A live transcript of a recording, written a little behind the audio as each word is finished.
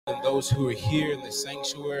And those who are here in the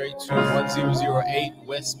sanctuary to 1008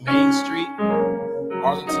 West Main Street,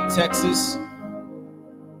 Arlington, Texas.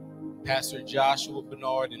 Pastor Joshua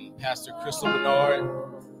Bernard and Pastor Crystal Bernard.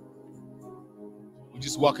 We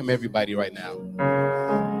just welcome everybody right now.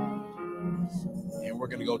 And we're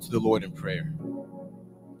going to go to the Lord in prayer.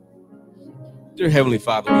 Dear Heavenly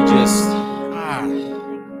Father, we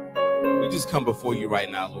just come before you right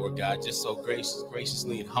now, Lord God, just so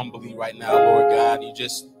graciously and humbly right now, Lord God. You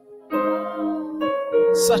just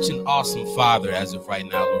such an awesome Father as of right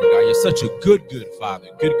now, Lord God. You're such a good Father,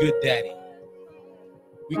 good Daddy.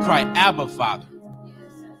 We cry, Abba, Father.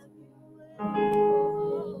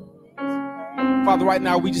 Father, right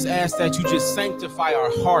now, we just ask that you just sanctify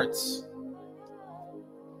our hearts,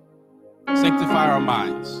 sanctify our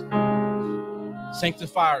minds,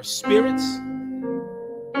 sanctify our spirits,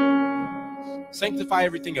 sanctify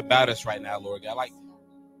everything about us right now, Lord God. Like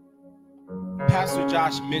Pastor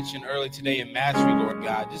Josh mentioned earlier today in Mastery, Lord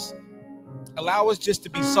God, just allow us just to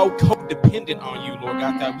be so codependent on you, Lord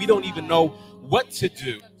God, that we don't even know what to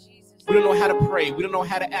do. We don't know how to pray. We don't know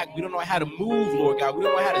how to act. We don't know how to move, Lord God. We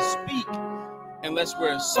don't know how to speak unless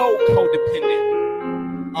we're so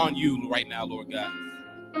codependent on you right now, Lord God.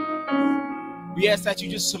 We ask that you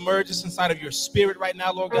just submerge us inside of your spirit right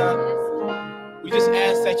now, Lord God. We just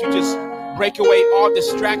ask that you just break away all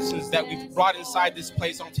distractions that we've brought inside this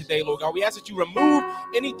place on today, Lord God. We ask that you remove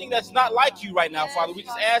anything that's not like you right now, Father. We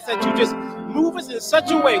just ask that you just move us in such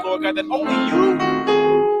a way, Lord God, that only you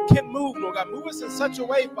can move, Lord God. Move us in such a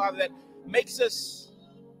way, Father, that makes us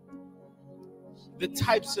the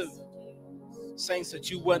types of saints that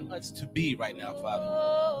you want us to be right now, Father.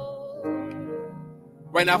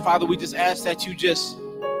 Right now, Father, we just ask that you just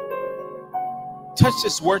touch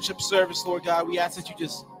this worship service, Lord God. We ask that you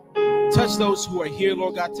just touch those who are here,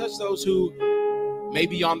 Lord God. Touch those who may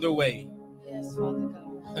be on their way. Yes, Father God.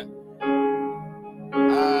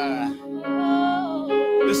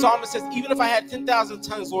 The psalmist says, even if I had 10,000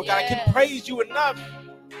 tongues, Lord God, I couldn't praise you enough.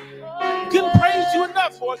 Couldn't praise you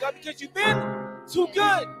enough, Lord God, because you've been too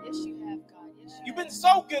good. Yes, you have, God. Yes, You've been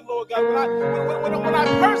so good, Lord God. When I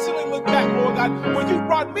personally look back, Lord God, where you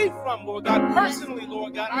brought me from, Lord God, personally,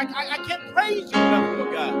 Lord God, I can't praise you enough,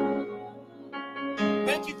 Lord God.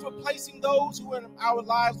 Thank you for placing those who are in our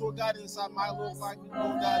lives, Lord God, inside my Lord life,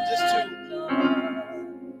 Lord God, just to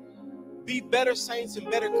be better saints and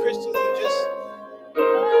better Christians and just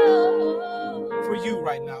for you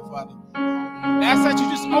right now, Father. I ask that you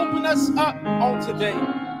just open us up on today.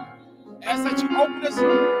 I ask that you open us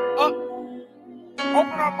up.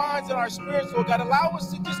 Open our minds and our spirits, Lord God. Allow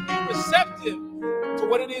us to just be receptive to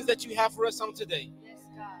what it is that you have for us on today. Yes,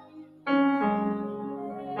 God.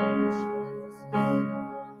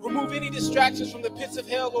 Remove any distractions from the pits of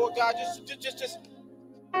hell, Lord God. Just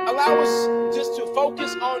allow us just to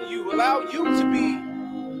focus on you. Allow you to be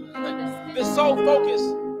the sole focus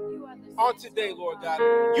on today, Lord God.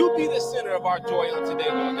 You be the center of our joy on today,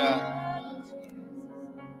 Lord God.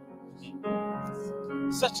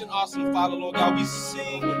 Such an awesome Father, Lord God. We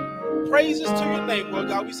sing praises to your name, Lord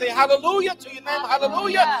God. We say hallelujah to your name.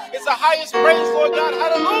 Hallelujah is the highest praise, Lord God.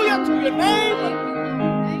 Hallelujah to your name.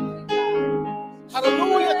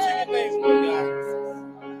 Hallelujah to your name, Lord God.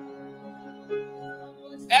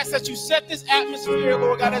 Ask that you set this atmosphere,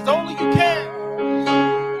 Lord God, as only you can.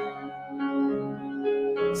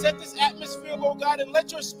 Set this atmosphere, Lord God, and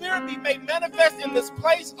let your spirit be made manifest in this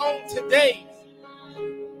place on today.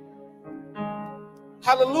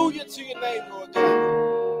 Hallelujah to your name, Lord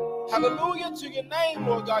God. Hallelujah to your name,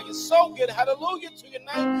 Lord God. You're so good. Hallelujah to your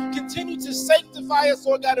name. Continue to sanctify us,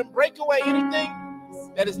 Lord God, and break away anything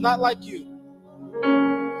that is not like you.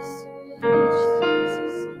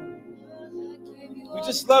 We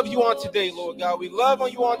just love you on today, Lord God. We love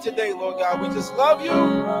on you on today, Lord God. We just love you. We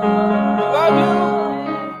love you.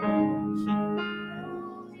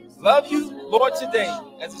 Love you, Lord, today.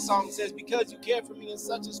 As the song says, because you care for me in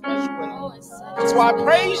such a special way. That's why I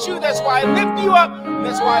praise you. That's why I lift you up. And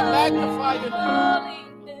that's why I magnify your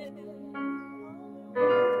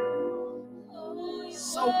name.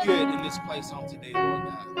 So good in this place on today, Lord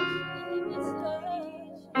God.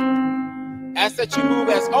 Ask that you move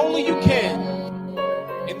as only you can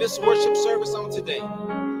in this worship service on today.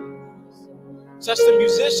 Touch the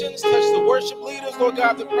musicians, touch the worship leaders, Lord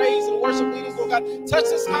God, the praise and worship leaders, Lord God. Touch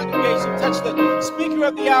this congregation, touch the speaker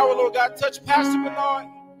of the hour, Lord God. Touch Pastor Bernard.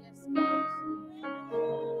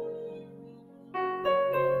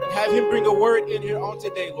 And have him bring a word in here on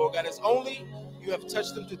today, Lord God, as only you have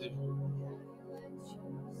touched him to do.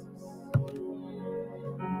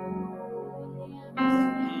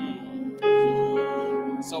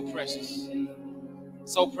 So precious.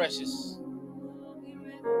 So precious.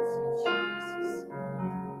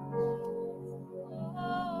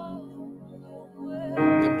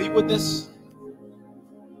 with us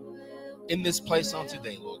in this place on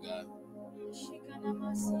today, Lord God.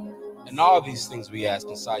 And all these things we ask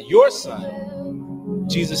inside your Son,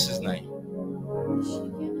 Jesus' name.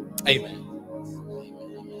 Amen.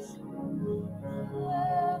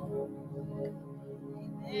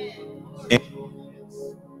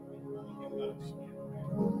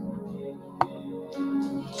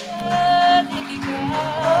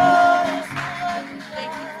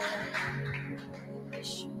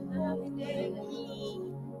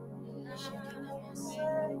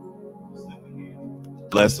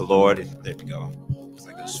 Bless the Lord. There we go. It's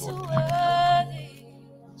like a short.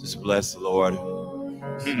 Just bless the Lord.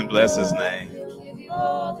 Bless his name.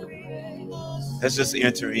 Let's just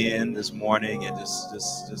enter in this morning and just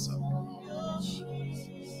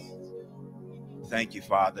thank you,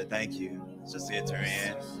 Father. Thank you. Let's just enter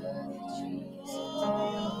in.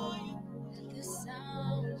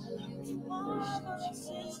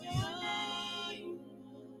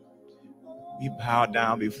 We bow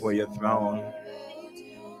down before your throne.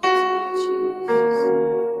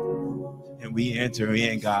 And we enter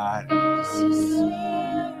in, God.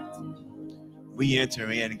 We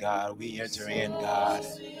enter in, God. We enter in, God.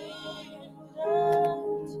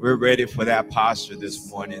 We're ready for that posture this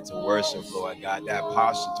morning to worship, Lord God. That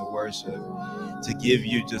posture to worship, to give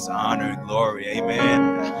you just honor and glory.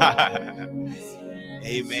 Amen.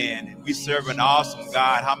 Amen. We serve an awesome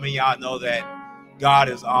God. How many of y'all know that God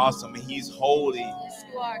is awesome and he's holy? Yes,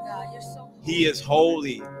 you are, God. You're so holy. He is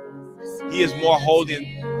holy. He is more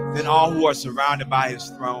holy than all who are surrounded by his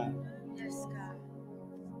throne. Yes, God.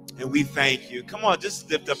 And we thank you. Come on, just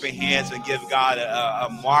lift up your hands and give God a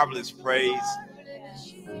marvelous praise.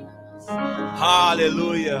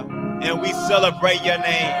 Hallelujah. And we celebrate your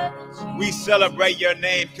name. We celebrate your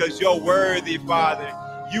name because you're worthy, Father.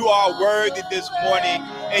 You are worthy this morning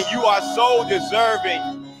and you are so deserving.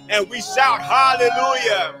 And we shout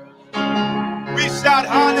hallelujah. We shout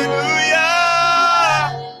hallelujah.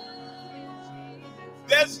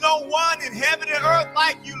 There's no one in heaven and earth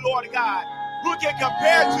like you, Lord God, who can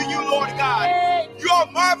compare to you, Lord God. You are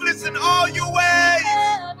marvelous in all your ways.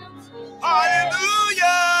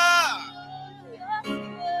 Hallelujah.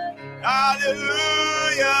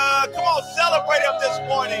 Hallelujah. Come on, celebrate him this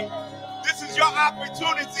morning. This is your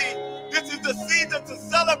opportunity. This is the season to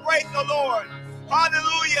celebrate the Lord.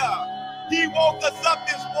 Hallelujah. He woke us up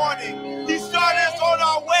this morning. He started us on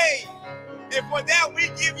our way. And for that, we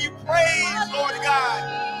give you praise, Lord God.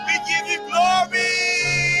 We give you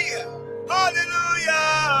glory. Hallelujah.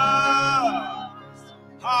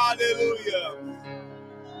 Hallelujah.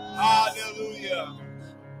 Hallelujah.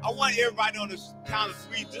 I want everybody on the count of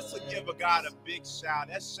three just to give a God a big shout.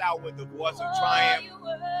 That shout with the voice of triumph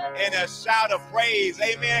and a shout of praise.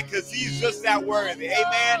 Amen. Because he's just that worthy.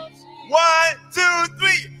 Amen. 1, 2, 3.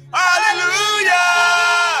 Hallelujah.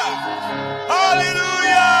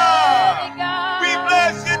 Hallelujah. We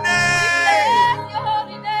bless your name.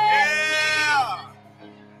 Yeah.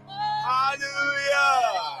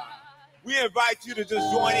 Hallelujah. We invite you to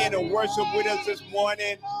just join in and worship with us this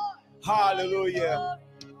morning. Hallelujah.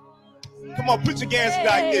 Come on, put your hands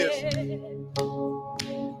like this.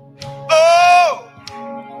 Oh,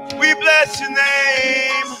 we bless your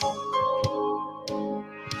name.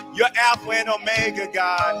 You're Alpha and Omega,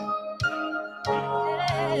 God.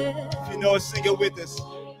 If you know it, sing it with us.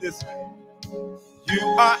 This way. You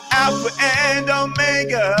are Alpha and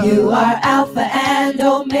Omega. You are Alpha and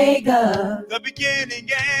Omega. The beginning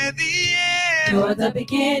and the end. You're the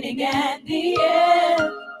beginning and the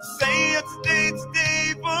end. Say it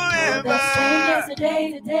today, You're the same forever.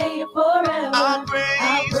 yesterday, today, and forever. I'll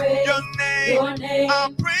praise your name. Your name.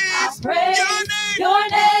 I'll praise your name. Your You are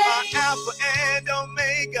name. Alpha and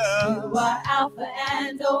Omega. You are Alpha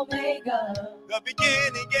and Omega. The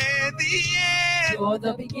beginning and the end. You're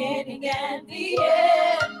the beginning and the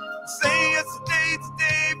end. Say it today,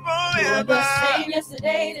 You're the forever. same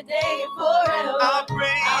yesterday, today, and forever. I'll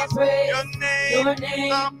praise praise your name. your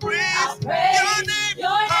name. I'll praise I'll praise your name.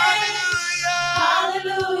 your name. Hallelujah.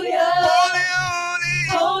 Hallelujah. Holy,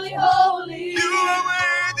 Holy, holy. you are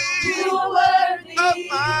worthy. You are worthy of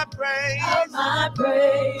my praise. of my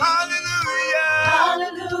praise. Hallelujah.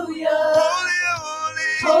 Hallelujah. Holy,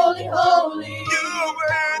 Holy, holy. you are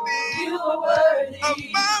worthy You are worthy of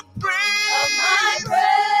my praise. of my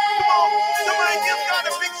praise. Come on, somebody give God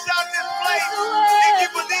a big shout in this place. If you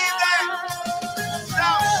believe that,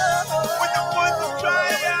 shout with the voice of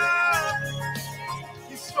triumph.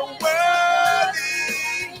 He's so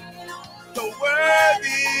worthy, so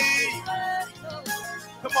worthy.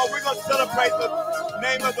 Come on, we're going to celebrate the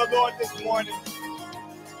name of the Lord this morning.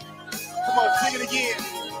 Come on, sing it again.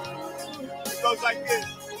 It goes like this.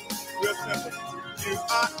 Real simple. You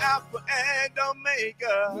are Alpha and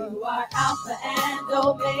Omega. You are Alpha and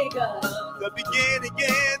Omega. The beginning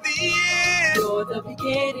and the end. You're the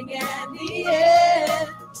beginning and the end.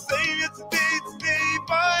 Same yesterday, today,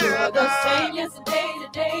 You're the forever. same yesterday,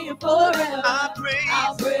 today, and forever. I praise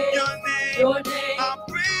I'll praise your name. your name. I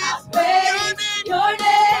praise I praise your name. your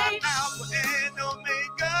name. Alpha and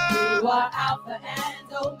Omega. You are Alpha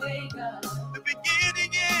and Omega. The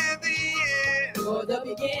beginning and the end. You're the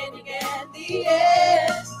beginning and the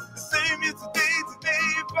end. The same yesterday, today,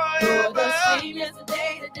 You're the forever. same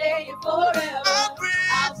yesterday, today, and forever. I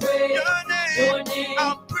praise praise your name. your name. I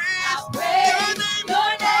I praise praise your name.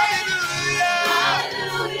 your name. Hallelujah.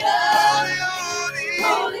 Hallelujah. Holy, holy.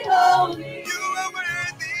 Holy, holy. You are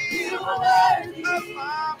worthy. You are worthy of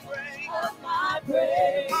my praise. of my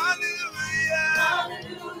praise. Hallelujah.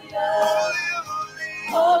 Hallelujah. Holy, holy.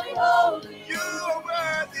 Holy, holy. You are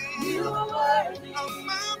worthy. You are worthy of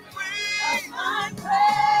my of praise. my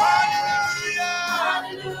praise. Hallelujah.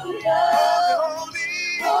 Hallelujah. Holy,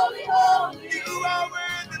 Holy, holy. you are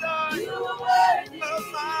worthy, Lord, You are worthy of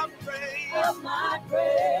my praise. of my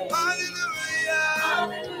praise. Hallelujah.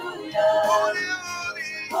 Hallelujah. Holy, holy,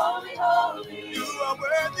 Holy, holy. you are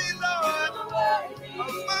worthy, You Lord, are worthy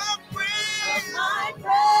of my of praise. my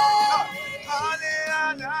praise.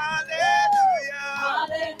 Hallelujah.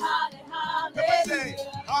 Halle, halle, Everybody say,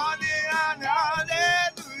 hallelujah.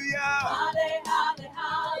 hallelujah. Halle, halle,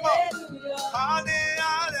 hallelujah.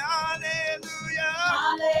 Hallelujah.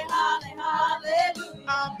 Halle, halle, hallelujah.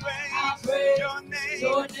 I praise praise your name.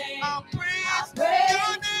 your name. I I praise praise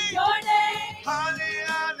your name. your name.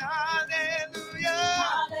 Hallelujah.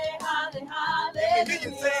 Halle, halle, Can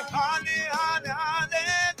you say hallelujah.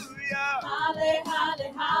 hallelujah? Halle, halle,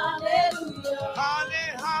 hallelujah.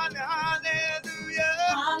 Hallelujah.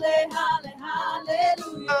 Halle, halle,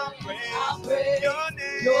 hallelujah. I I praise praise your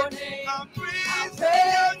name. your name. I praise I your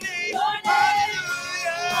praise name. your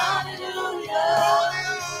name. Hallelujah. Hallelujah. Holy,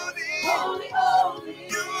 Holy, holy.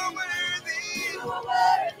 you are worthy You are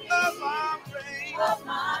worthy of my praise. of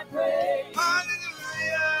my praise.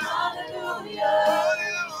 Hallelujah. Hallelujah.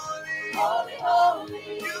 Holy, Holy,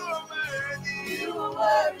 holy. you are worthy You are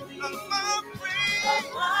worthy of my of praise.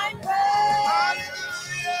 my praise.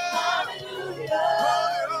 Hallelujah. Hallelujah.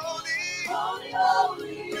 Holy, Holy,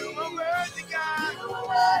 holy. you are worthy, God, You are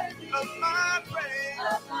worthy of my praise.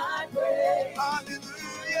 of my praise.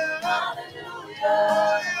 Hallelujah. Hallelujah.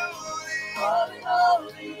 Holy, Holy,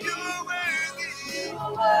 holy. you are worthy You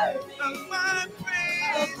are worthy of my of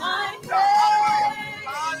praise. my Hallelujah. praise.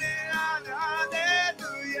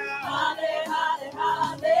 Hallelujah. Halle, halle,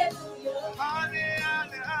 hallelujah. Hallelujah.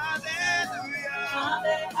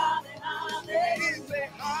 Halle, halle, He hallelujah. say,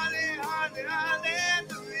 hallelujah.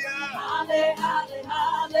 Halle, halle,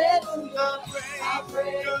 hallelujah. I I praise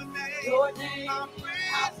praise your name. your name. I I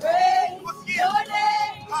praise praise what's your given.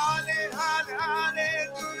 name. Hallelujah.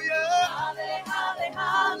 Halle, halle,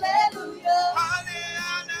 hallelujah.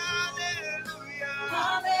 Hallelujah.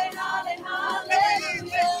 Halle, halle,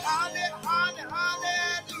 Hallelujah. hallelujah.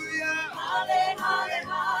 Hallelujah. Halle, halle,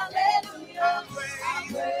 hallelujah. I I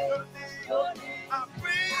praise praise your name. your name. I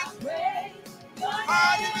praise. I praise your name.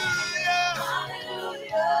 Hallelujah.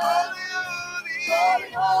 Hallelujah. Holy,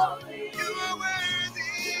 Holy, holy. you are worthy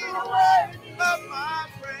You are worthy of my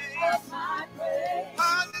praise. of my praise.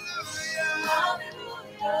 Hallelujah.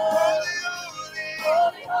 Hallelujah. Holy,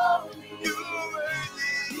 Holy, holy. you are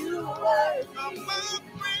worthy You are worthy of my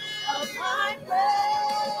praise. of my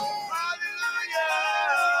praise. Hallelujah.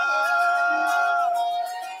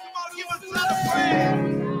 Come on, give us some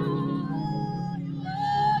praise.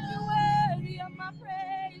 You're worthy of my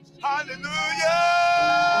praise. Jesus. Hallelujah.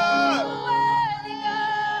 You're worthy,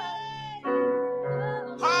 God.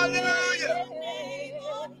 Hallelujah.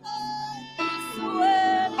 You're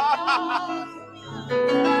worthy, God,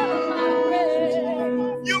 of my praise.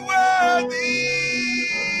 You're worthy.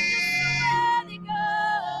 Worthy,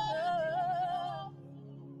 God.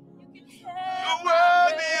 You can You're have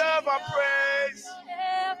my worthy of our praise. praise.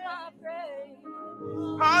 Have my praise.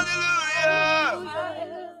 Hallelujah.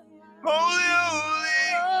 Holy,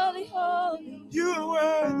 Holy, holy. you are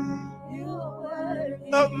worthy You are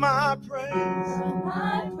worthy of my praise. of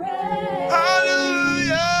my praise.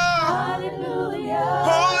 Hallelujah. Hallelujah.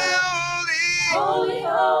 Holy, Holy,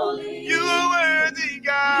 holy. you are worthy,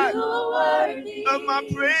 God, You are worthy of my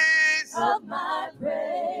praise. of my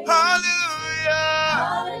praise. Hallelujah.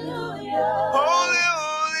 Hallelujah. Holy,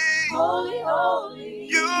 Holy, holy.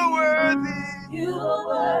 you are worthy You are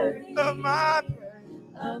worthy of my praise.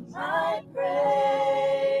 of my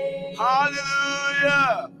praise.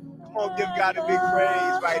 Hallelujah. Come on, give God a big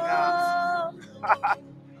praise right now.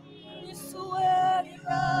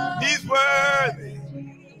 He's worthy.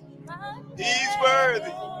 He's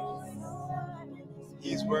worthy.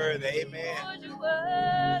 He's worthy. Amen.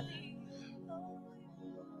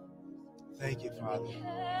 Thank you, Father.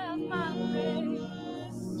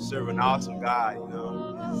 Serve an awesome God, you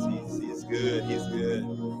know. He's good. He's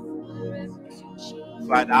good.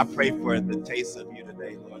 Father, I pray for the taste of you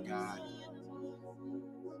today, Lord God.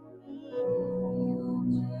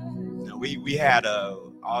 You know, we had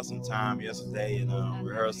an awesome time yesterday in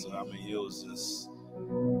rehearsal. I mean, it was just,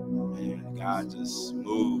 man, God just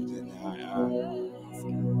moved, and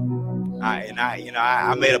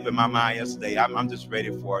I made up in my mind yesterday. I'm just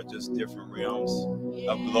ready for just different realms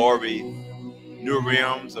of glory, new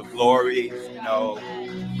realms of glory. You know,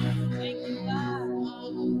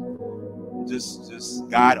 just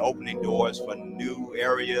God opening doors for new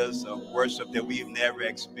areas of worship that we've never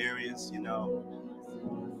experienced. You know,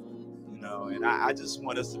 and I just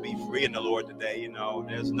want us to be free in the Lord today. You know,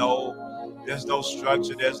 there's no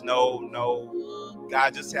structure. There's no.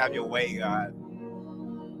 God, just have your way, God.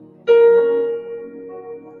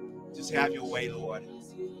 Just have your way, Lord.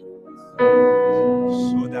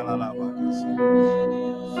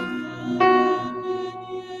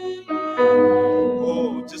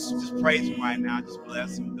 Oh, just praise him right now. Just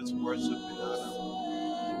bless him. Just worship him.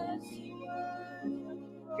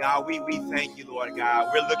 God, we thank you, Lord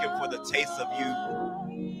God. We're looking for the taste of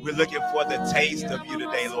you. We're looking for the taste of you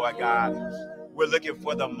today, Lord God. We're looking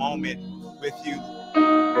for the moment with you.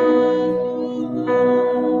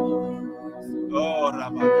 Oh,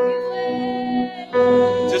 Rabbi.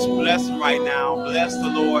 Just bless him right now. Bless the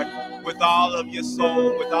Lord with all of your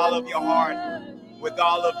soul, with all of your heart, with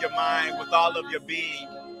all of your mind, with all of your being,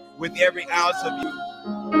 with every ounce of you.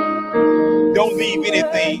 Don't leave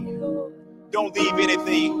anything. Don't leave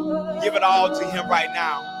anything. Give it all to him right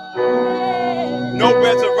now. No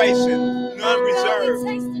reservation, none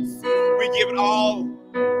reserved. We give it all.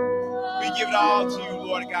 We give it all to you,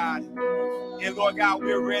 Lord God. And Lord God,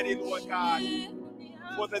 we're ready, Lord God,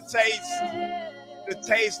 for the taste. The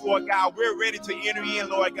taste, Lord God. We're ready to enter in,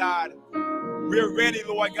 Lord God. We're ready,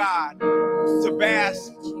 Lord God, to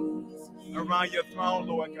bask around your throne,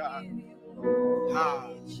 Lord God.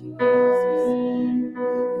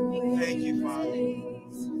 Thank you, Father.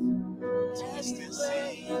 Taste and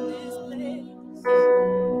see. Come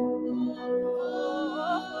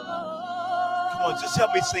on, just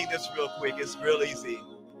help me sing this real quick. It's real easy.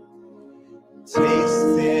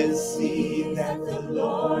 Taste and see that the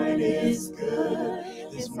Lord is good.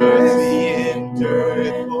 His mercy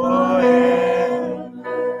endureth forever.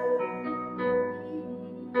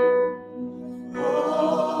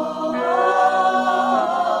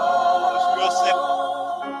 It's real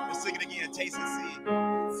simple. Let's sing it again. Taste and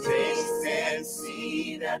see. Taste and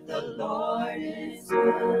see that the Lord is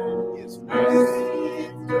good. His mercy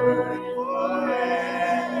endureth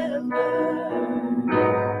forever.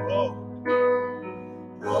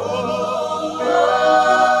 Come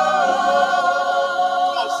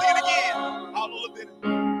on, sing it again. All a little bit.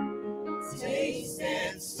 Taste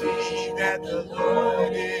and see that the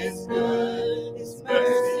Lord is good. His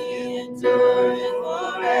mercy endureth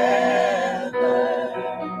forever.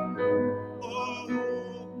 Come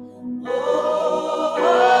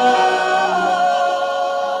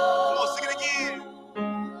on, sing it again.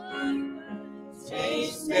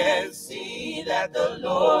 Taste and see that the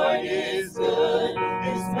Lord is good.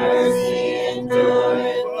 His mercy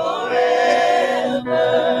endureth forever.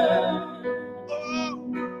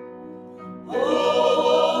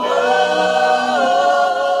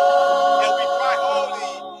 And we cry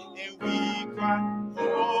holy, and we cry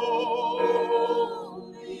holy,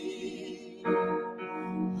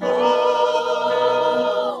 holy,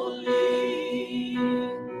 holy.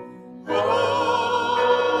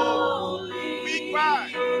 We cry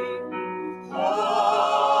holy.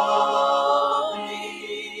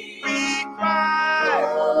 We cry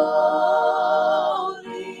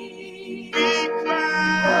holy. We cry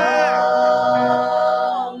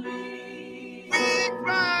holy. We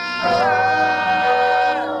cry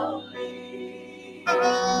holy. Oh,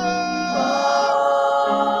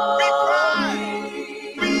 we cry.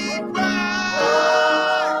 We cry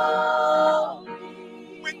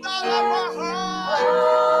with all of our heart,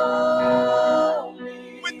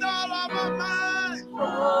 with all of our mind, with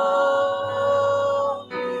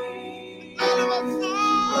all of our soul.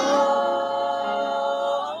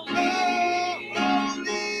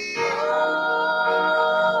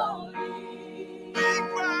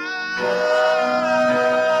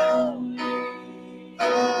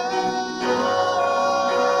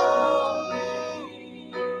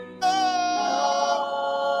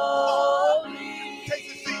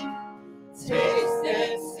 Taste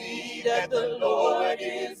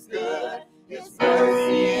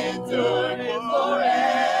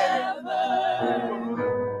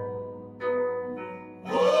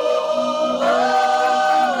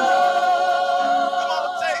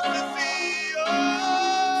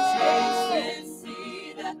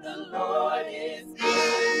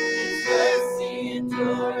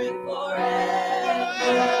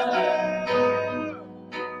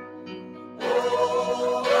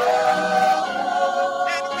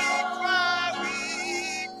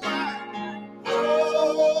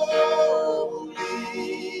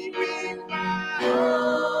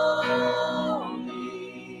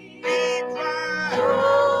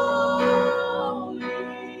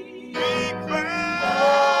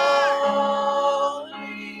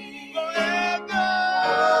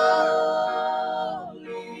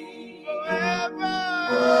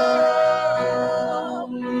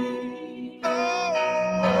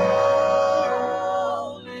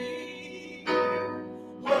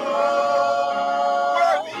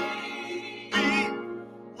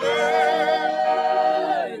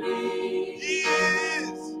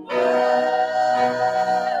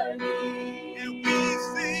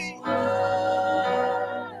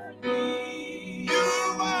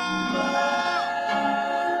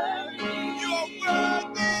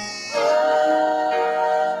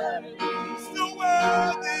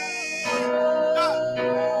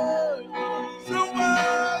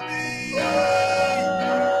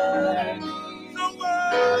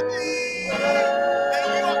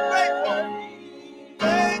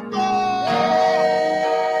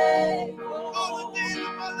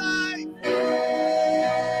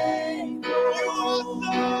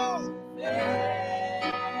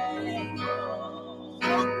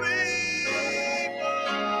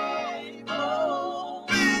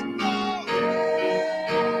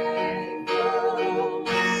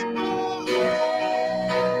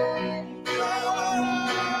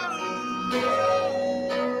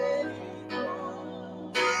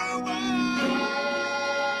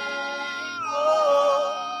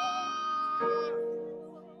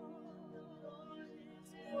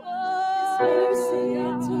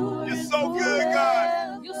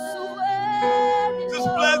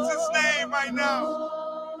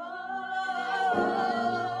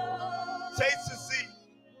Taste and see.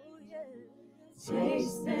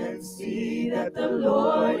 Taste and see that the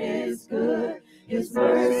Lord is good. His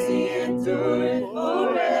mercy endureth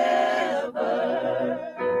forever.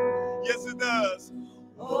 Yes, it does.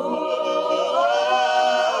 Oh,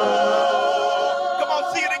 Come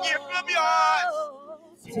on, see it again from your heart.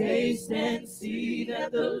 taste and see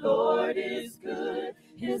that the Lord is good.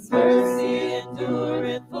 His mercy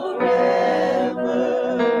endureth forever.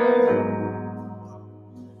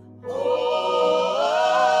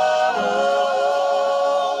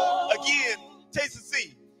 Again, taste and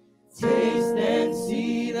see. Taste and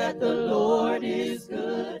see that the Lord is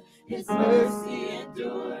good. His mercy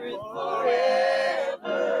endureth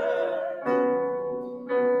forever.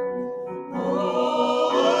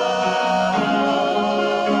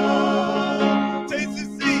 Taste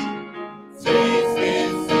and see. Taste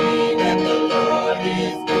and see that the Lord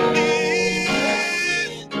is good. His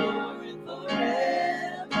mercy endureth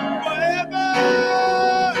forever. Forever.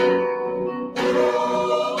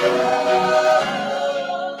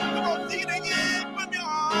 Come on, see it again from your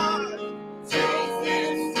heart. Taste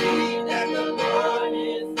and see that the Lord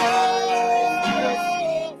is good. His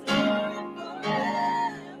mercy endureth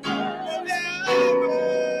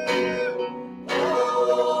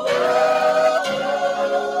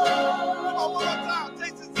Come on, one more time.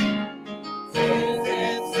 Taste and see. Taste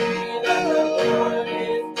and see that the Lord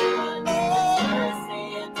is good. His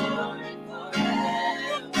mercy endureth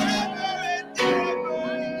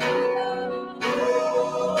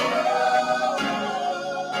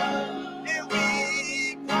And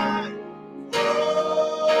we cry.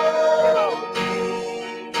 All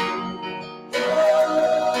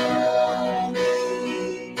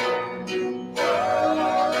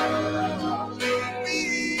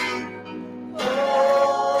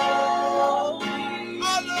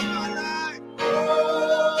of my life.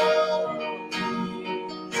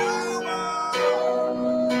 You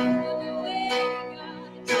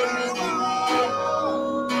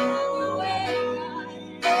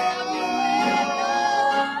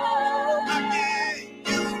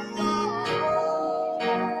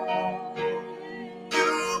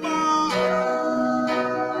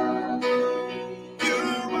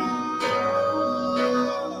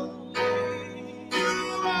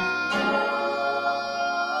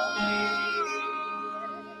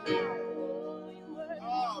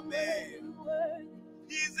Oh man,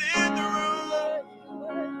 he's in the room.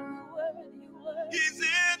 He's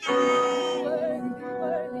in the room.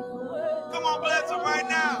 Come on, bless him right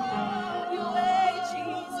now.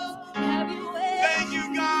 Thank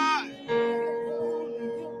you, God.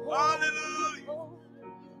 Hallelujah.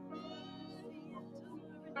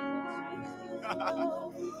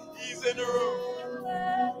 He's in the room.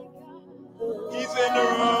 He's in the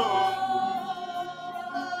room.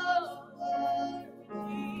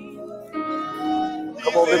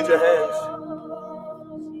 Come on, lift your hands.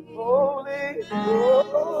 Holy,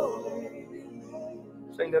 holy.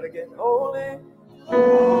 Sing that again. Holy, holy,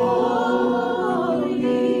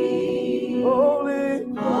 holy,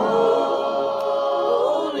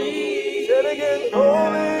 holy. Say it again.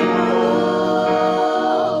 Holy,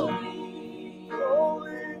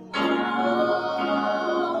 holy,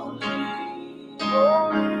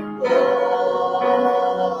 holy,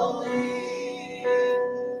 holy.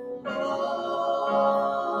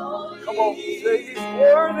 Come on, say he's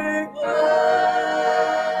worthy.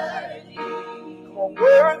 Come on,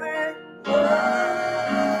 worthy.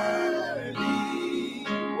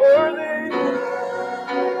 Worthy.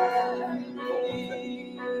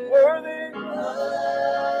 Worthy.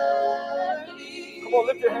 Come on,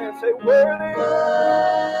 lift your hands. Say worthy.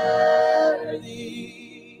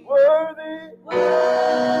 Worthy.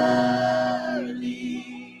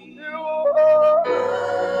 You are.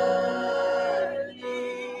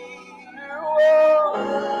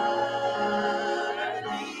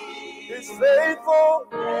 He's faithful.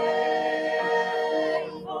 Come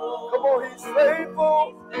on, he's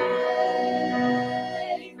faithful.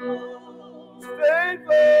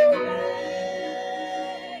 Faithful.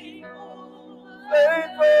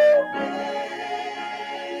 Faithful.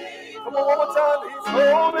 Come on, one more time. He's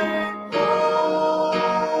holy.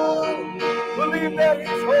 Believe that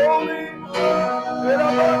he's holy.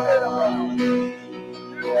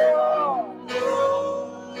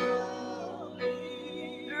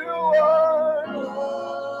 You are.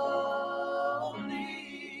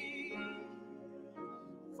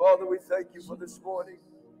 Father, we thank you for this morning.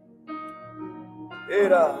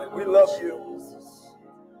 Era, we love you.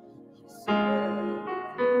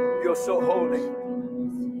 You're so holy.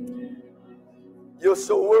 You're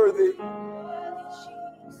so worthy.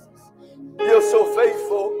 You're so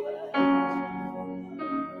faithful.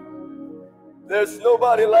 There's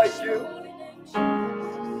nobody like you.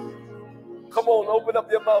 Come on, open up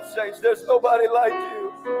your mouth, saints. There's nobody like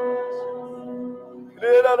you.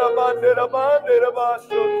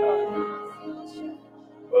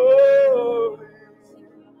 Oh,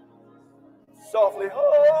 softly,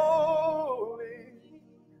 holy,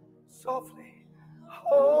 softly,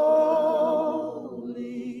 holy,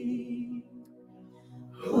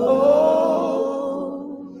 holy,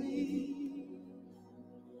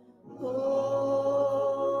 holy.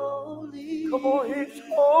 Come on, he's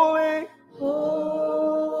holy,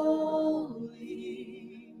 holy,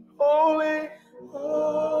 holy,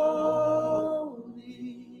 holy.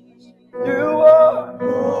 You are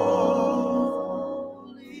holy,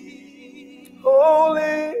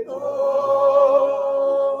 holy, holy.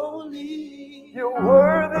 You're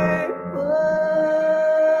worthy, worthy.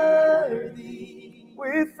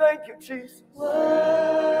 We thank you, Jesus. Worthy,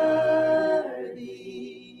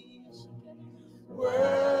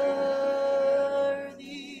 worthy,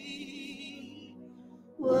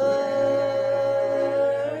 worthy.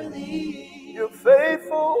 You're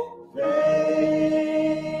faithful, faithful.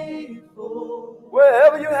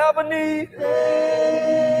 Wherever you have a need, faithful.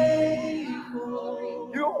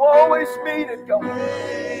 You always meet it, God.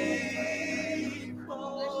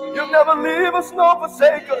 You never leave us nor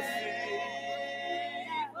forsake us.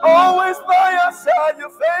 Always by our side, you're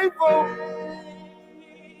faithful.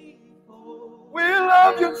 We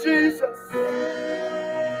love you, Jesus.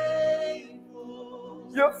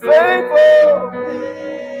 You're faithful.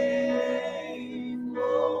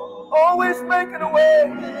 Always making a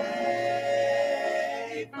way.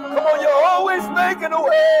 Come on, you're always making a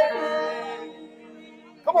way.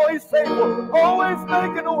 Come on, he's faithful. Always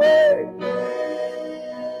making a way.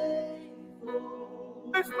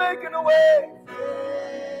 He's making a way.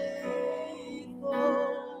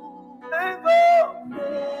 Faithful.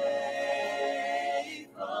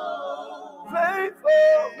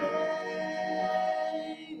 Faithful.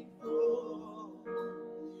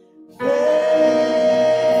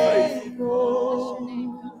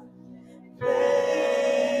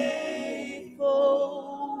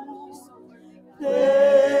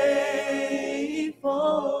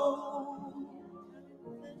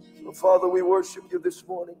 So, Father, we worship you this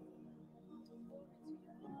morning.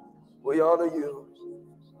 We honor you.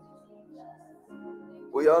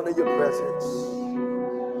 We honor your presence.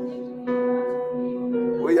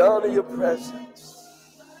 We honor your presence.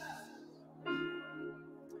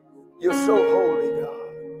 You're so holy,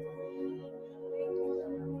 God.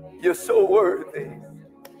 You're so worthy.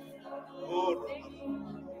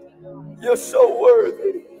 You're so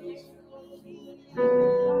worthy.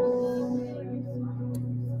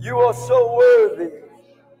 You are so worthy.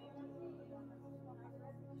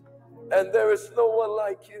 And there is no one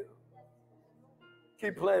like you.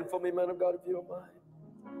 Keep playing for me, man of God, if you don't mind.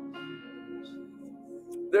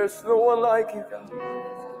 There's no one like you, God.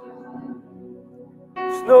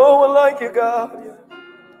 There's no one like you, God.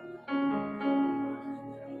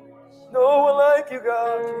 No one like you,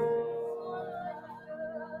 God.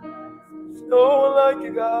 There's no one like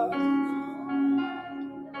you, God.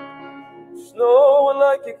 There's no one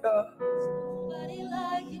like you, God.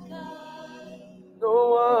 No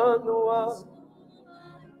one, no one.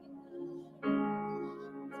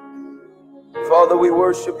 Father, we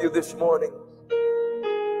worship you this morning.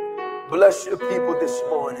 Bless your people this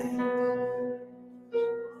morning.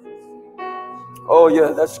 Oh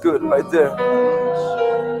yeah, that's good right there.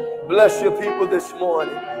 Bless your people this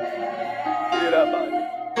morning.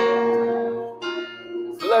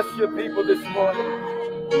 Bless your people this morning.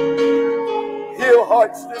 Heal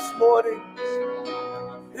hearts this morning.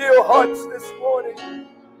 Heal hearts this morning.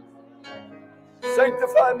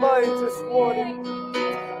 Sanctify minds this morning.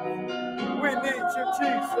 We need you,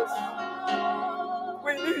 Jesus.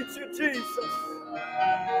 We need you, Jesus.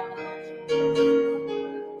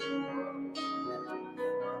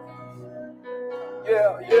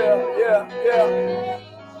 Yeah.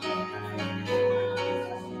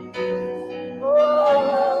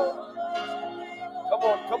 Oh.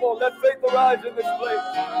 Come on, let faith arise in this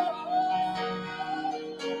place.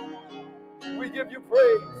 We give you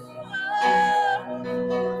praise.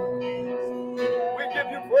 We give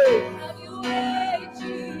you praise.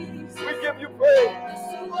 We give you praise.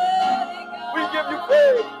 We give you praise. We give you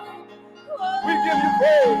praise. We give you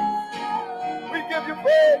praise. We give you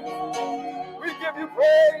praise. We give you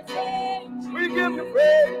praise. We give you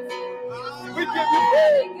praise.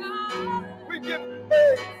 We give you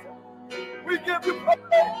praise. We give you praise.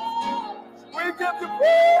 We give you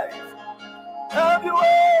praise. Have your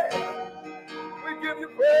way. We give you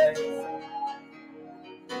praise.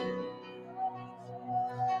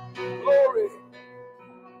 Glory.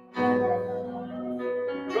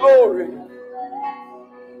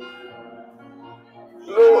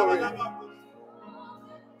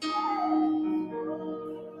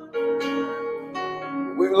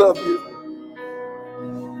 love you.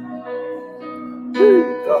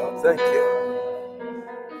 God, thank you.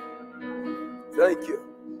 Thank you.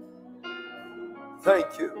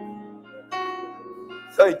 Thank you.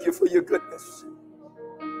 Thank you for your goodness.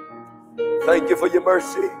 Thank you for your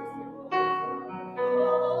mercy.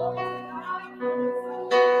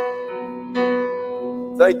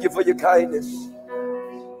 Thank you for your kindness.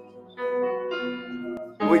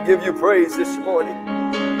 We give you praise this morning.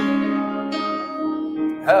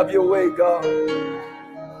 Have your way, God.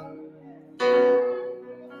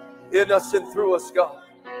 In us and through us, God.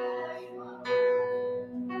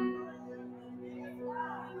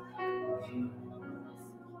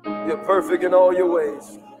 You're perfect in all your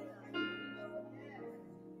ways.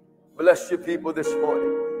 Bless your people this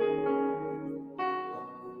morning.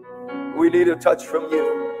 We need a touch from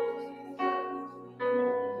you.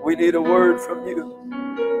 We need a word from you.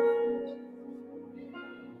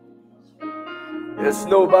 There's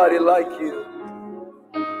nobody like you.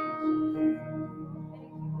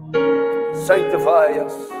 Sanctify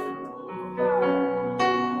us.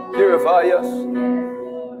 Purify us.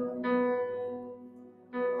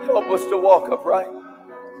 Help us to walk upright.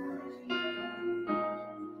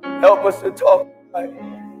 Help us to talk right.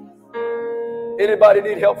 Anybody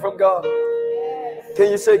need help from God?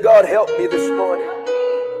 Can you say, God, help me this morning?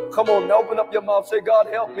 Come on, open up your mouth. Say, God,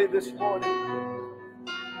 help me this morning.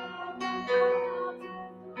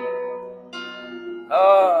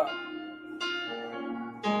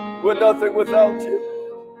 We're nothing without you.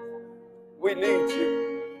 We need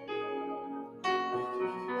you.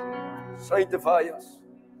 Sanctify us.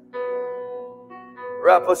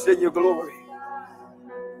 Wrap us in your glory.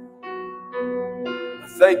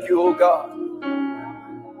 Thank you, oh God.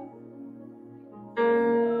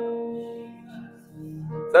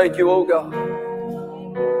 Thank you, oh God,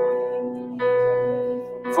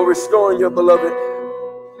 for restoring your beloved.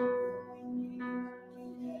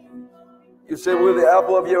 You said we're the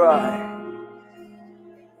apple of your eye.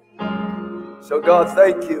 So God,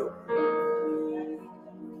 thank you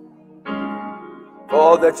for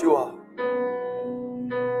all that you are.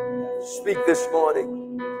 Speak this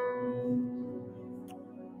morning.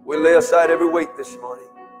 We lay aside every weight this morning.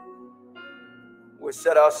 We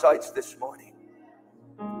set our sights this morning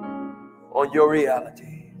on your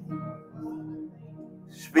reality.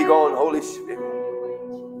 Speak on, Holy Spirit.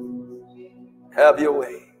 Have your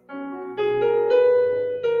way.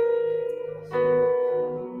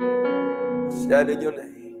 Stand in your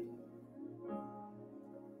name.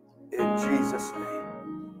 In Jesus'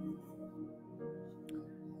 name.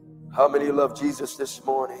 How many love Jesus this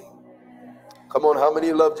morning? Come on, how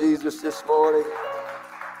many love Jesus this morning?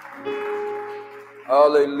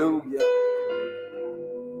 Hallelujah.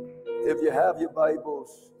 If you have your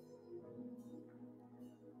Bibles,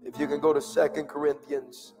 if you can go to 2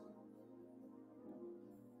 Corinthians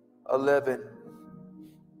 11.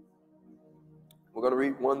 We're going to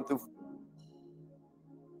read 1 through 4.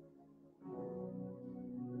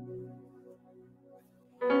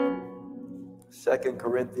 Second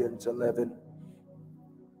Corinthians 11,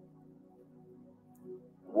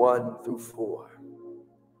 1 through 4.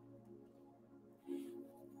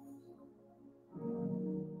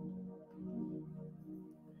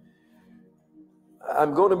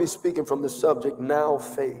 I'm going to be speaking from the subject, now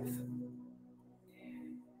faith.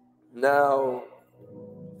 Now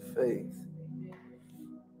faith.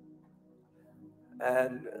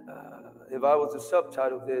 And if I was to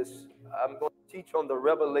subtitle this, I'm going to teach on the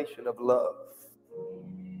revelation of love.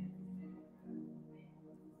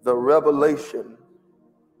 The revelation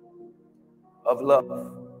of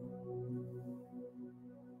love.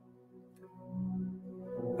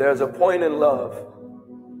 There's a point in love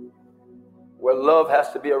where love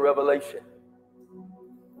has to be a revelation.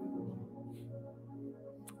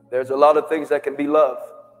 There's a lot of things that can be love,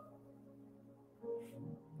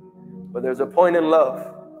 but there's a point in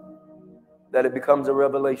love that it becomes a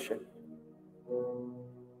revelation.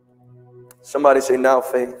 Somebody say, now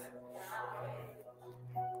faith.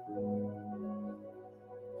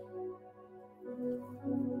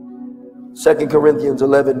 Second Corinthians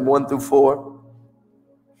 11, 1 through 4.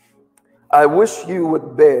 I wish you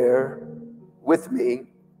would bear with me.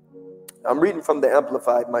 I'm reading from the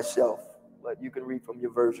Amplified myself, but you can read from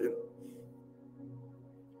your version.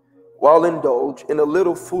 While indulge in a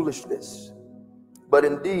little foolishness, but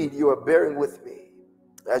indeed you are bearing with me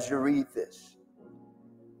as you read this.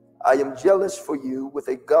 I am jealous for you with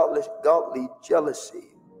a godly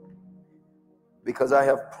jealousy, because I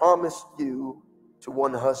have promised you to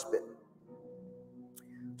one husband,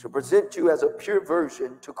 to present you as a pure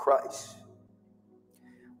virgin to Christ.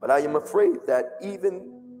 But I am afraid that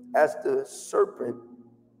even as the serpent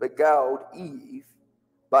beguiled Eve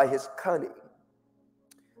by his cunning,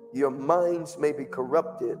 your minds may be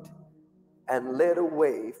corrupted and led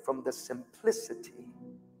away from the simplicity.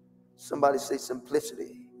 Somebody say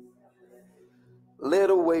simplicity. Led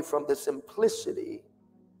away from the simplicity,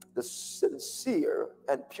 the sincere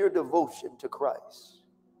and pure devotion to Christ.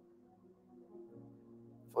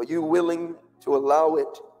 Are you willing to allow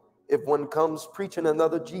it if one comes preaching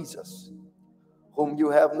another Jesus whom you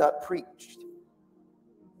have not preached?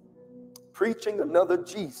 Preaching another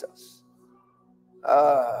Jesus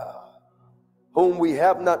whom we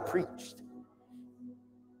have not preached.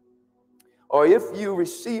 Or if you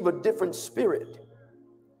receive a different spirit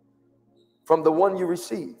from the one you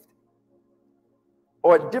received,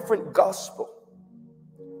 or a different gospel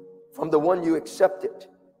from the one you accepted,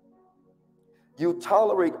 you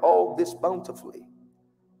tolerate all this bountifully,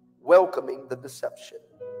 welcoming the deception.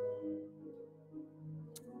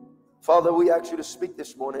 Father, we ask you to speak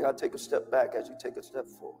this morning. I take a step back as you take a step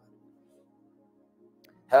forward.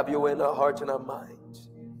 Have your way in our hearts and our minds.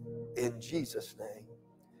 In Jesus' name,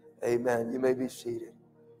 amen. You may be seated.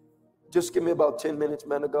 Just give me about 10 minutes,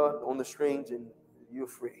 man of God, on the strings, and you're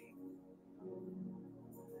free.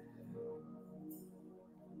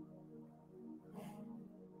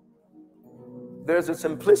 There's a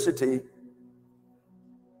simplicity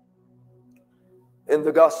in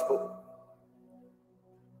the gospel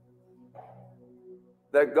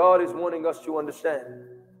that God is wanting us to understand.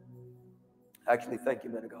 Actually, thank you,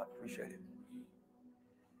 man of God. Appreciate it.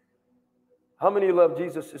 How many of you love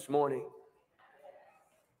Jesus this morning?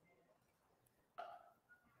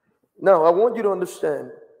 Now, I want you to understand,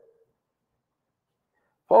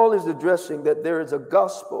 Paul is addressing that there is a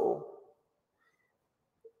gospel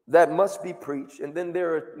that must be preached, and then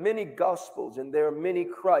there are many gospels and there are many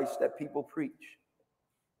Christs that people preach.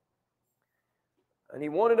 And he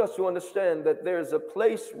wanted us to understand that there's a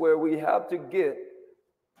place where we have to get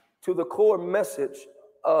to the core message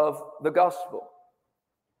of the gospel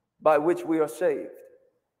by which we are saved.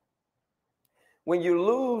 When you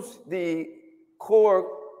lose the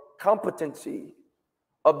core competency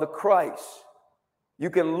of the Christ, you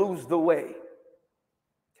can lose the way.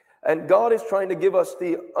 And God is trying to give us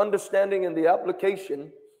the understanding and the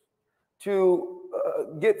application to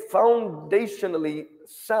get foundationally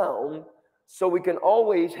sound so we can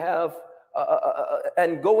always have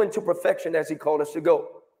and go into perfection as he called us to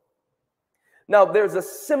go. Now, there's a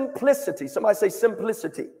simplicity. Somebody say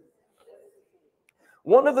simplicity.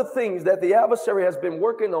 One of the things that the adversary has been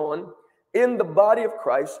working on in the body of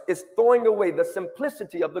Christ is throwing away the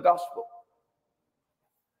simplicity of the gospel.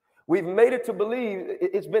 We've made it to believe,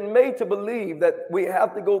 it's been made to believe that we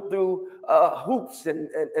have to go through hoops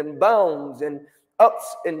and bounds and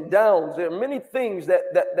ups and downs. There are many things that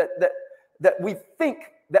we think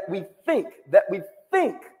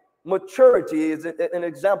maturity is an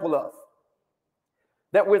example of.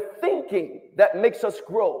 That we're thinking that makes us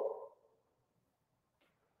grow.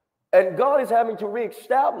 And God is having to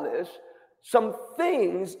reestablish some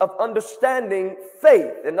things of understanding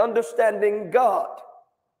faith and understanding God,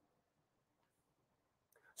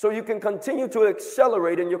 so you can continue to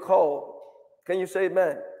accelerate in your call. Can you say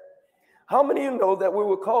amen? How many of you know that we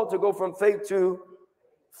were called to go from faith to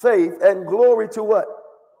faith and glory to what?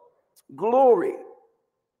 Glory.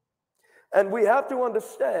 And we have to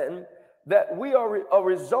understand that we are a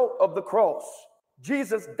result of the cross.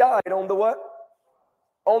 Jesus died on the what?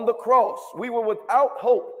 On the cross. We were without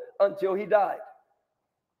hope until he died.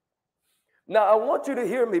 Now, I want you to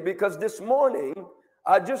hear me, because this morning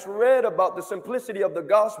I just read about the simplicity of the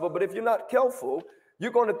gospel, but if you're not careful,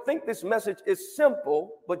 you're going to think this message is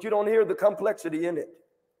simple, but you don't hear the complexity in it.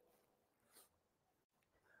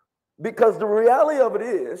 Because the reality of it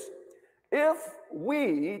is, if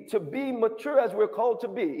we, to be mature as we're called to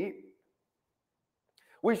be,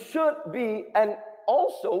 we should be, and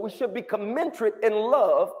also we should be commensurate in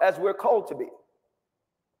love as we're called to be.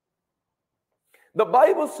 The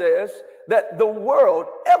Bible says that the world,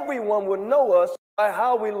 everyone will know us by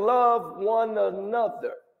how we love one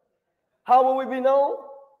another. How will we be known?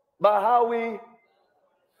 By how we...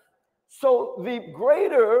 So the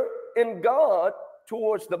greater in God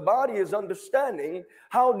towards the body is understanding,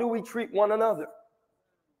 how do we treat one another?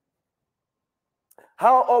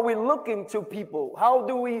 How are we looking to people? How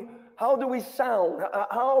do we sound?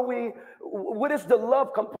 How are we, what is the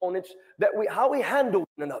love components how we handle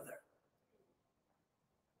one another?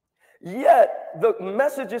 Yet the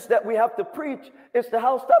messages that we have to preach is to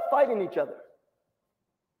how stop fighting each other.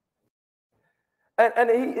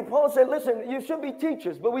 And Paul said, listen, you should be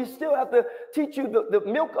teachers, but we still have to teach you the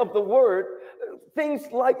milk of the word,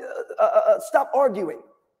 things like stop arguing.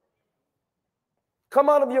 Come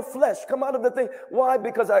out of your flesh. Come out of the thing. Why?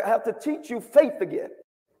 Because I have to teach you faith again.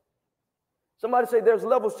 Somebody say there's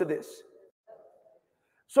levels to this.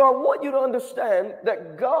 So I want you to understand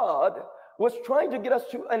that God was trying to get us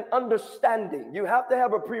to an understanding. You have to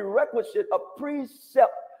have a prerequisite, a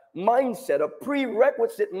precept mindset, a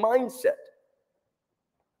prerequisite mindset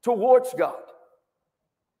towards God.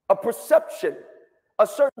 A perception, a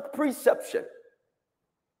certain preception.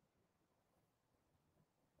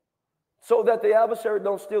 So that the adversary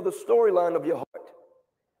don't steal the storyline of your heart.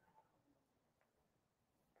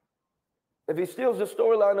 If he steals the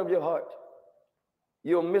storyline of your heart,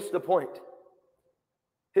 you'll miss the point.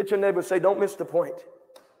 Hit your neighbor, say, don't miss the point.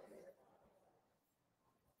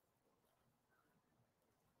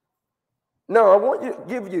 Now, I want to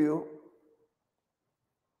give you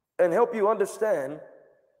and help you understand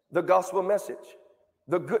the gospel message,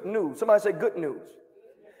 the good news. Somebody say good news.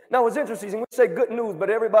 Now, it's interesting. We say good news, but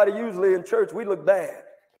everybody usually in church, we look bad.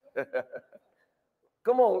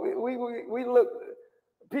 Come on, we look,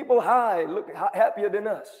 people high look happier than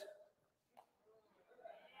us.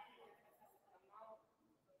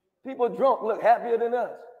 People drunk look happier than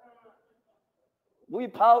us. We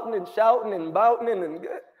pouting and shouting and bouting and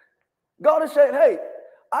God is saying, hey,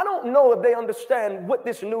 I don't know if they understand what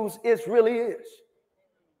this news really is.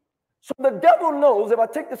 So the devil knows if I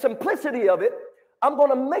take the simplicity of it, I'm going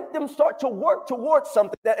to make them start to work towards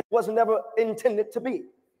something that it was never intended to be.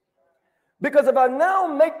 Because if I now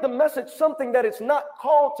make the message something that it's not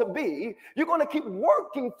called to be, you're going to keep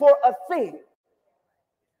working for a thing,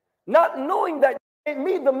 not knowing that it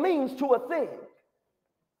made the means to a thing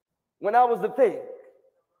when I was the thing.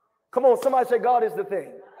 Come on, somebody say God is the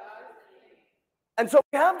thing. And so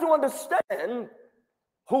we have to understand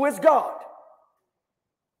who is God.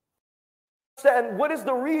 Understand what is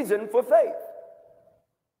the reason for faith.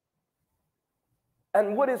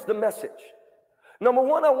 And what is the message? Number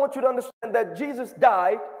one, I want you to understand that Jesus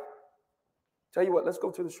died. Tell you what, let's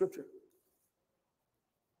go to the scripture.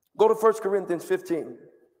 Go to 1 Corinthians 15.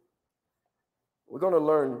 We're going to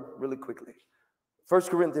learn really quickly. 1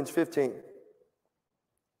 Corinthians 15,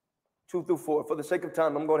 2 through 4. For the sake of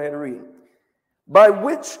time, I'm going ahead and read. By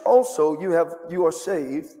which also you are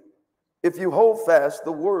saved, if you hold fast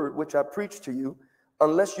the word which I preached to you,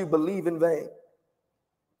 unless you believe in vain.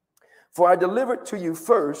 For I delivered to you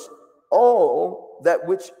first all that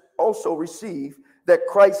which also received, that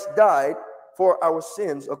Christ died for our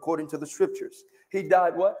sins according to the scriptures. He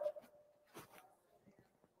died what?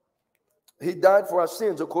 He died for our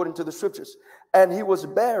sins according to the scriptures. And he was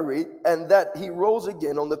buried, and that he rose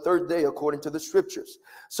again on the third day according to the scriptures.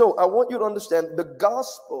 So I want you to understand the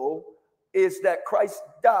gospel is that Christ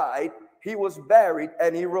died, he was buried,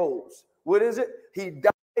 and he rose. What is it? He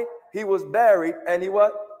died, he was buried, and he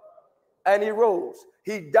what? And he rose.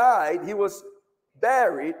 He died, he was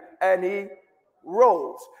buried, and he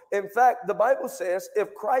rose. In fact, the Bible says,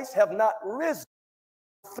 if Christ have not risen,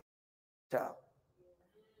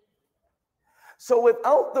 so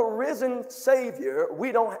without the risen Savior,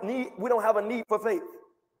 we don't have a need for faith.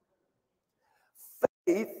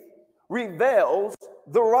 Faith reveals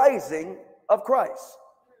the rising of Christ.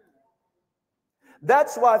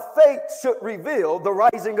 That's why faith should reveal the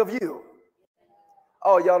rising of you.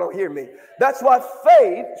 Oh, y'all don't hear me. That's why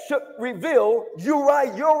faith should reveal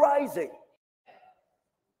your rising.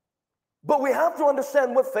 But we have to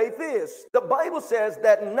understand what faith is. The Bible says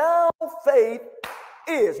that now faith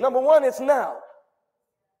is. Number one, it's now.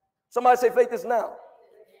 Somebody say faith is now.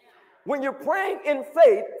 When you're praying in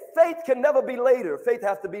faith, faith can never be later. Faith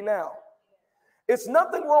has to be now. It's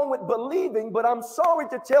nothing wrong with believing, but I'm sorry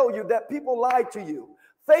to tell you that people lied to you.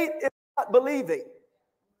 Faith is not believing.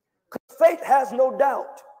 Faith has no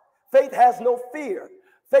doubt. Faith has no fear.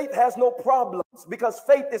 Faith has no problems because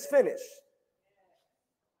faith is finished.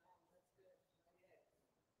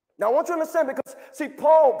 Now, I want you to understand because, see,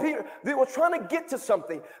 Paul, Peter, they were trying to get to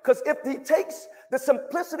something. Because if he takes the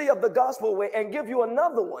simplicity of the gospel away and give you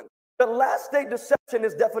another one, the last day deception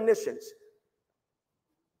is definitions.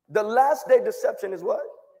 The last day deception is what?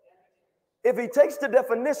 If he takes the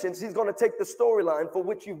definitions, he's going to take the storyline for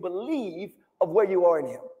which you believe of where you are in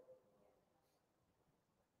him.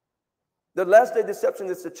 The last day deception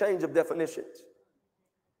is the change of definitions.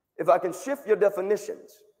 If I can shift your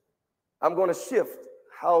definitions, I'm going to shift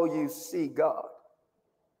how you see God.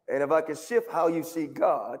 And if I can shift how you see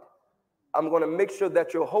God, I'm going to make sure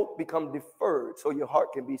that your hope becomes deferred so your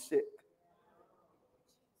heart can be sick.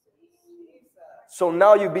 So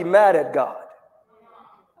now you be mad at God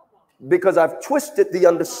because I've twisted the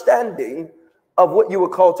understanding of what you were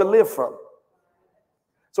called to live from.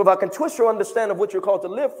 So if I can twist your understanding of what you're called to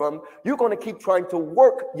live from, you're going to keep trying to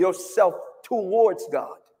work yourself towards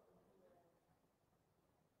God.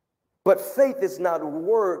 But faith is not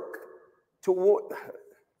work toward.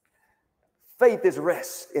 Faith is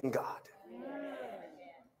rest in God.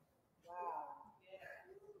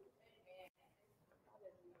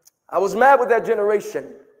 I was mad with that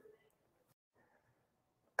generation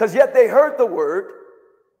because yet they heard the word,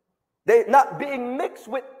 they not being mixed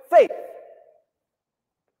with faith.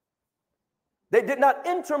 They did not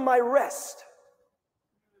enter my rest.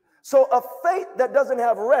 So a faith that doesn't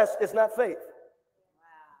have rest is not faith.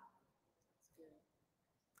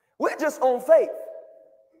 We're just on faith.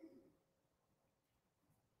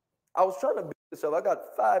 I was trying to build this up. I got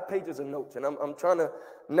 5 pages of notes, and I'm trying to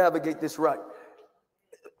navigate this right.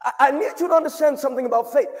 I need you to understand something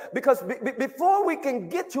about faith, because before we can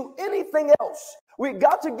get to anything else, we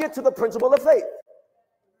got to get to the principle of faith.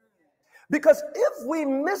 Because if we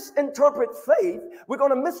misinterpret faith, we're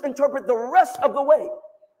going to misinterpret the rest of the way.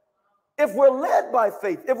 If we're led by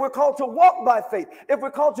faith, if we're called to walk by faith, if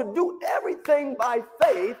we're called to do everything by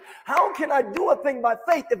faith, how can I do a thing by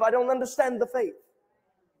faith if I don't understand the faith?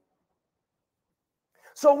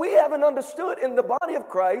 So we haven't understood in the body of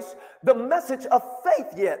Christ the message of faith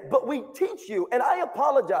yet, but we teach you, and I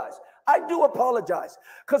apologize. I do apologize,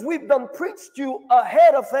 because we've done preached you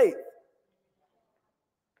ahead of faith.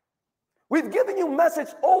 We've given you message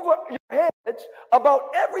over your heads about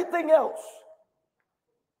everything else.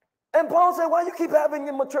 And Paul said, why you keep having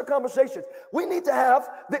immature conversations? We need to have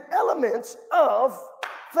the elements of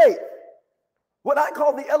faith. What I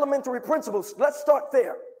call the elementary principles. Let's start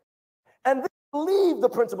there. And then leave the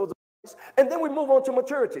principles of Christ, and then we move on to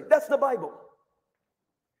maturity. That's the Bible.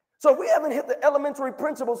 So if we haven't hit the elementary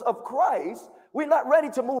principles of Christ, we're not ready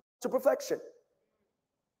to move to perfection.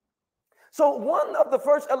 So one of the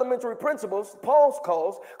first elementary principles Paul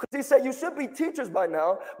calls, because he said you should be teachers by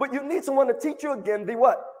now, but you need someone to teach you again the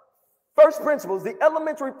what? First principles, the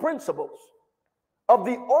elementary principles of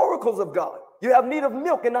the oracles of God. You have need of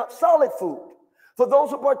milk and not solid food. For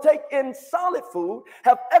those who partake in solid food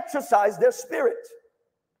have exercised their spirit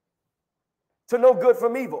to know good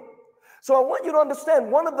from evil. So I want you to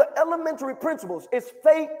understand one of the elementary principles is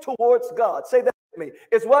faith towards God. Say that with me.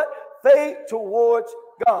 It's what? Faith towards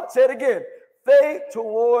God. Say it again. Faith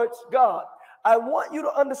towards God. I want you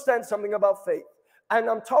to understand something about faith. And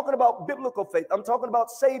I'm talking about biblical faith. I'm talking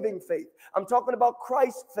about saving faith. I'm talking about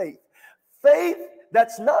Christ's faith. Faith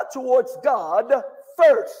that's not towards God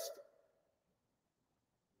first.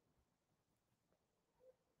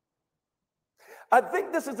 I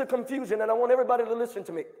think this is a confusion, and I want everybody to listen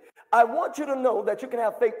to me. I want you to know that you can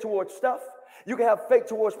have faith towards stuff. You can have faith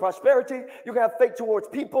towards prosperity. You can have faith towards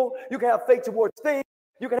people. You can have faith towards things.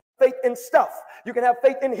 You can have faith in stuff. You can have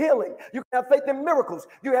faith in healing. You can have faith in miracles.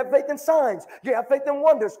 You have faith in signs. You have faith in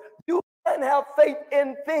wonders. You can have faith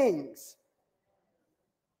in things.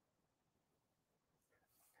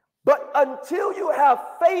 But until you have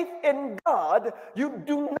faith in God, you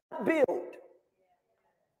do not build.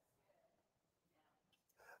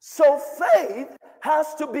 So faith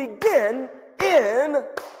has to begin in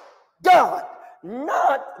God,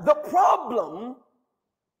 not the problem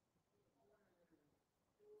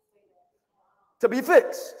to be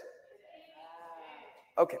fixed.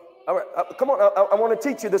 Okay, all right, come on, I want to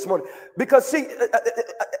teach you this morning. Because see,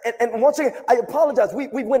 and once again, I apologize, we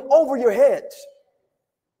went over your heads.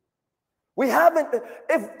 We haven't,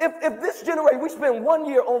 if this generation, we spend 1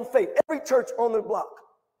 year on faith, every church on the block,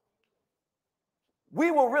 we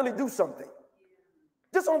will really do something.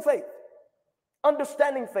 Just on faith.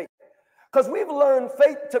 Understanding faith. Because we've learned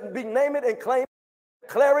faith to be name it and claim it,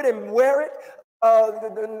 declare it and wear it.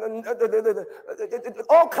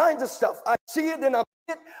 All kinds of stuff. I see it and I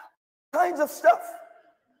see it. Kinds of stuff.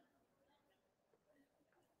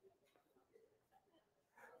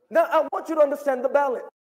 Now, I want you to understand the balance.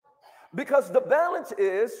 Because the balance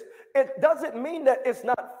is, it doesn't mean that it's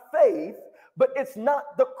not faith, but it's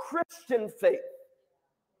not the Christian faith.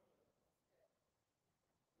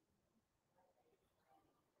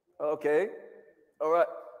 Okay, all right.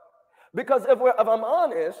 Because if I'm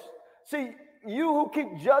honest, see, you who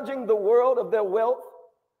keep judging the world of their wealth,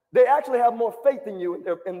 they actually have more faith in you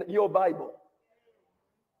in your Bible.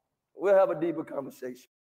 We'll have a deeper conversation.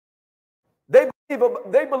 They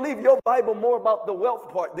believe your Bible more about the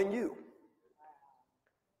wealth part than you.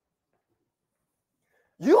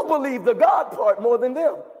 You believe the God part more than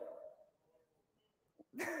them.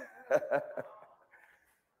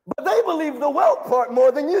 But they believe the wealth part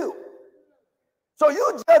more than you. So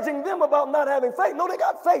you're judging them about not having faith. No, they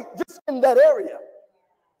got faith just in that area.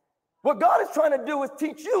 What God is trying to do is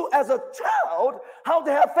teach you as a child how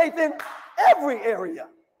to have faith in every area.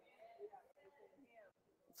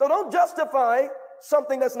 So don't justify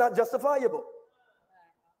something that's not justifiable.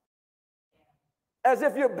 As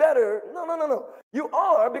if you're better. No, no, no, no. You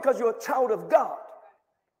are because you're a child of God.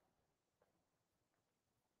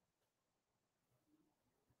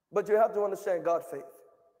 But you have to understand God faith.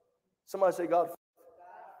 Somebody say God faith.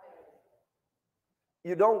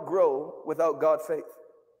 You don't grow without God faith.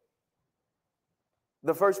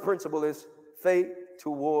 The first principle is faith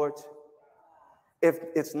towards. If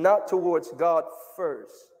it's not towards God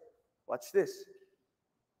first, watch this.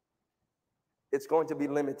 It's going to be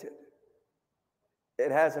limited.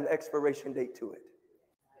 It has an expiration date to it.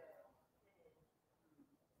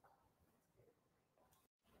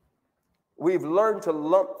 We've learned to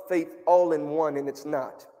lump faith all in one, and it's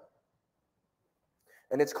not.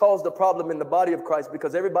 And it's caused a problem in the body of Christ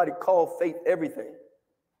because everybody calls faith everything.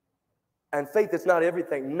 And faith is not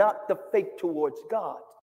everything, not the faith towards God.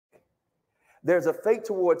 There's a faith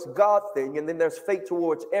towards God thing, and then there's faith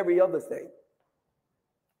towards every other thing.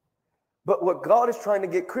 But what God is trying to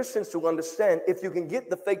get Christians to understand, if you can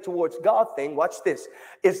get the faith towards God thing, watch this,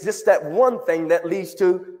 it's just that one thing that leads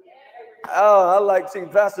to, I like seeing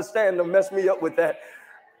Pastor Stan to mess me up with that.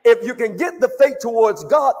 If you can get the faith towards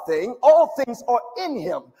God thing, all things are in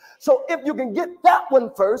him. So if you can get that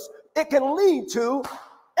one first, it can lead to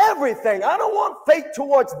everything. I don't want faith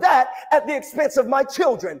towards that at the expense of my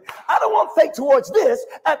children. I don't want faith towards this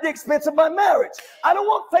at the expense of my marriage. I don't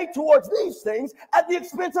want faith towards these things at the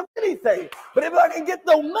expense of anything. But if I can get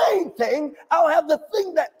the main thing, I'll have the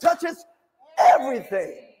thing that touches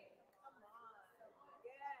everything.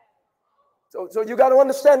 So you got to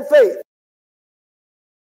understand faith.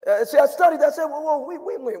 See, I studied. I said, well, we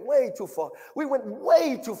went way too far. We went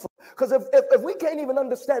way too far. Because if we can't even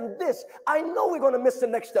understand this, I know we're going to miss the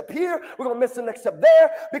next step here. We're going to miss the next step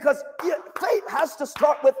there. Because faith has to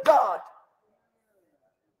start with God.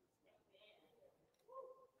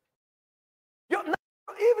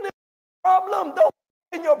 Even if problem, don't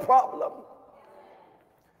in your problem.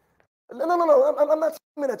 No. I'm not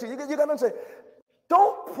saying that to you. You got to understand.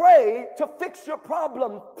 Don't pray to fix your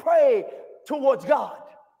problem. Pray towards God.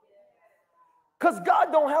 Because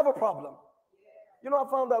God don't have a problem. You know, I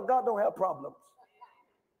found out God don't have problems.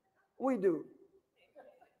 We do.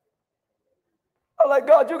 I'm like,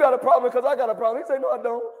 God, you got a problem because I got a problem. He say, no, I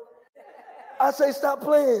don't. I say, stop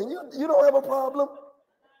playing. You don't have a problem.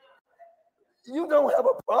 You don't have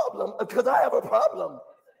a problem because I have a problem.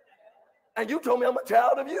 And you told me I'm a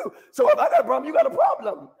child of you. So if I got a problem, you got a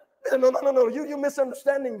problem. No. You're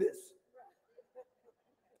misunderstanding this.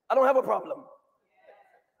 I don't have a problem.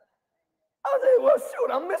 I say, well,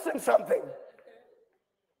 shoot, I'm missing something.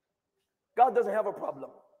 God doesn't have a problem.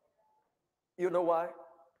 You know why?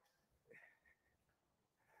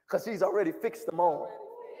 Because he's already fixed them all.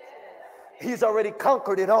 He's already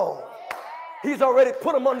conquered it all. He's already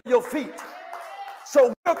put them under your feet.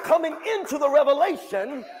 So we're coming into the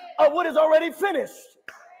revelation of what is already finished.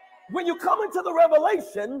 When you come into the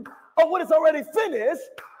revelation of what is already finished,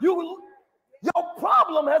 your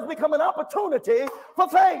problem has become an opportunity for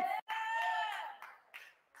faith.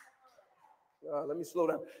 Let me slow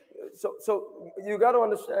down. So you got to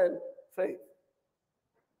understand faith.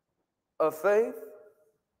 A faith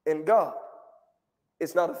in God.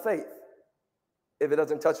 It's not a faith if it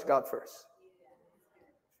doesn't touch God first.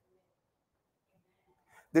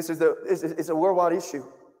 This is a worldwide issue.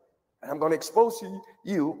 And I'm going to expose to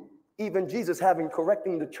you even Jesus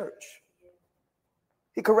correcting the church.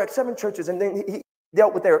 He corrects 7 churches and then he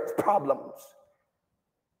dealt with their problems.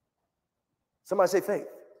 Somebody say faith.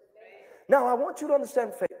 Now, I want you to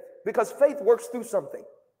understand faith because faith works through something.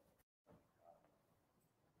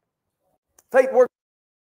 Faith works.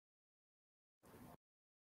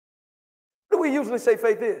 What do we usually say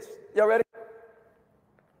faith is? Y'all ready?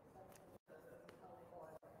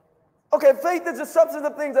 Okay, faith is the substance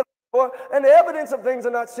of things that are for and the evidence of things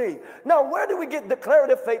are not seen. Now, where do we get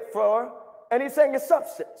declarative faith for? And he's saying it's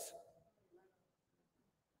substance.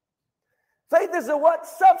 Faith is the what?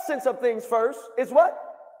 Substance of things first. Is what?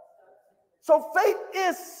 So faith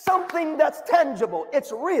is something that's tangible.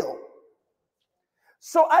 It's real.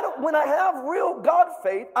 So when I have real God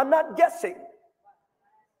faith, I'm not guessing.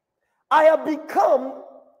 I have become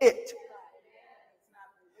it.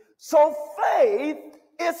 So faith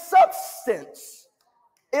is substance.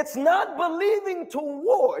 It's not believing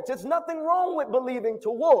towards. There's nothing wrong with believing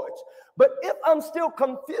towards. But if I'm still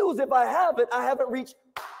confused, if I haven't reached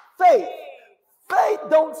faith. Faith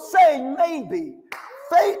don't say maybe.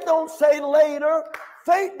 Faith don't say later.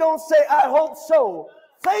 Faith don't say I hope so.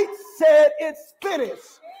 Faith said it's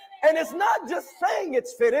finished. And it's not just saying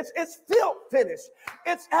it's finished, it's felt finished.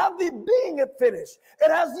 It's have the being of finished.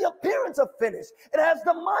 It has the appearance of finished. It has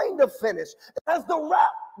the mind of finished. It has the rap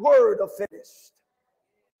word of finished.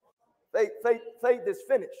 Faith is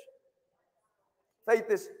finished. Faith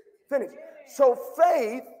is finished. So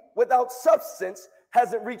faith without substance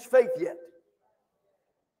hasn't reached faith yet.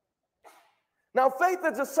 Now faith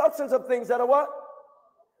is the substance of things that are what?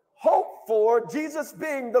 Hope for, Jesus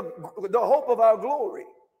being the hope of our glory.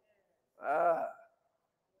 I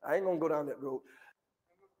ain't gonna go down that road.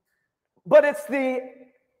 But it's the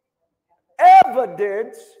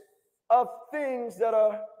evidence of things that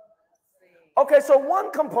are. Okay, so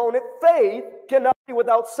one component, faith cannot be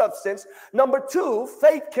without substance. Number two,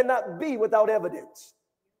 faith cannot be without evidence.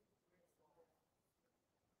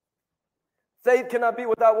 Faith cannot be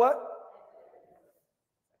without what?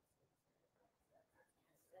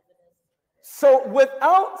 So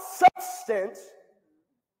without substance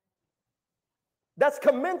that's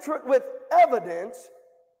commensurate with evidence,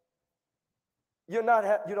 you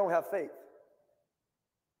don't have faith.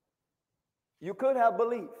 You could have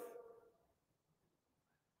belief.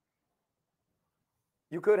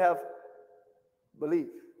 You could have belief.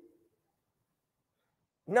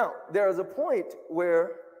 Now, there is a point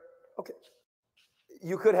where, okay,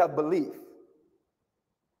 you could have belief.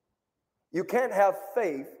 You can't have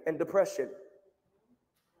faith and depression.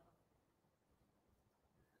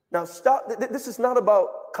 Now, stop. This is not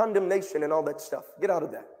about condemnation and all that stuff. Get out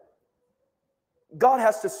of that. God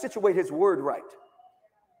has to situate his word right.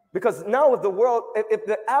 Because now if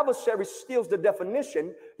the adversary steals the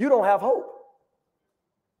definition, you don't have hope.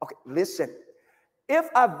 Okay, listen. If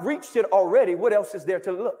I've reached it already, what else is there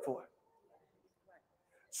to look for?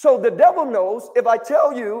 So the devil knows if I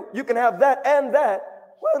tell you, you can have that and that,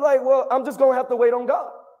 well, I'm just going to have to wait on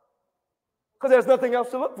God. Because there's nothing else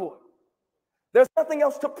to look for. There's nothing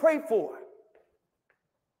else to pray for.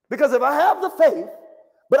 Because if I have the faith,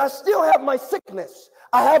 but I still have my sickness,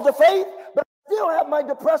 I have the faith, but I still have my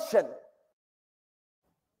depression.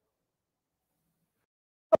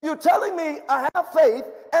 You're telling me I have faith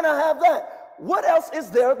and I have that. What else is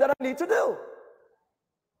there that I need to do?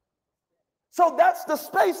 So that's the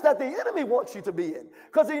space that the enemy wants you to be in.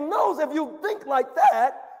 Because he knows if you think like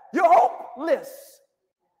that, you're hopeless.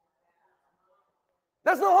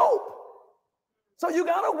 There's no hope. So you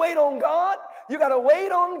got to wait on God. You got to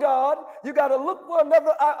wait on God. You got to look for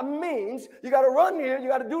another means. You got to run here. You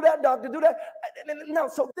got to do that, doctor, do that. Now,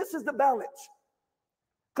 so this is the balance.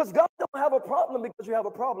 Because God don't have a problem because you have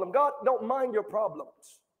a problem. God don't mind your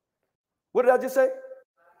problems. What did I just say?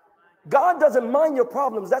 God doesn't mind your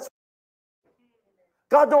problems. That's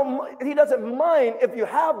he doesn't mind if you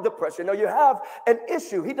have depression or you have an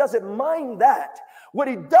issue. He doesn't mind that. What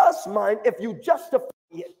he does mind if you justify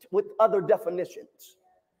it with other definitions.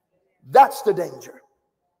 That's the danger.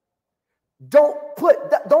 Don't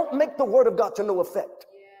make the word of God to no effect.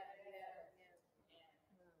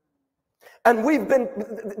 And we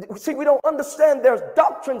don't understand there's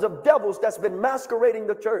doctrines of devils that's been masquerading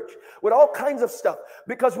the church with all kinds of stuff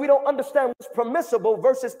because we don't understand what's permissible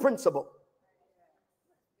versus principle.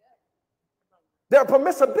 There are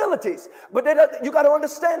permissibilities, but you got to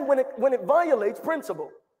understand when it violates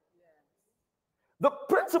principle. The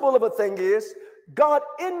principle of a thing is God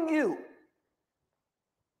in you.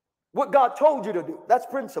 What God told you to do. That's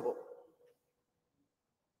principle.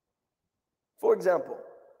 For example,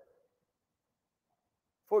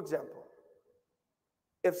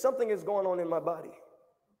 if something is going on in my body,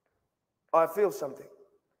 or I feel something,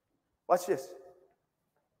 watch this.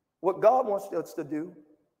 What God wants us to do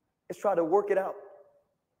is try to work it out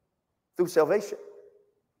through salvation.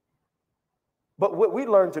 But what we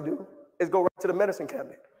learn to do is go right to the medicine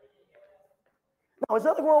cabinet. Now, there's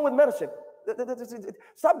nothing wrong with medicine.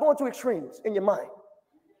 Stop going to extremes in your mind.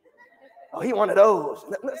 Oh, he one of those.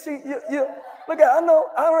 See, you look at. I know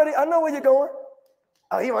where you're going.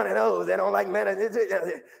 Oh, he one of those. They don't like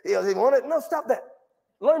medicine. He want it. No, stop that.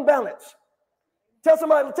 Learn balance. Tell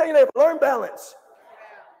your neighbor, learn balance.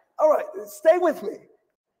 All right, stay with me.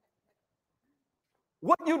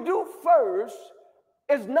 What you do first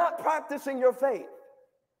is not practicing your faith.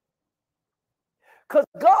 Because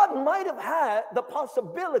God might have had the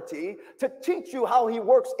possibility to teach you how he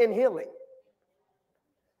works in healing.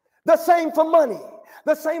 The same for money.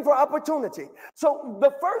 The same for opportunity. So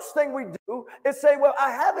the first thing we do is say, well, I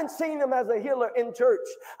haven't seen him as a healer in church.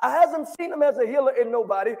 I haven't seen him as a healer in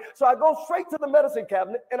nobody. So I go straight to the medicine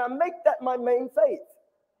cabinet and I make that my main faith.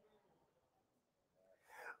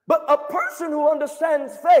 But a person who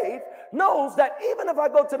understands faith knows that even if I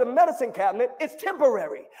go to the medicine cabinet, it's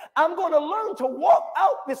temporary. I'm going to learn to walk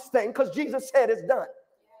out this thing because Jesus said it's done.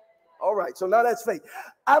 All right, so now that's faith.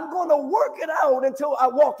 I'm going to work it out until I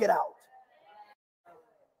walk it out.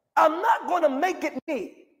 I'm not going to make it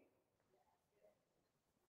me.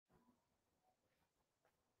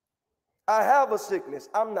 I have a sickness.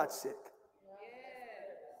 I'm not sick.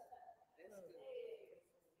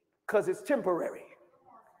 Because it's temporary.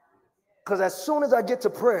 Because as soon as I get to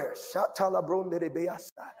prayer,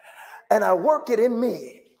 and I work it in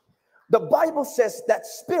me, the Bible says that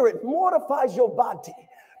spirit mortifies your body.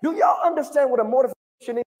 Do y'all understand what a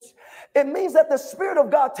mortification is? It means that the Spirit of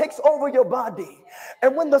God takes over your body.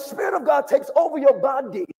 And when the Spirit of God takes over your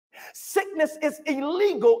body, sickness is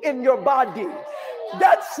illegal in your body.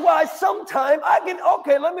 That's why sometimes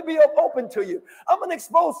okay, let me be open to you. I'm going to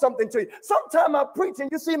expose something to you. Sometimes I'm preaching,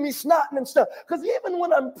 you see me snotting and stuff. Because even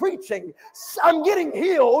when I'm preaching, I'm getting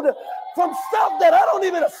healed from stuff that I don't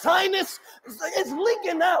even, a sinus, it's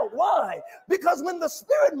leaking out. Why? Because when the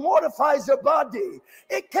Spirit mortifies your body,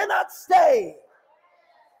 it cannot stay.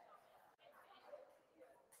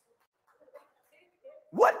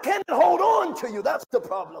 What can it hold on to you? That's the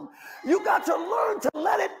problem. You got to learn to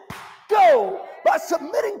let it go by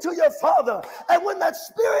submitting to your Father. And when that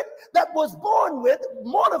spirit that was born with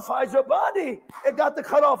mortifies your body, it got to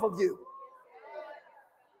cut off of you.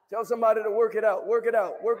 Tell somebody to work it out, work it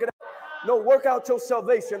out, work it out. No, work out your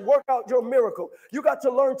salvation, work out your miracle. You got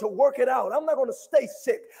to learn to work it out. I'm not going to stay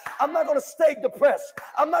sick. I'm not going to stay depressed.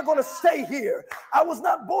 I'm not going to stay here. I was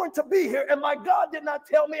not born to be here, and my God did not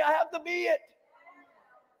tell me I have to be it.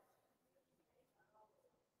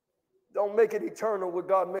 Don't make it eternal what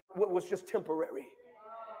God made, what was just temporary.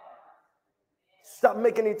 Stop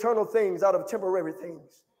making eternal things out of temporary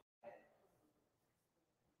things.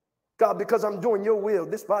 God, because I'm doing your will,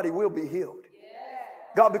 this body will be healed.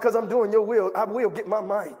 God, because I'm doing your will, I will get my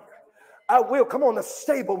mind. I will, come on, a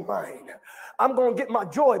stable mind. I'm going to get my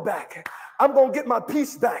joy back. I'm going to get my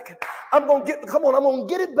peace back. I'm going to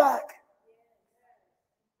get it back.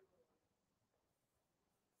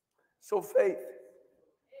 So faith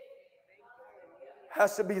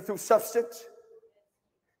has to be through substance,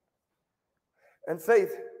 and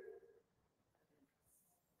faith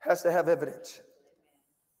has to have evidence.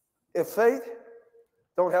 If faith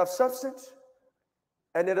don't have substance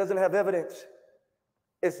and it doesn't have evidence,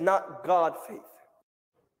 it's not God faith.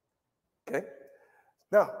 Okay?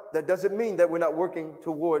 Now, that doesn't mean that we're not working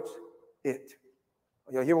towards it.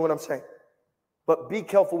 You hear what I'm saying? But be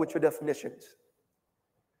careful with your definitions,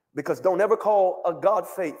 because don't ever call a God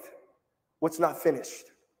faith what's not finished.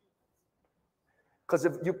 Because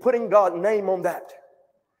if you're putting God's name on that,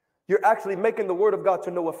 you're actually making the word of God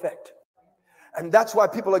to no effect. And that's why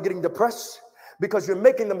people are getting depressed, because you're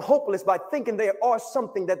making them hopeless by thinking they are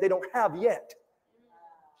something that they don't have yet.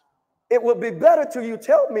 It would be better to you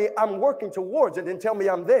tell me I'm working towards it than tell me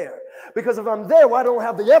I'm there. Because if I'm there, well, I don't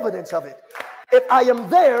have the evidence of it. If I am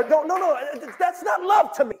there, no, that's not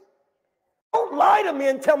love to me. Don't lie to me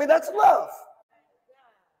and tell me that's love.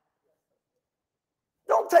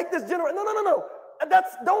 Don't take this generation. No.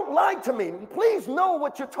 Don't lie to me. Please know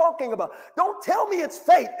what you're talking about. Don't tell me it's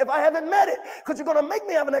faith if I haven't met it, because you're going to make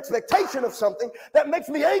me have an expectation of something that makes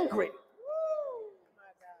me angry.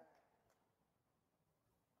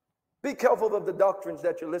 Be careful of the doctrines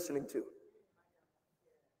that you're listening to.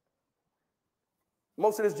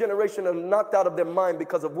 Most of this generation are knocked out of their mind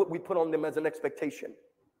because of what we put on them as an expectation.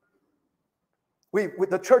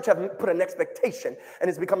 The church have put an expectation, and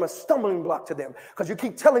it's become a stumbling block to them, because you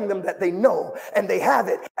keep telling them that they know and they have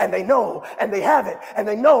it, and they know and they have it and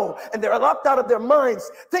they know, and they're locked out of their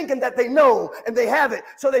minds thinking that they know and they have it,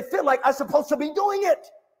 so they feel like I'm supposed to be doing it.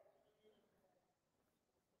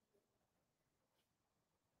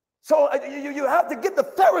 So you have to get the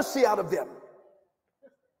Pharisee out of them.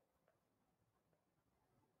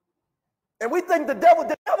 And we think the devil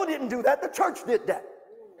didn't do that. The church did that.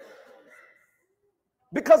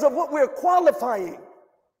 Because of what we're qualifying.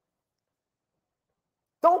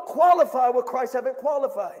 Don't qualify what Christ haven't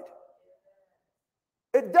qualified.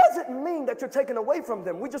 It doesn't mean that you're taking away from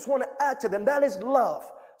them. We just want to add to them. That is love.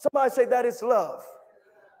 Somebody say that is love.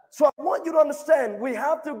 So I want you to understand, we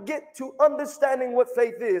have to get to understanding what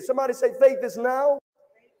faith is. Somebody say faith is now.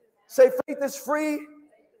 Say faith is free.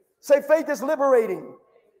 Say faith is liberating.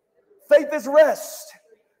 Faith is rest.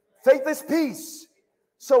 Faith is peace.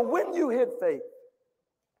 So when you hit faith,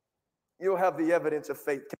 you'll have the evidence of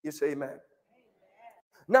faith. Can you say amen?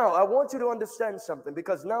 Now, I want you to understand something,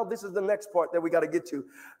 because now this is the next part that we got to get to.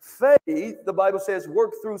 Faith, the Bible says,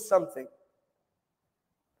 work through something.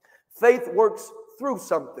 Faith works through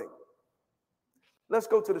something. Let's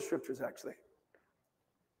go to the scriptures, actually.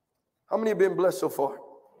 How many have been blessed so far?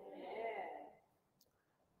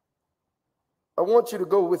 I want you to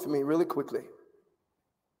go with me really quickly.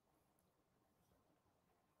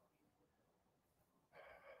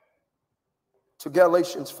 To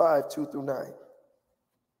Galatians 5, 2 through 9.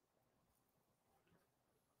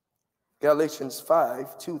 Galatians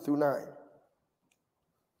 5, 2 through 9.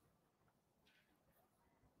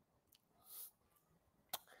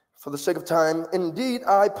 For the sake of time, indeed,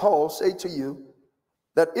 I, Paul, say to you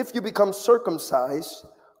that if you become circumcised,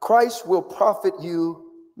 Christ will profit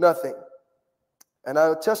you nothing. And I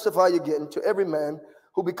will testify again to every man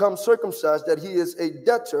who becomes circumcised that he is a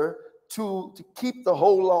debtor to keep the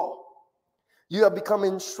whole law. You have become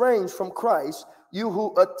estranged from Christ, you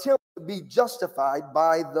who attempt to be justified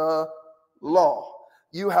by the law.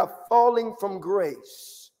 You have fallen from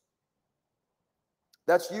grace.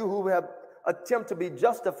 That's you who have attempt to be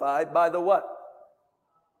justified by the what?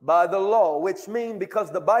 By the law, which means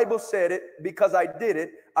because the Bible said it, because I did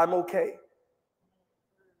it, I'm okay.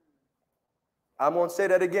 I'm going to say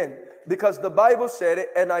that again. Because the Bible said it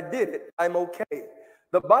and I did it, I'm okay.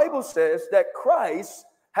 The Bible says that Christ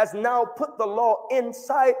has now put the law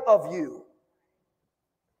inside of you.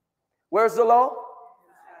 Where's the law?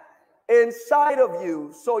 Inside of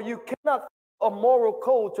you. So you cannot have a moral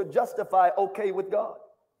code to justify okay with God.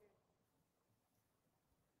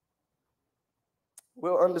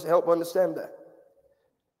 We'll help understand that.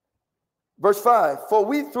 Verse 5, for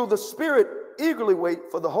we through the Spirit eagerly wait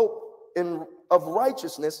for the hope of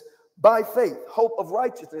righteousness by faith. Hope of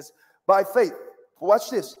righteousness by faith. Watch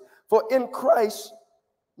this. For in Christ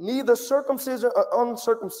neither circumcision or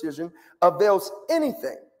uncircumcision avails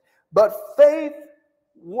anything, but faith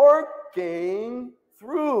working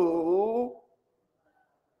through.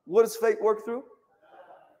 What does faith work through?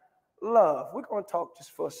 Love. We're going to talk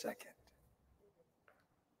just for a second.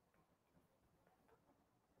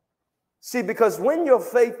 See, because when your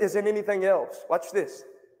faith is in anything else, watch this.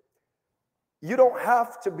 You don't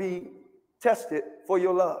have to be tested for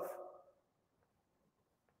your love.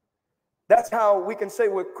 That's how we can say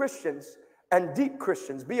we're Christians and deep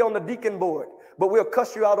Christians. Be on the deacon board, but we'll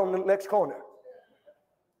cuss you out on the next corner.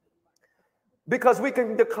 Because we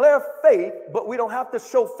can declare faith, but we don't have to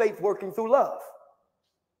show faith working through love.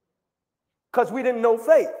 Because we didn't know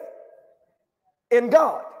faith in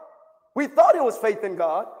God. We thought it was faith in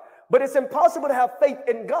God, but it's impossible to have faith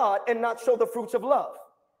in God and not show the fruits of love.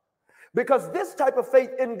 Because this type of faith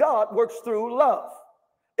in God works through love.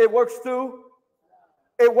 It works through.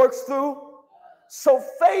 So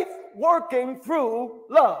faith working through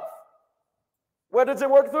love. Where does it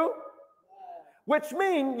work through? Which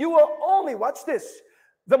means you will only, watch this,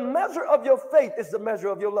 the measure of your faith is the measure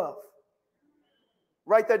of your love.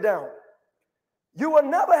 Write that down. You will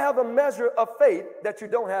never have a measure of faith that you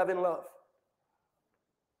don't have in love.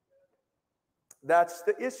 That's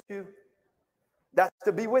the issue. That's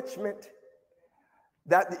the bewitchment.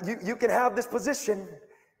 That you can have this position,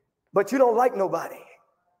 but you don't like nobody.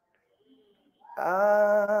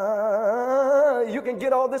 You can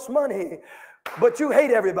get all this money, but you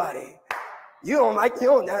hate everybody. I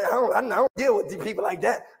don't deal with people like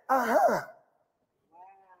that.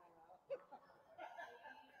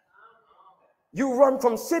 You run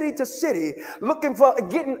from city to city looking for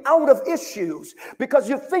getting out of issues because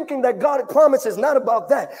you're thinking that God promises not about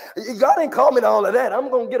that. God ain't called me to all of that. I'm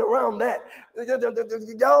going to get around that.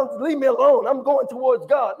 Y'all leave me alone. I'm going towards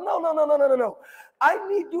God. No. I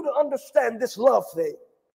need you to understand this love thing.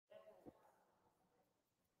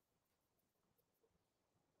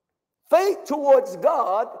 Faith towards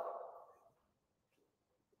God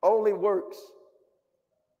only works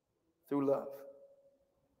through love.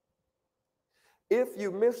 If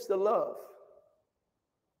you miss the love,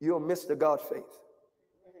 you'll miss the God faith.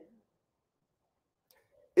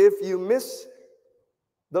 If you miss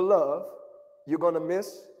the love, you're going to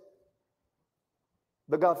miss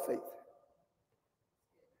the God faith.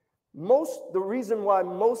 The reason why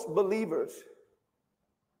most believers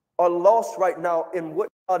are lost right now in what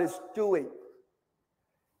God is doing,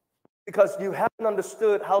 because you haven't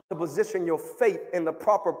understood how to position your faith in the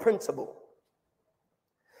proper principle.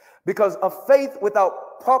 Because a faith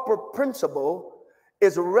without proper principle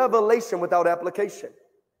is a revelation without application.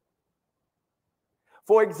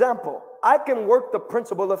 For example, I can work the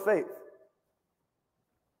principle of faith.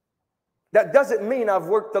 That doesn't mean I've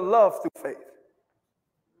worked the love through faith.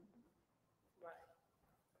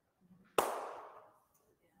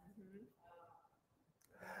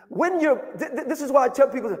 This is why I tell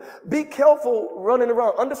people, be careful running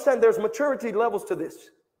around. Understand there's maturity levels to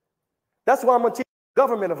this. That's why I'm going to teach the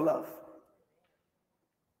government of love.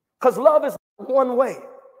 Because love is one way.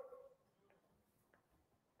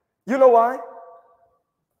 You know why?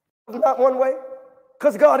 Not one way?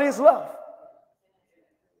 Because God is love.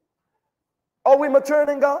 Are we maturing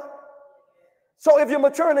in God? So if you're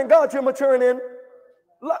maturing in God, you're maturing in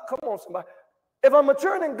love. Come on, somebody. If I'm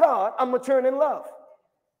maturing in God, I'm maturing in love.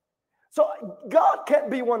 So God can't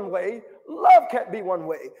be one way. Love can't be one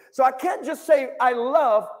way. So I can't just say I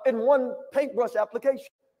love in one paintbrush application.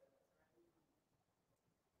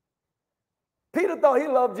 Peter thought he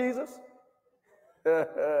loved Jesus. People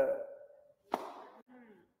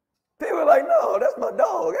were like, no, that's my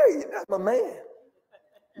dog. Hey, that's my man.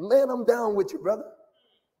 Man, I'm down with you, brother.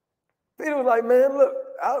 Peter was like, man, look,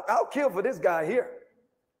 I'll kill for this guy here.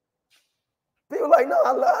 People were like, no,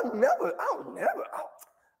 I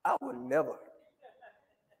would never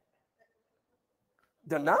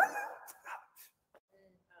deny you.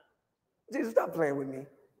 Jesus, stop playing with me.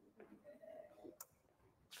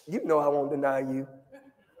 You know I won't deny you.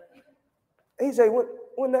 And he said,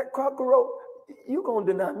 when that cock crow, you're going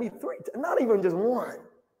to deny me 3 times, not even just one.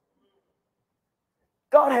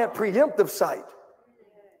 God had preemptive sight.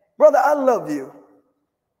 Brother, I love you,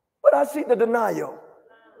 but I see the denial.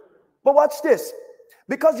 But watch this.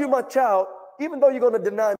 Because you're my child, even though you're going to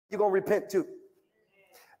deny me, you're going to repent too.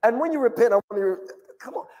 And when you repent, I want you to,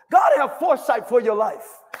 come on. God have foresight for your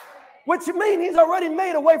life, which means he's already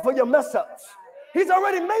made a way for your mess ups. He's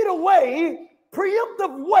already made a way,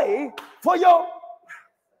 preemptive way for your.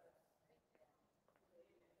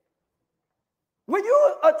 When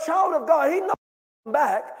you're a child of God, he knows you come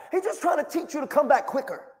back. He's just trying to teach you to come back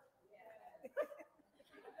quicker.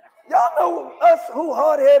 Y'all know us who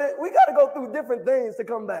hard-headed, we got to go through different things to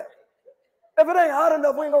come back. If it ain't hot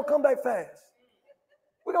enough, we ain't going to come back fast.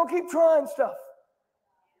 We're going to keep trying stuff.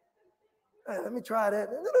 Hey, let me try that.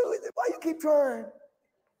 Why you keep trying?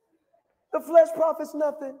 The flesh profits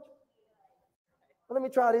nothing. Well, let me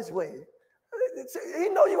try this way. He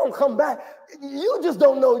know you're going to come back. You just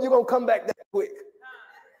don't know you're going to come back that quick.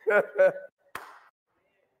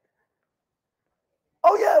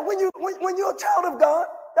 Oh, yeah, when you're a child of God,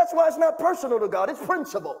 that's why it's not personal to God. It's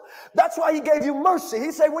principle. That's why he gave you mercy.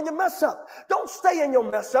 He said, when you mess up, don't stay in your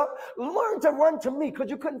mess up. Learn to run to me because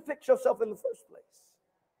you couldn't fix yourself in the first place.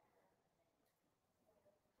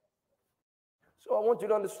 So I want you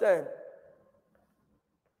to understand,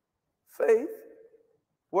 faith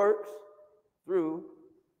works through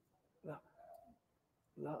love.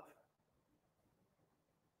 Love.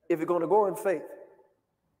 If you're going to go in faith,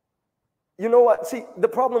 you know what? See, the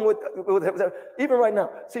problem with even right now,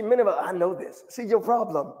 see, many of us, I know this. See your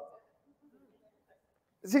problem.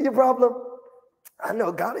 See your problem? I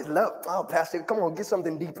know God is love. Oh, Pastor, come on, get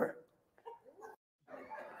something deeper.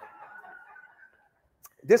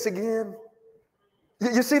 This again.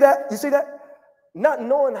 You see that? You see that? Not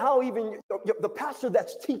knowing how even the pastor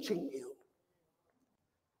that's teaching you,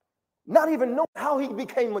 not even knowing how he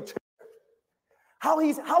became mature. How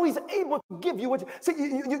he's able to give you what you see.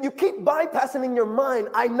 You keep bypassing in your mind.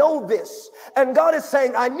 I know this, and God is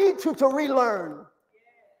saying, I need you to relearn.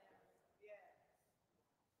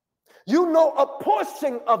 You know a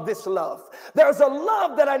portion of this love. There's a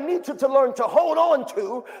love that I need you to learn to hold on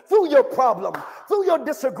to through your problem, through your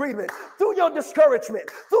disagreement, through your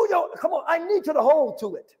discouragement, through your. Come on, I need you to hold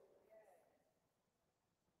to it.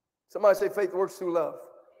 Somebody say, faith works through love.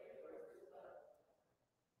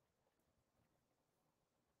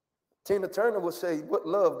 Tina Turner will say, what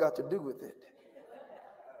love got to do with it?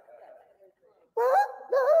 What?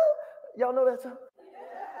 No. Y'all know that song?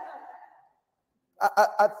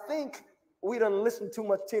 I think we done listened too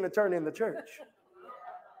much Tina Turner in the church.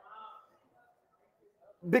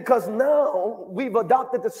 Because now we've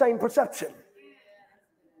adopted the same perception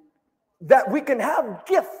that we can have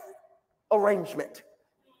gift arrangement,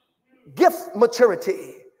 gift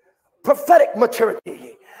maturity, prophetic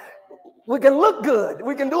maturity. We can look good.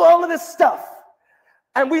 We can do all of this stuff.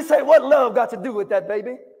 And we say, what love got to do with that,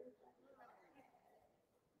 baby?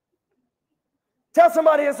 Tell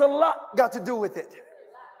somebody it's a lot got to do with it.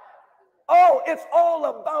 Oh, it's all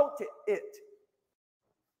about it.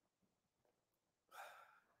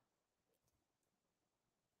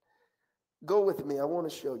 Go with me. I want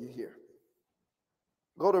to show you here.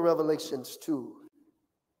 Go to Revelations 2.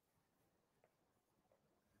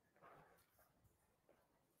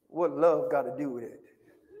 What love got to do with it?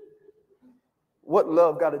 What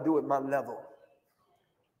love got to do with my level?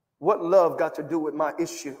 What love got to do with my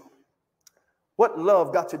issue? What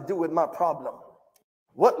love got to do with my problem?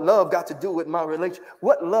 What love got to do with my relation?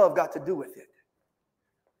 What love got to do with it?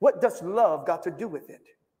 What does love got to do with it?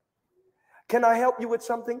 Can I help you with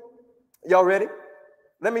something? Y'all ready?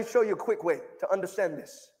 Let me show you a quick way to understand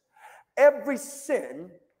this. Every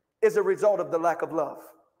sin is a result of the lack of love.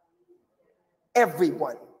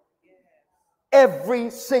 Everyone. Every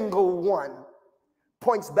single one.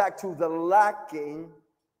 points back to the lacking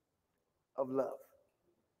of love.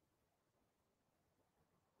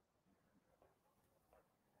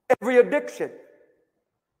 Every addiction,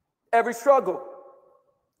 every struggle,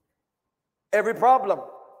 every problem,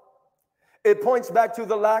 it points back to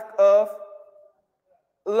the lack of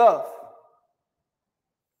love.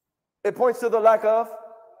 It points to the lack of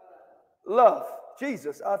love.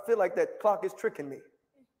 Jesus, I feel like that clock is tricking me.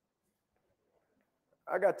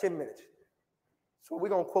 I got 10 minutes. So we're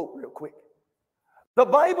going to quote real quick. The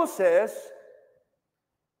Bible says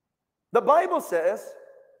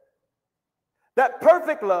that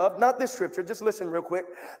perfect love, not this scripture, just listen real quick.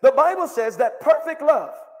 The Bible says that perfect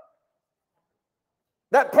love,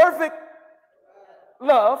 not perfect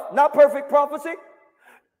prophecy,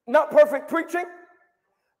 not perfect preaching,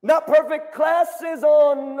 not perfect classes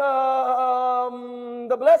on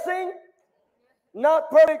the blessing, not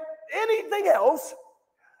perfect anything else,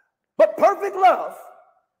 but perfect love.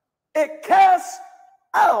 It casts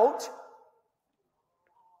out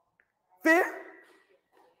fear.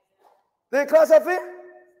 Did it cast out fear?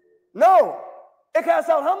 No. It casts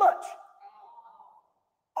out how much?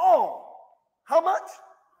 All. How much?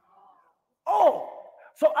 All.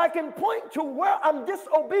 So I can point to where I'm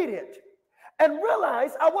disobedient and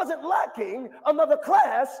realize I wasn't lacking another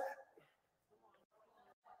class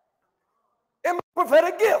in my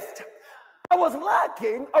prophetic gift. I was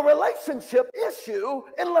lacking a relationship issue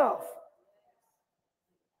in love.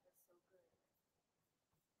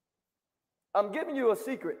 I'm giving you a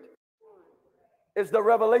secret. It's the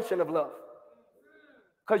revelation of love.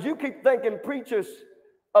 Because you keep thinking preachers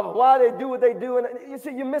of why they do what they do, and you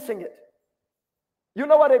see, you're missing it. You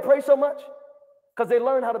know why they pray so much? Because they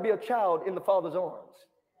learn how to be a child in the Father's arms.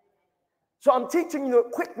 So I'm teaching you a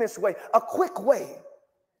quick way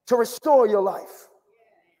to restore your life,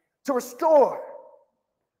 to restore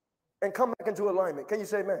and come back into alignment. Can you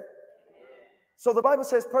say amen? So the Bible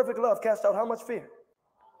says perfect love casts out how much fear?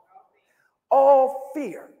 All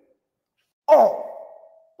fear.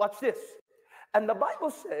 All. Watch this. And the Bible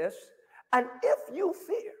says, and if you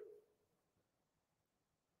fear,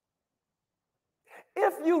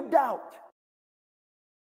 if you doubt,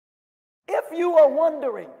 if you are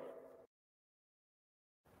wondering,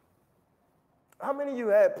 how many of you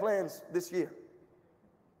had plans this year?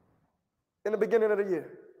 In the beginning of the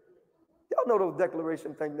year? Y'all know those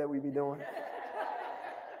declaration things that we be doing.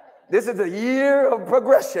 This is a year of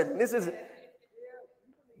progression. This is a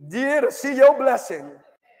year to see your blessing.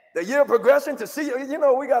 The year of progression to see, you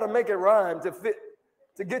know, we got to make it rhyme to fit,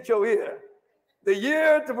 to get your ear. The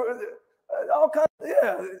year to, all kinds,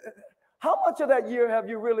 yeah. How much of that year have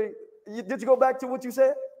you really, did you go back to what you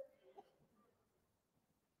said?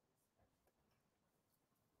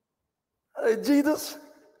 Hey, Jesus,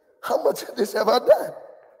 how much of this have I done?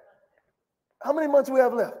 How many months we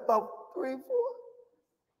have left? About 3, 4?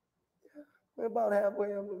 We're about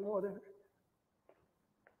halfway, a little more than.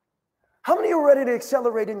 How many are ready to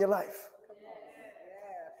accelerate in your life?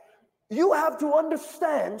 You have to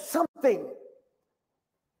understand something.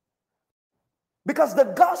 Because the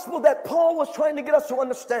gospel that Paul was trying to get us to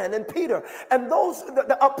understand, and Peter, and those,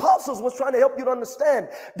 the apostles was trying to help you to understand,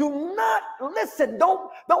 do not listen.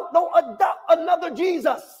 Don't adopt another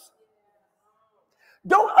Jesus.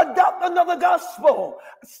 Don't adopt another gospel.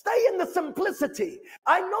 Stay in the simplicity.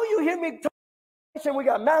 I know you hear me talk. We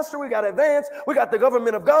got master, we got advanced, we got the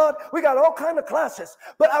government of God, we got all kinds of classes.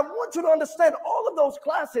 But I want you to understand all of those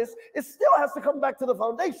classes, it still has to come back to the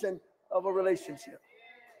foundation of a relationship.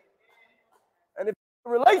 And if it's a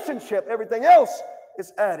relationship, everything else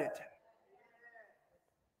is added.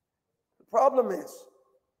 The problem is,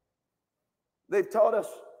 they've taught us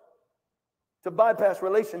to bypass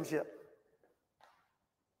relationship,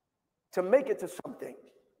 to make it to something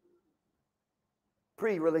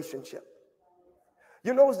pre-relationship.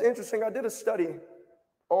 You know what's interesting? I did a study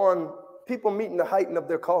on people meeting the height of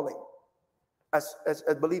their calling as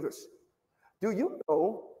believers. Do you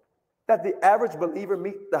know that the average believer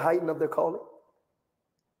meets the height of their calling?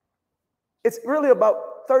 It's really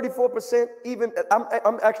about 34%. Even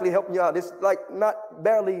I'm actually helping you out. It's like not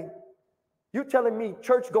barely. You're telling me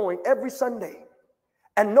church going every Sunday,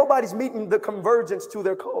 and nobody's meeting the convergence to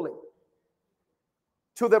their calling,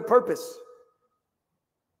 to their purpose.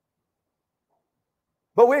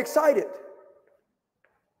 But we're excited.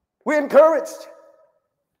 We're encouraged.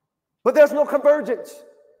 But there's no convergence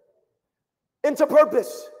into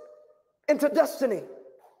purpose, into destiny.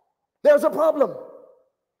 There's a problem.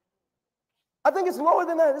 I think it's lower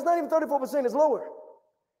than that. It's not even 34%, it's lower.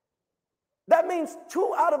 That means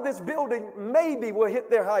 2 out of this building maybe will hit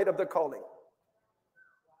their height of their calling.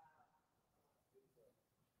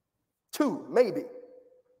 2, maybe.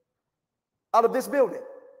 out of this building.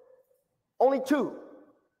 Only 2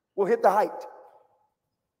 will hit the height.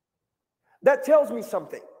 That tells me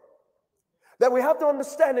something. That we have to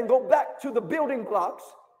understand and go back to the building blocks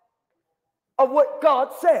of what God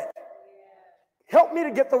said. Help me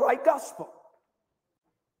to get the right gospel.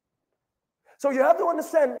 So you have to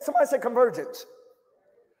understand, somebody said convergence.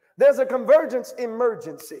 There's a convergence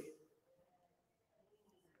emergency.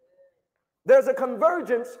 There's a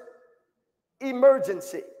convergence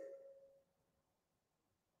emergency.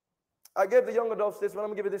 I gave the young adults this, but I'm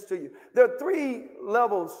going to give this to you. There are 3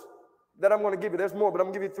 levels that I'm going to give you. There's more, but I'm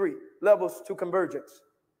going to give you 3 levels to convergence.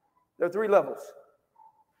 There are 3 levels.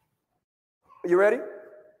 Are you ready?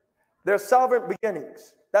 There's sovereign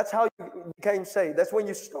beginnings. That's how you became saved. That's when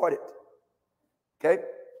you started. Okay?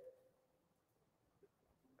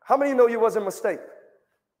 How many know you was a mistake?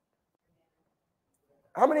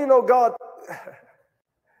 How many know God?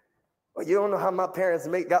 Well, you don't know how my parents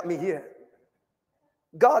got me here.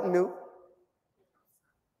 God knew.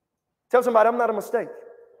 Tell somebody, I'm not a mistake.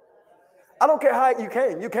 I don't care how you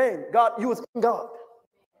came. You came. God, you was in God.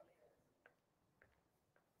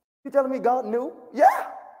 You telling me God knew? Yeah.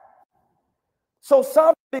 So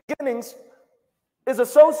sovereign beginnings is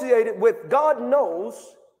associated with God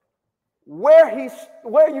knows where you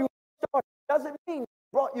started. Doesn't mean He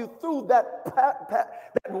brought you through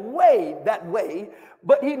that way,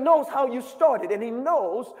 but He knows how you started, and He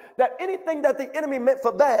knows that anything that the enemy meant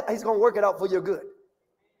for bad, He's going to work it out for your good.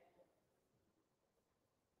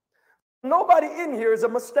 Nobody in here is a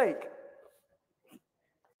mistake.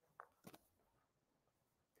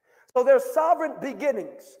 So there's sovereign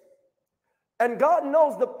beginnings. And God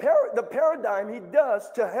knows the paradigm He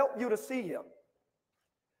does to help you to see Him.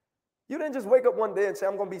 You didn't just wake up one day and say,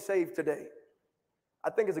 I'm going to be saved today.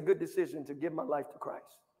 I think it's a good decision to give my life to Christ.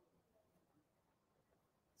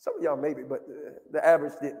 Some of y'all maybe, but the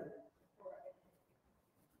average didn't.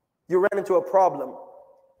 You ran into a problem,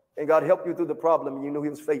 and God helped you through the problem, and you knew He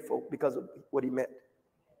was faithful because of what He meant.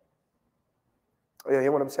 Oh, yeah,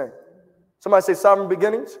 hear what I'm saying? Somebody say sovereign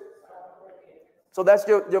beginnings. So that's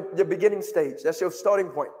your beginning stage. That's your starting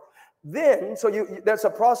point. Then, there's a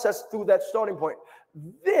process through that starting point.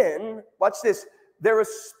 Then, watch this. There is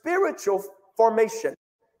spiritual formation.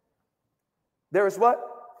 There is what?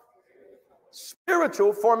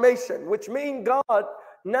 Spiritual formation, which means God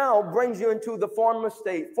now brings you into the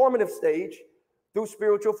formative stage through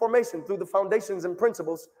spiritual formation, through the foundations and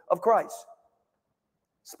principles of Christ.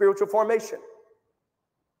 Spiritual formation.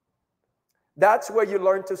 That's where you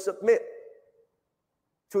learn to submit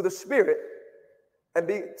to the Spirit and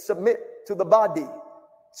submit to the body,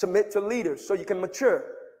 submit to leaders so you can mature.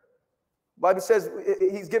 The Bible says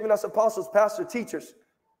He's given us apostles, pastors, teachers,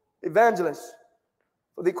 evangelists,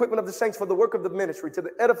 for the equipment of the saints, for the work of the ministry, to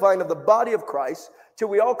the edifying of the body of Christ, till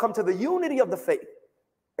we all come to the unity of the faith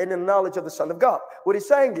and the knowledge of the Son of God. What He's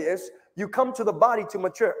saying is, you come to the body to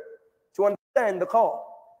mature, to understand the call.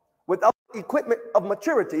 Without the equipment of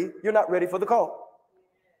maturity, you're not ready for the call.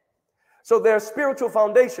 So there are spiritual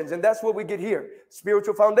foundations, and that's what we get here.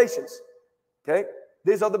 Spiritual foundations. Okay?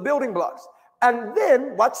 These are the building blocks. And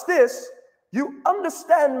then, watch this, you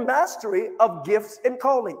understand mastery of gifts and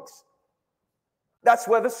callings. That's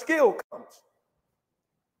where the skill comes.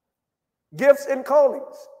 Gifts and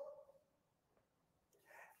callings.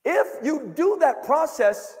 If you do that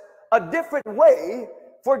process a different way,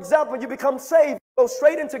 for example, you become saved, go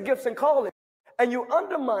straight into gifts and callings, and you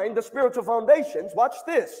undermine the spiritual foundations, watch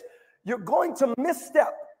this. You're going to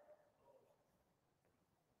misstep.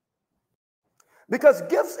 Because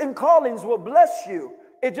gifts and callings will bless you.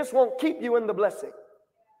 It just won't keep you in the blessing.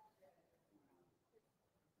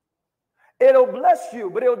 It'll bless you,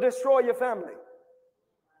 but it'll destroy your family.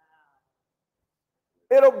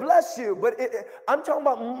 It'll bless you, but I'm talking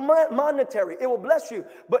about monetary. It will bless you,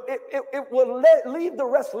 but it will leave the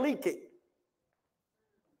rest leaking.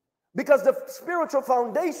 Because the spiritual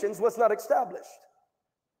foundations was not established.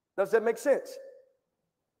 Does that make sense?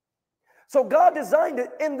 So God designed it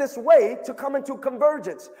in this way to come into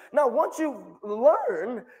convergence. Now, once you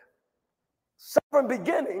learn sovereign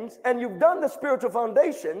beginnings and you've done the spiritual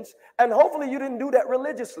foundations, and hopefully you didn't do that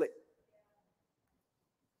religiously.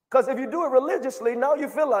 Because if you do it religiously, now you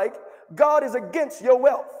feel like God is against your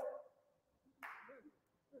wealth.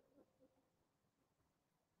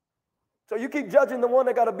 So you keep judging the one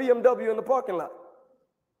that got a BMW in the parking lot.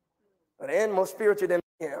 But they ain't more spiritual than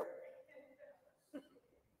I am.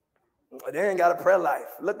 They ain't got a prayer life.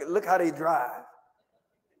 Look how they drive.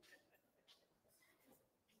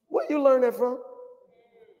 Where you learn that from?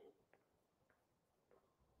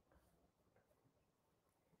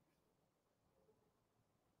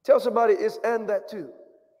 Tell somebody it's and that too.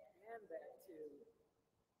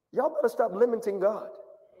 Y'all better stop limiting God.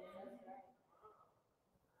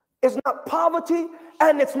 It's not poverty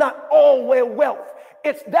and it's not always wealth.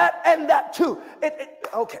 It's that and that too.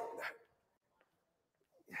 Okay.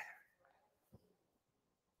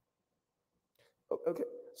 Okay.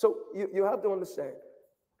 So you have to understand.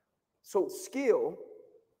 So skill,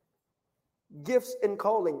 gifts, and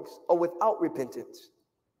callings are without repentance.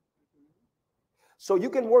 So you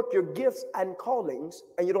can work your gifts and callings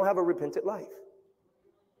and you don't have a repentant life.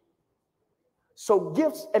 So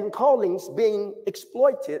gifts and callings being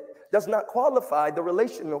exploited does not qualify the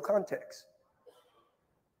relational context,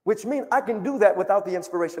 which means I can do that without the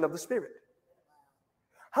inspiration of the Spirit.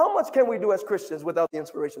 How much can we do as Christians without the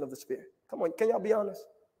inspiration of the Spirit? Come on, can y'all be honest?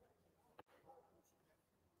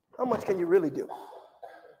 How much can you really do?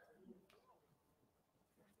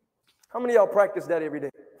 How many of y'all practice that every day?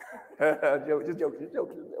 Just joking.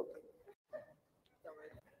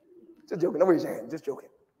 Don't raise your hand, just joking.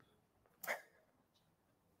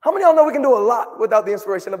 How many of y'all know we can do a lot without the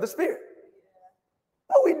inspiration of the Spirit?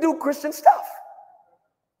 Well, we do Christian stuff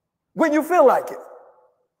when you feel like it,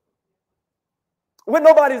 when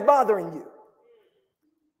nobody's bothering you,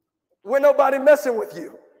 when nobody's messing with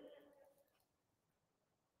you.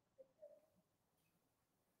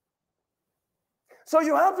 So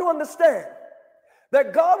you have to understand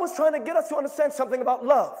that God was trying to get us to understand something about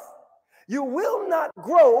love. You will not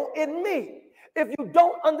grow in me if you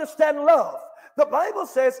don't understand love. The Bible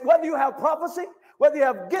says whether you have prophecy, whether you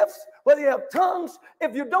have gifts, whether you have tongues,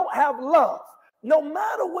 if you don't have love, no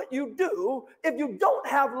matter what you do, if you don't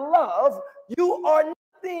have love, you are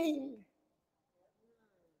nothing.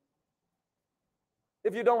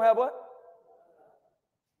 If you don't have what?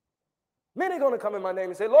 Many are going to come in my name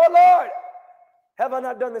and say, Lord, Lord, have I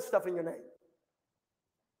not done this stuff in your name?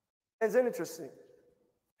 It's interesting.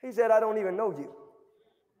 He said, I don't even know you.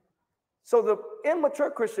 So the immature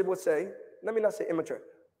Christian would say, let me not say immature.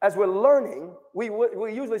 As we're learning, we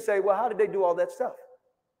usually say, well, how did they do all that stuff?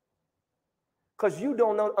 Because you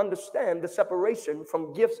don't understand the separation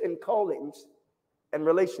from gifts and callings and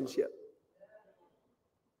relationship.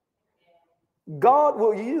 God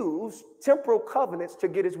will use temporal covenants to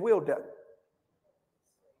get his will done.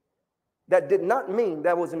 That did not mean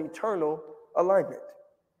that was an eternal alignment.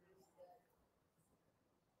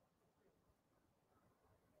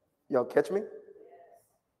 Y'all catch me?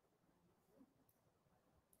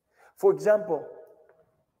 For example,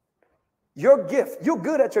 your gift, you're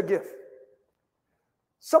good at your gift.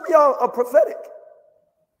 Some of y'all are prophetic.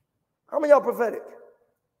 How many of y'all prophetic?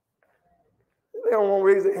 They don't want to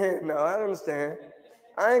raise their hand now. I understand.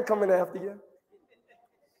 I ain't coming after you.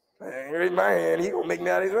 I ain't raise my hand. He gonna make me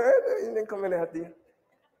out of his word. He ain't coming after you.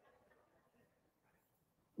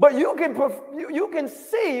 But you can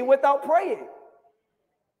see without praying.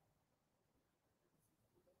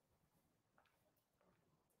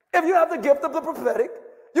 If you have the gift of the prophetic,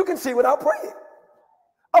 you can see without praying.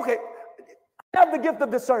 Okay, I have the gift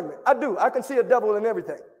of discernment. I do. I can see a devil in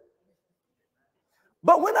everything.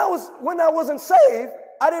 But when I wasn't saved,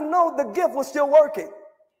 I didn't know the gift was still working.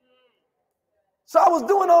 So I was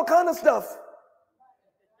doing all kind of stuff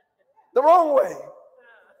the wrong way.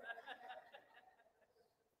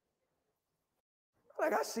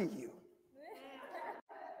 Like, I see you.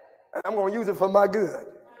 I'm going to use it for my good.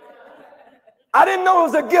 I didn't know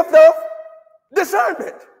it was a gift of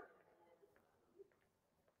discernment.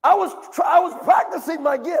 I was practicing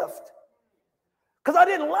my gift because I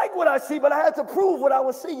didn't like what I see, but I had to prove what I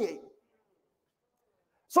was seeing.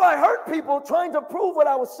 So I hurt people trying to prove what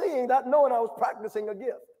I was seeing, not knowing I was practicing a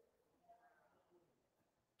gift.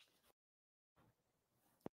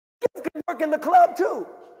 Gift can work in the club too.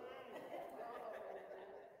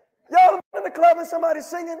 Y'all in the club and somebody's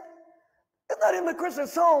singing? It's not in the Christian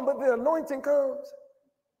song, but the anointing comes.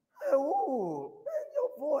 Ooh, man,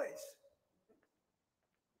 your voice.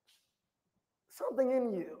 Something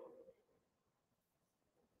in you.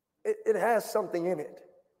 It has something in it.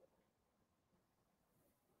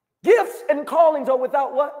 Gifts and callings are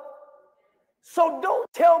without what? So don't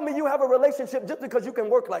tell me you have a relationship just because you can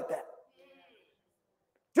work like that.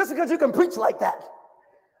 Just because you can preach like that.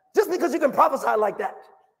 Just because you can prophesy like that.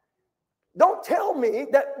 Don't tell me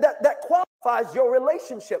that qualifies your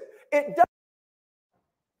relationship. It does.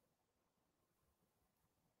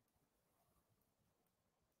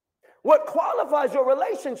 What qualifies your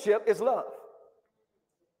relationship is love.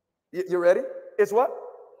 You ready? It's what?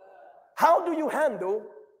 How do you handle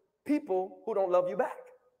people who don't love you back?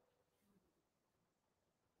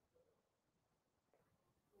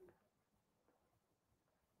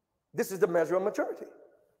 This is the measure of maturity.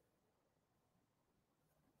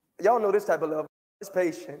 Y'all know this type of love. It's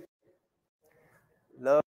patient.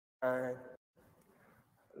 Love And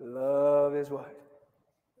love is what?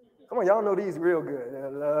 Come on, y'all know these real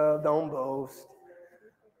good. Love don't boast.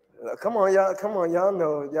 Come on, y'all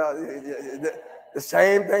know. Y'all, the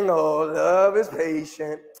same thing. Oh, love is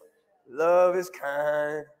patient. Love is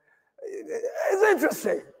kind. It's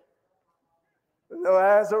interesting. No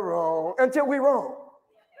eyes are wrong until we wrong.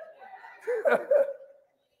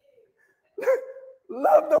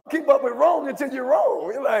 Love don't keep up with wrong until you're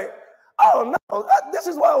wrong. You're like, oh no, this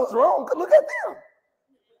is why I was wrong. Look at them.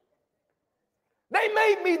 They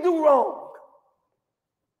made me do wrong.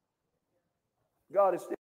 God is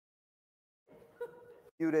still.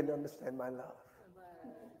 You didn't understand my love.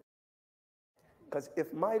 Because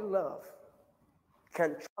if my love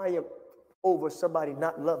can triumph over somebody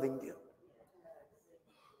not loving you,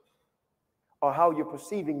 or how you're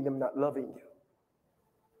perceiving them not loving you,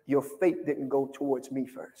 your faith didn't go towards me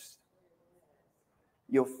first.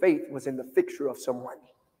 Your faith was in the fixture of someone.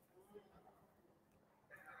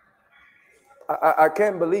 I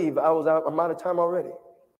can't believe I'm out of time already.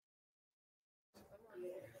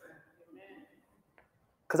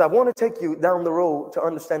 Because I want to take you down the road to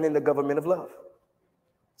understanding the government of love.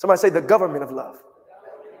 Somebody say the government of love.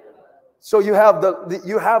 So you have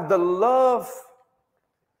the love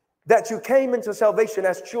that you came into salvation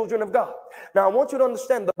as children of God. Now I want you to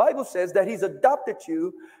understand the Bible says that he's adopted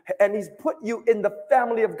you and he's put you in the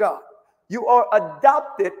family of God. You are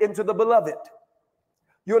adopted into the beloved.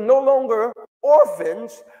 You're no longer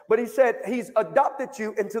orphans, but he said he's adopted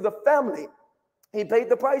you into the family. He paid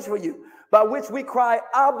the price for you, by which we cry,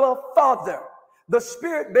 Abba, Father. The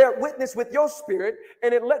Spirit bear witness with your spirit,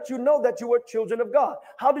 and it lets you know that you are children of God.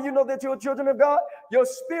 How do you know that you are children of God? Your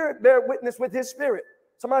spirit bear witness with his spirit.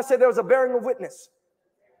 Somebody said there was a bearing of witness.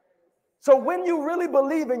 So when you really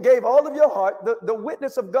believe and gave all of your heart, the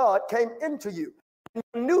witness of God came into you. You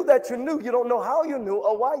knew that you knew. You don't know how you knew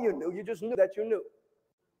or why you knew. You just knew that you knew.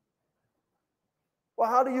 Well,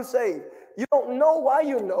 how do you save? You don't know why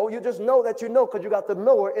you know. You just know that you know because you got the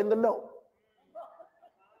knower in the know.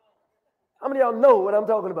 How many of y'all know what I'm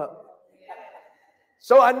talking about?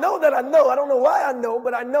 So I know that I know. I don't know why I know,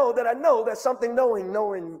 but I know that something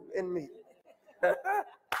knowing in me.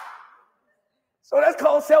 So that's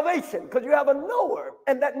called salvation because you have a knower,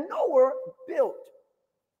 and that knower built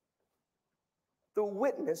through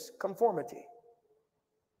witness conformity.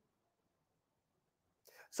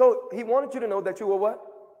 So he wanted you to know that you were what?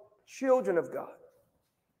 Children of God,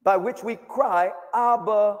 by which we cry,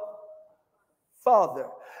 Abba, Father.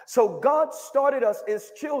 So God started us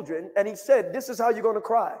as children, and he said, this is how you're going to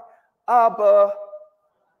cry. Abba.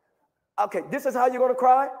 Okay, this is how you're going to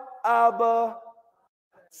cry. Abba.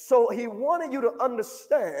 So he wanted you to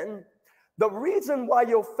understand the reason why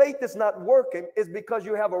your faith is not working is because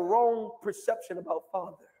you have a wrong perception about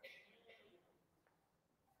Father.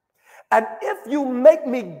 And if you make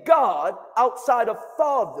me God outside of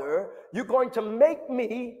Father, you're going to make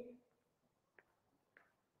me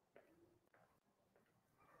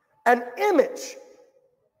an image.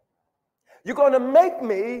 You're going to make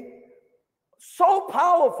me so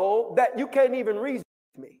powerful that you can't even reason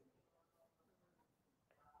with me.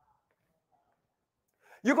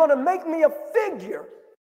 You're going to make me a figure.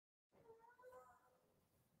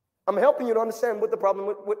 I'm helping you to understand what the problem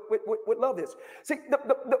with love is. See,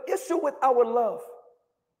 the issue with our love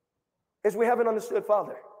is we haven't understood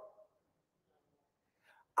Father.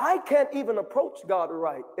 I can't even approach God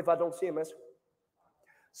right if I don't see him as.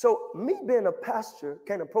 So me being a pastor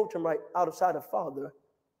can't approach him right outside of Father.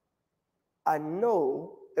 I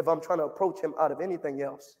know if I'm trying to approach him out of anything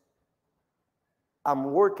else,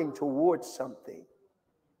 I'm working towards something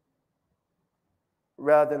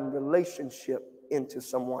rather than relationship into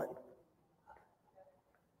someone.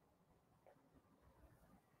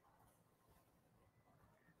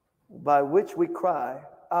 By which we cry,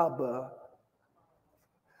 Abba.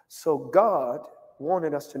 So God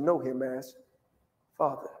wanted us to know him as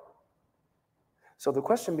Father. So the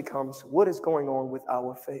question becomes, what is going on with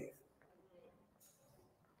our faith?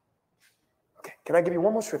 Okay, can I give you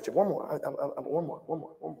one more scripture? One more.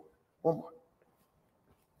 One more.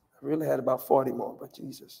 I really had about 40 more, but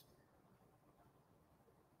Jesus.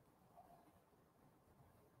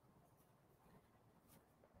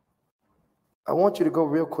 I want you to go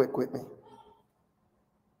real quick with me.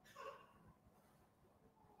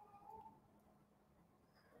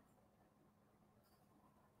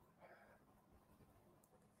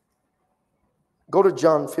 Go to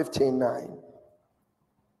John 15:9.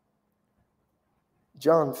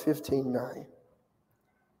 John 15:9.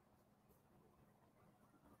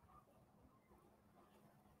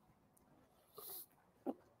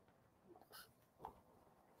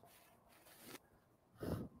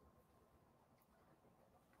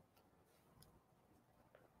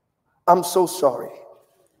 I'm so sorry.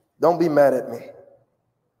 Don't be mad at me.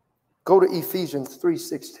 Go to Ephesians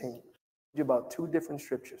 3:16. About two different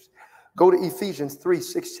scriptures. Go to Ephesians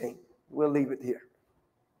 3:16. We'll leave it here.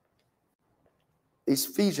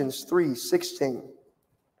 Ephesians 3:16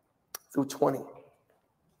 through 20.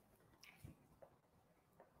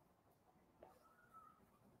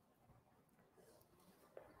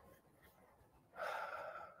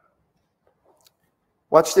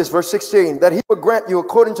 Watch this, verse 16. That he would grant you,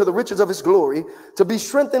 according to the riches of his glory, to be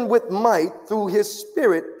strengthened with might through his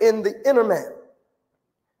spirit in the inner man,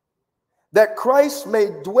 that Christ may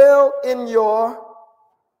dwell in your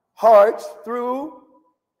hearts through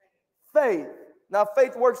faith. Now,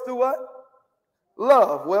 faith works through what?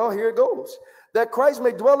 Love. Well, here it goes. That Christ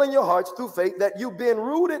may dwell in your hearts through faith, that you being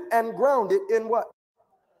rooted and grounded in what?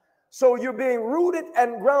 So you're being rooted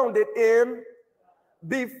and grounded in,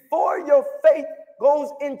 before your faith goes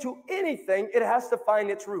into anything, it has to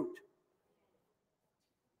find its root.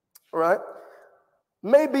 All right?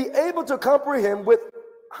 May be able to comprehend with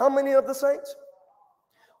how many of the saints?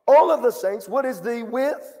 All of the saints. What is the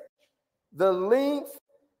width, the length,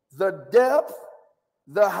 the depth,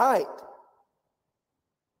 the height?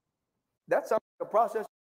 That's a process.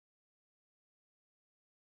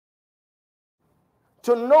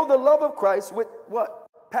 To know the love of Christ with what?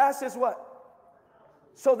 Passes what?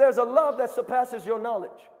 So there's a love that surpasses your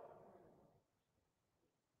knowledge.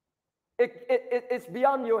 It's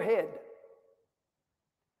beyond your head.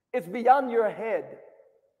 It's beyond your head.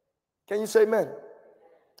 Can you say amen?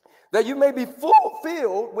 That you may be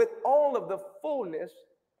filled with all of the fullness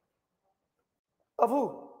of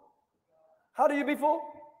who? How do you be full?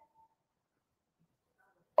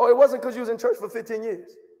 Oh, it wasn't because you was in church for 15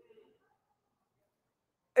 years.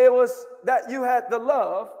 It was that you had the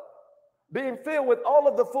love, being filled with all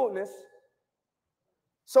of the fullness.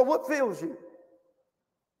 So what fills you?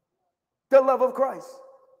 The love of Christ.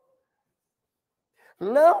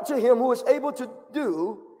 Now to him who is able to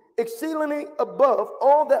do exceedingly above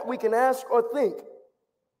all that we can ask or think,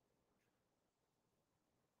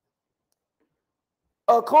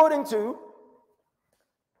 according to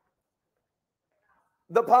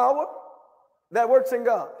the power that works in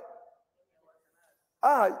God.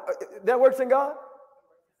 That works in God?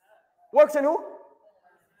 Works in who?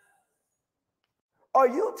 Are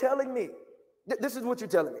you telling me, this is what you're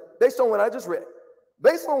telling me, based on what I just read.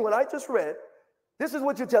 Based on what I just read, this is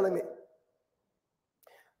what you're telling me.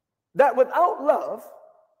 That without love,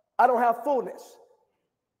 I don't have fullness.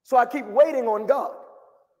 So I keep waiting on God.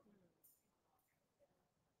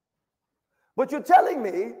 But you're telling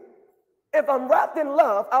me, if I'm wrapped in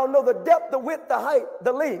love, I'll know the depth, the width, the height,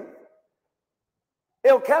 the length.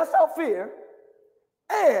 It'll cast out fear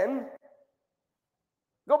and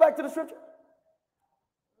go back to the scripture.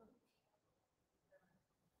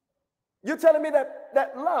 You're telling me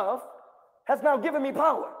that love has now given me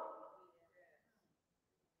power.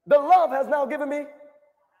 The love has now given me.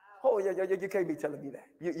 Oh, yeah, you can't be telling me that.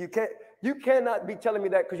 You cannot be telling me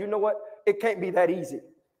that, because you know what? It can't be that easy.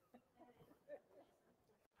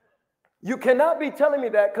 You cannot be telling me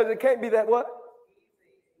that, because it can't be that what?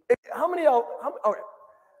 How many of y'all, all right,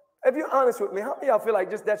 if you're honest with me, how many of y'all feel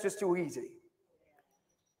like that's just too easy?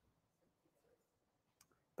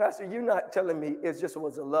 Pastor, you're not telling me it just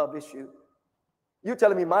was a love issue. You're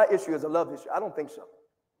telling me my issue is a love issue. I don't think so.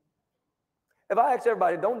 If I ask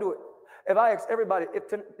everybody, don't do it. If I ask everybody,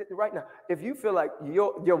 right now, if you feel like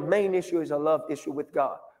your main issue is a love issue with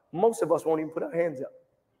God, most of us won't even put our hands up.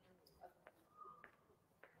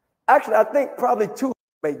 Actually, I think probably two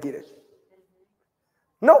may get it.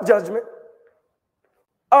 No judgment.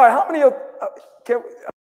 All right, how many of can?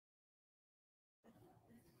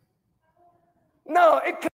 No,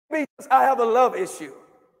 it can't be. I have a love issue.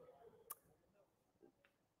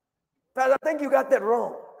 Pastor, I think you got that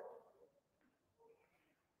wrong.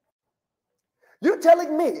 You're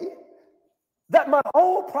telling me that my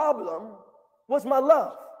whole problem was my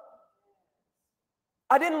love.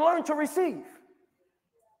 I didn't learn to receive.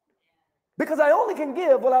 Because I only can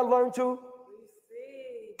give what I learned to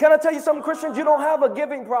receive. Can I tell you something, Christians? You don't have a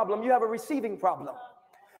giving problem. You have a receiving problem.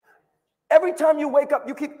 Every time you wake up,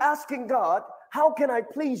 you keep asking God, how can I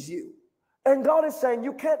please you? And God is saying,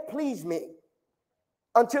 you can't please me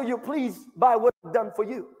until you're pleased by what I've done for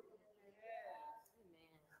you.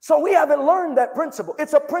 So we haven't learned that principle.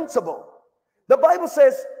 It's a principle. The Bible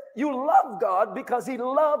says you love God because he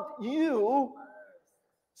loved you.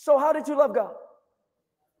 So how did you love God?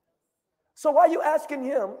 So why are you asking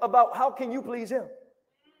him about how can you please him?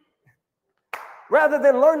 Rather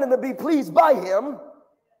than learning to be pleased by him,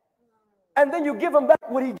 and then you give him back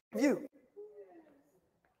what he gave you.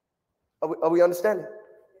 Are we understanding?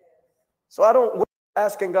 So I don't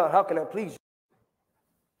asking God, how can I please you?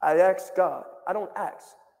 I ask God. I don't ask.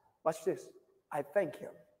 Watch this. I thank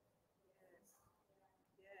him.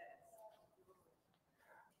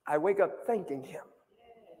 I wake up thanking him.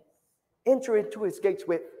 Enter into his gates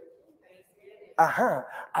with, I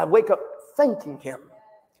wake up thanking him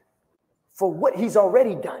for what he's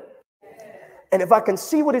already done. And if I can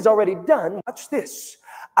see what he's already done, watch this.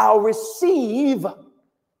 I'll receive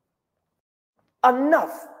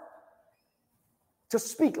enough to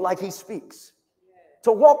speak like he speaks,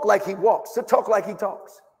 to walk like he walks, to talk like he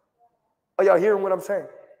talks. Are y'all hearing what I'm saying?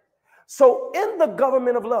 So in the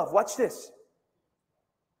government of love, watch this.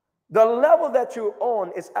 The level that you're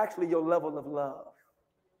on is actually your level of love.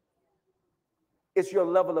 It's your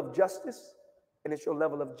level of justice and it's your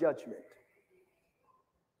level of judgment.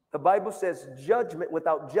 The Bible says judgment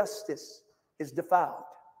without justice is defiled,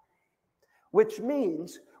 which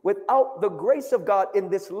means without the grace of God in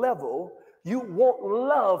this level, you won't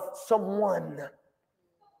love someone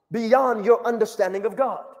beyond your understanding of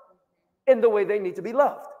God in the way they need to be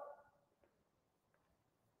loved.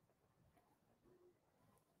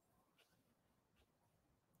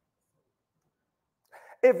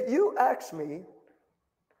 If you ask me,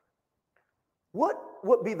 what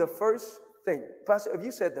would be the first thing, Pastor, if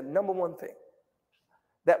you said the number one thing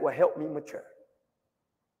that will help me mature,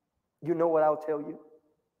 you know what I'll tell you?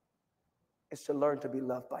 It's to learn to be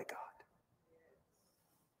loved by God.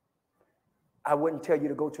 I wouldn't tell you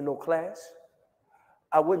to go to no class.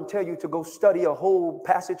 I wouldn't tell you to go study a whole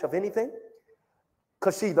passage of anything.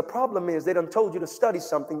 Because see, the problem is they done told you to study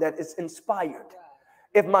something that is inspired.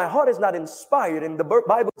 If my heart is not inspired and the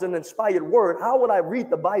Bible is an inspired word, how would I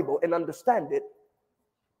read the Bible and understand it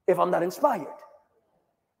if I'm not inspired?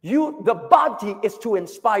 The body is to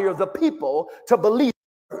inspire the people to believe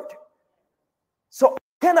the word. So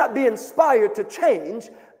I cannot be inspired to change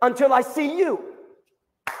until I see you.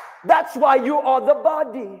 That's why you are the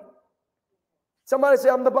body. Somebody say,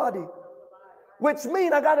 I'm the body. Which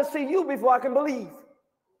means I got to see you before I can believe.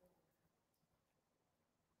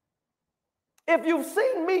 If you've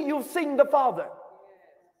seen me, you've seen the Father.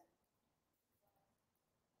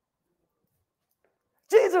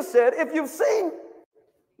 Jesus said, if you've seen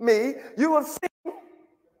me, you have seen.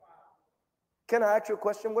 Can I ask you a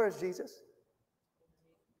question? Where is Jesus?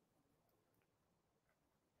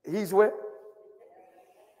 He's where?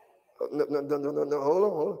 No, hold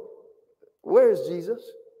on. Where is Jesus?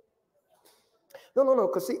 No,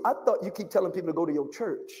 because see, I thought you keep telling people to go to your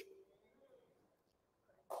church.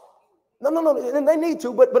 No, and they need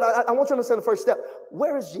to, but I want you to understand the first step.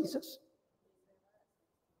 Where is Jesus?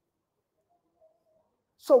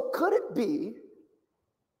 So could it be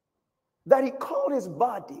that he called his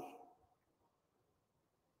body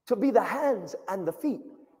to be the hands and the feet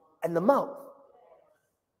and the mouth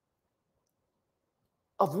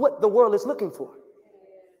of what the world is looking for,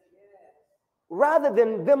 rather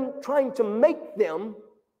than them trying to make them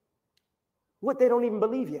what they don't even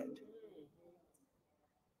believe yet?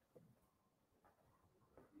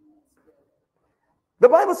 The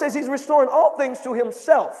Bible says he's restoring all things to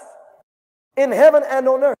himself in heaven and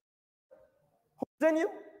on earth. Who's in you?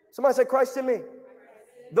 Somebody say, Christ in me.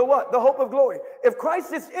 The what? The hope of glory. If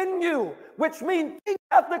Christ is in you, which means things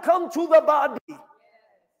have to come to the body.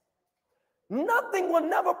 Nothing will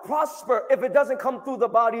never prosper if it doesn't come through the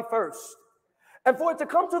body first. And for it to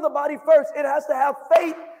come to the body first, it has to have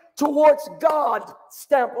faith towards God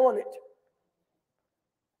stamp on it.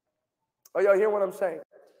 Are y'all hearing what I'm saying?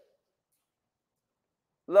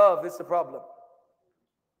 Love is the problem.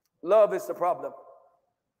 Love is the problem.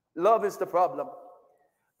 Love is the problem.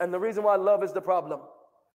 And the reason why love is the problem,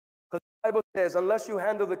 because the Bible says, unless you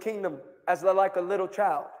handle the kingdom as like a little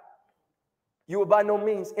child, you will by no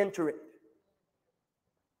means enter it.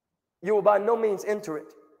 You will by no means enter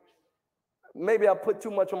it. Maybe I put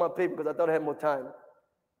too much on my paper because I thought I had more time.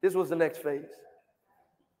 This was the next phase.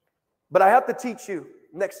 But I have to teach you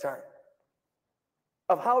next time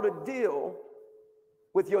of how to deal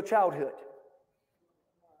with your childhood,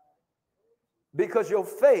 because your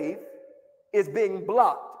faith is being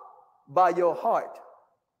blocked by your heart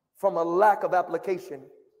from a lack of application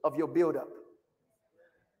of your buildup.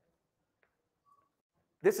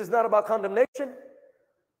 This is not about condemnation.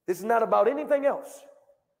 This is not about anything else.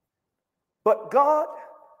 But God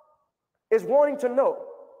is wanting to know,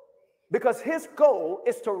 because his goal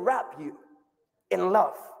is to wrap you in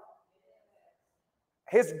love.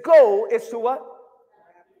 His goal is to what?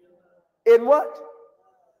 In what?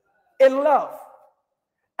 In love.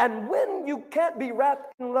 And when you can't be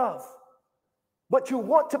wrapped in love, but you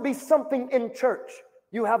want to be something in church,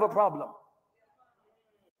 you have a problem.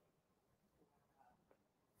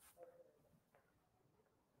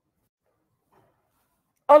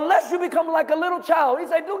 Unless you become like a little child. He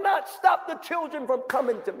said, do not stop the children from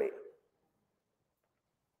coming to me.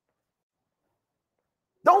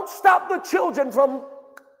 Don't stop the children from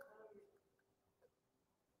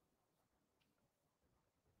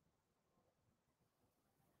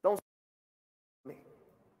don't stop me.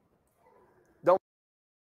 Don't.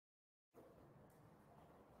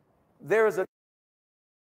 There is a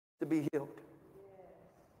to be healed.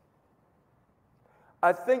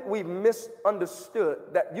 I think we've misunderstood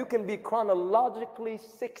that you can be chronologically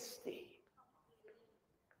 60,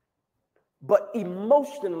 but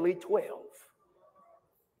emotionally 12.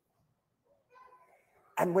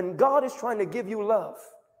 And when God is trying to give you love,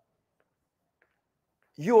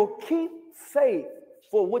 you'll keep faith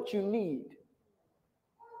for what you need,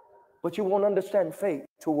 but you won't understand faith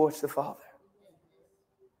towards the Father.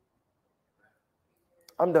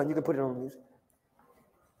 I'm done. You can put it on the music.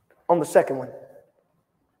 On the second one,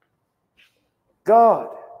 God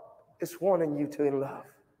is wanting you to in love.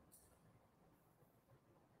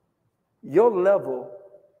 Your level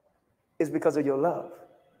is because of your love.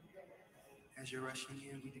 As you're rushing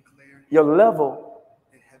in, we declare your level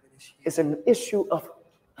that heaven is here. is an issue of,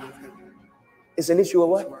 Move heaven it's an issue of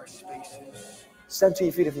to what? our spaces. Stand to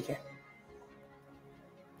your feet if you can.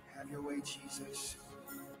 Have your way, Jesus.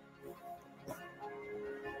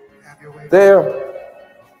 Have your way. There,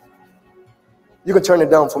 you can turn it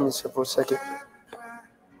down for me for a second.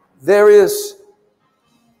 There is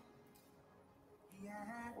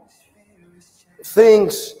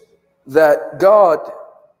things that God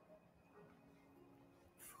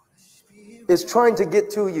is trying to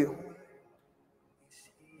get to you,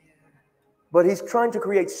 but he's trying to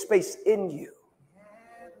create space in you.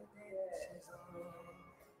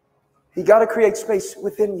 He got to create space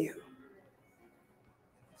within you.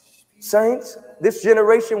 Saints, this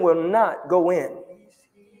generation will not go in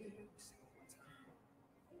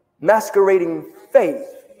masquerading faith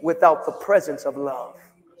without the presence of love.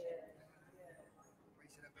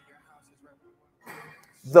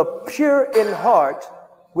 The pure in heart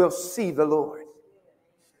will see the Lord.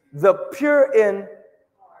 The pure in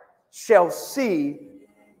shall see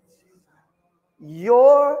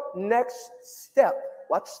your next step.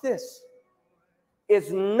 Watch this.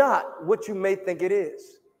 Is not what you may think it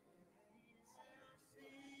is.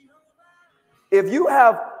 If you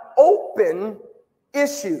have open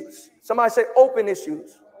issues, somebody say open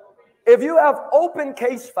issues. If you have open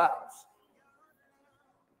case files,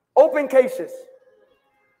 open cases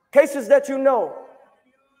that you know.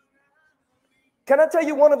 Can I tell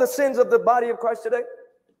you one of the sins of the body of Christ today?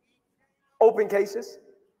 Open cases.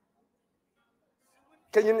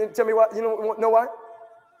 Can you tell me why? You know why?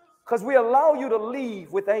 Because we allow you to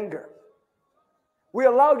leave with anger. We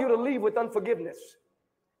allow you to leave with unforgiveness.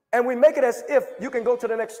 And we make it as if you can go to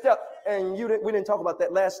the next step. And we didn't talk about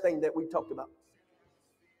that last thing that we talked about.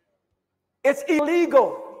 It's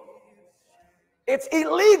illegal. It's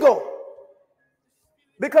illegal.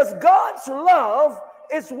 Because God's love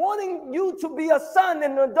is wanting you to be a son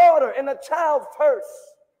and a daughter and a child first.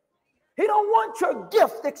 He don't want your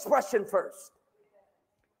gift expression first.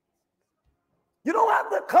 You don't have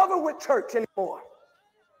to cover with church anymore.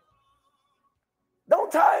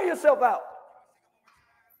 Don't tire yourself out.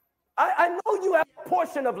 I know you have a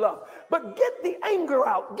portion of love, but get the anger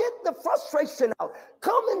out. Get the frustration out.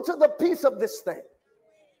 Come into the peace of this thing.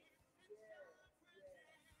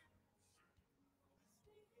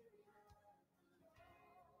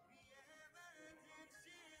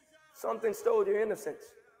 Something stole your innocence.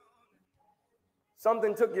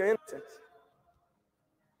 Something took your innocence.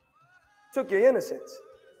 Took your innocence.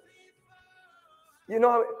 You know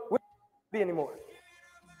how we don't be anymore.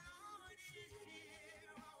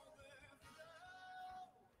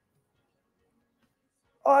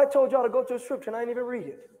 Oh, I told y'all to go to a scripture and I didn't even read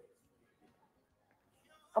it.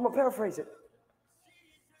 I'm going to paraphrase it.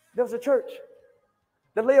 There was a church,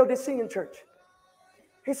 the Laodicean church.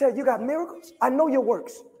 He said, you got miracles? I know your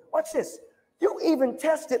works. Watch this. You even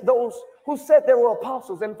tested those who said they were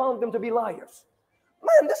apostles and found them to be liars.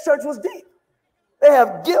 Man, this church was deep. They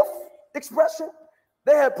have gift expression.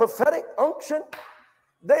 They had prophetic unction.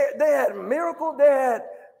 They had miracle. They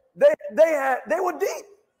were deep.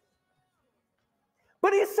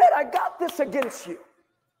 But he said, I got this against you.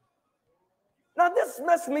 Now this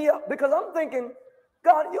messed me up because I'm thinking,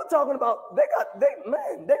 God, you're talking about they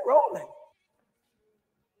rolling.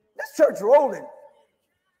 This church rolling.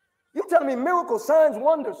 You telling me miracles, signs,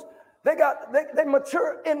 wonders. They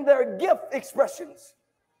mature in their gift expressions.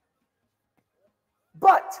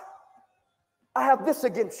 But I have this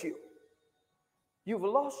against you. You've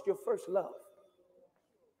lost your first love.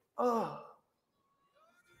 Oh.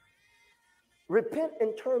 Repent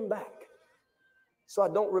and turn back so I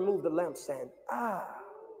don't remove the lampstand.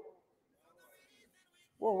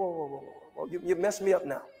 Whoa. You messed me up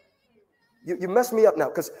now. You messed me up now.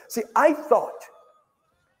 Because, see, I thought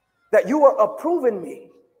that you were approving me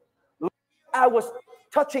like I was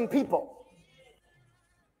touching people.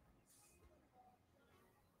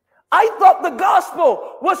 I thought the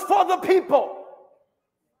gospel was for the people.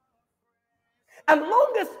 And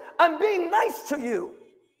long as I'm being nice to you,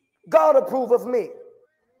 God approve of me.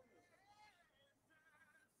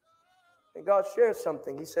 And God shared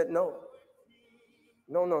something. He said, no.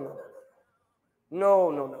 I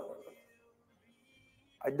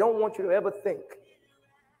don't want you to ever think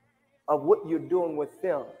of what you're doing with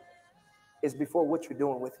them is before what you're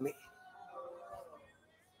doing with me.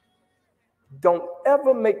 Don't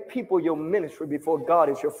ever make people your ministry before God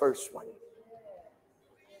is your first one.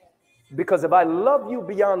 Because if I love you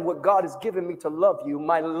beyond what God has given me to love you,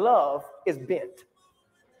 my love is bent.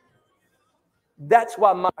 That's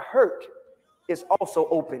why my hurt is also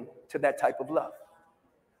open to that type of love.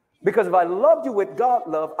 Because if I loved you with God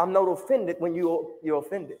love, I'm not offended when you're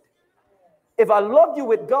offended. If I loved you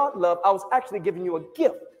with God love, I was actually giving you a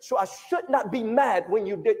gift. So I should not be mad when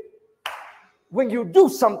you do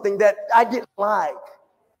something that I didn't like.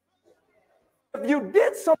 If you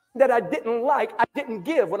did something that I didn't like, I didn't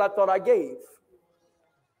give what I thought I gave.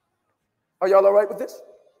 Are y'all all right with this?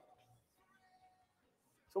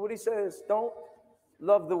 So what he says, don't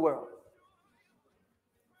love the world.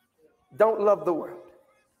 Don't love the world.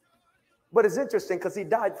 But it's interesting because he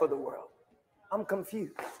died for the world. I'm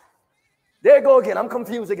confused. There you go again. I'm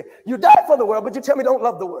confused again. You died for the world, but you tell me don't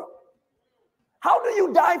love the world. How do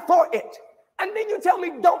you die for it? And then you tell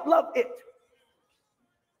me don't love it.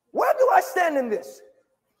 Where do I stand in this?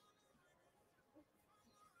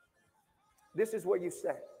 This is where you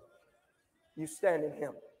stand. You stand in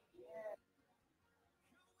him.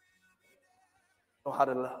 Know how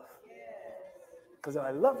to love. Because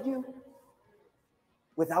I love you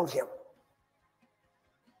without him.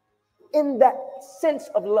 In that sense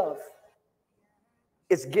of love,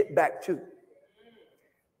 it's get back to.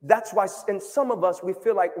 That's why in some of us, we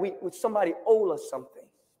feel like somebody owes us something.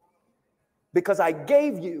 Because I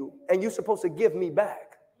gave you and you're supposed to give me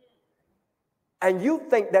back. And you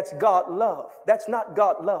think that's God love. That's not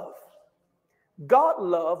God love. God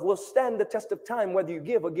love will stand the test of time whether you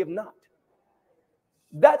give or give not.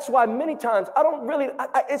 That's why many times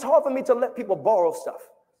it's hard for me to let people borrow stuff.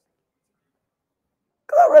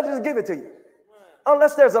 Because I'd rather just give it to you.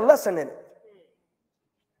 Unless there's a lesson in it.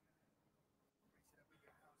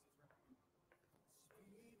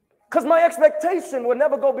 Because my expectation will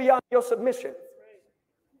never go beyond your submission.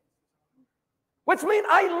 Which means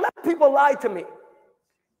I let people lie to me.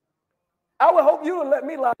 I would hope you would let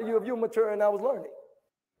me lie to you if you were mature and I was learning.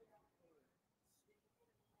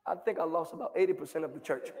 I think I lost about 80% of the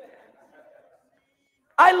church.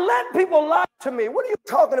 I let people lie to me. What are you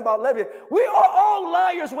talking about, Levi? We are all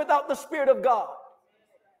liars without the Spirit of God.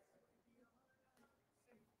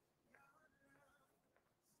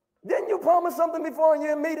 Didn't you promise something before and you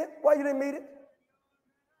didn't meet it? Why you didn't meet it?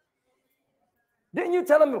 Didn't you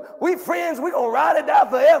tell them, we friends, we're going to ride it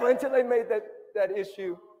out forever until they made that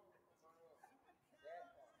issue?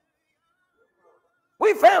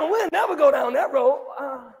 We found we'll never go down that road.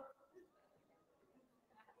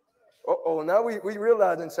 Now we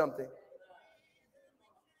realizing something.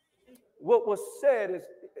 What was said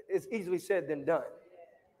is easily said than done.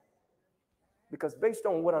 Because based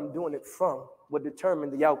on what I'm doing it from will determine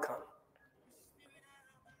the outcome.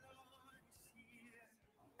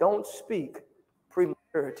 Don't speak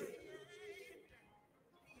prematurity.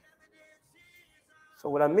 So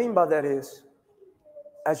what I mean by that is,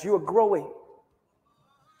 as you are growing,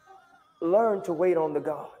 learn to wait on the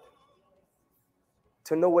God,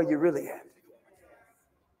 to know where you're really at.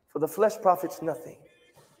 For the flesh profits nothing.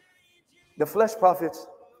 The flesh profits,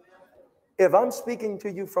 if I'm speaking to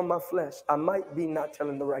you from my flesh, I might be not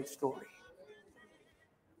telling the right story.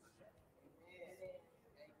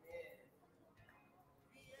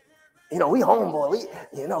 You know, we homeboy,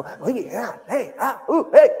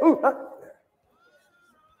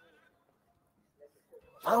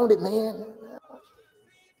 found it, man.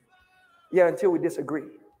 Yeah, until we disagree.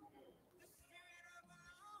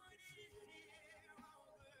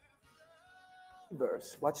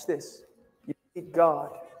 Verse, watch this. You need God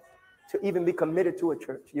to even be committed to a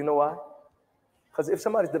church. You know why? Because if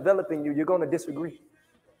somebody's developing you, you're going to disagree.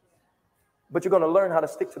 But you're going to learn how to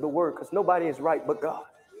stick to the word because nobody is right but God.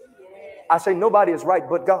 I say nobody is right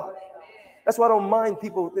but God. That's why I don't mind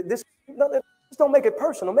people. Just don't make it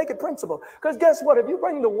personal. Make it principle. Because guess what? If you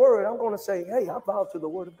bring the word, I'm going to say, hey, I bow to the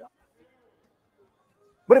word of God.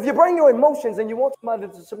 But if you bring your emotions and you want somebody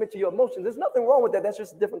to submit to your emotions, there's nothing wrong with that. That's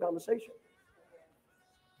just a different conversation.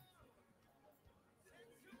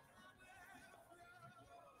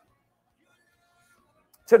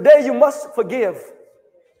 Today you must forgive.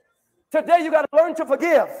 Today you got to learn to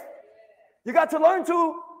forgive. You got to learn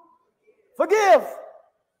to forgive.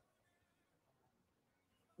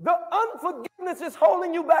 The unforgiveness is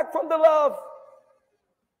holding you back from the love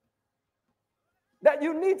that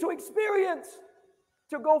you need to experience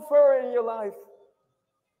to go further in your life.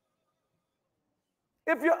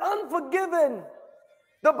 If you're unforgiven,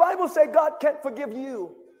 the Bible says God can't forgive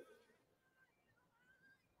you.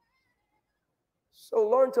 So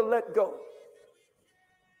learn to let go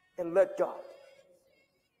and let God.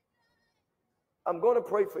 I'm going to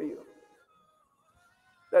pray for you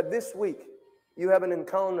that this week you have an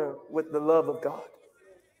encounter with the love of God.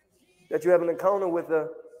 That you have an encounter with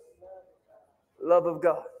the love of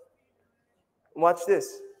God. Watch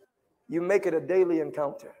this. You make it a daily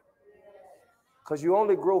encounter. Because you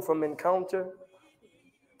only grow from encounter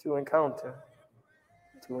to encounter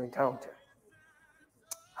to encounter.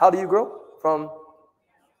 How do you grow?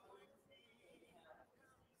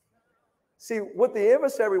 See, what the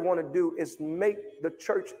adversary want to do is make the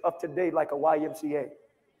church of today like a YMCA.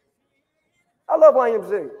 I love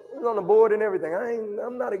YMCA. It's on the board and everything.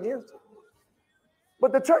 I'm not against it.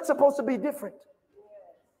 But the church's supposed to be different.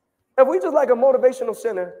 If we just like a motivational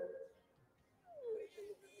center,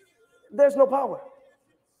 there's no power.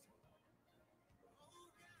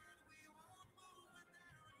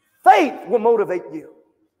 Faith will motivate you.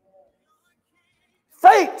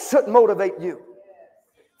 Faith should motivate you.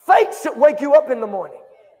 Faith should wake you up in the morning.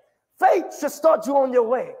 Faith should start you on your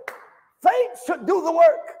way. Faith should do the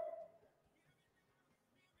work.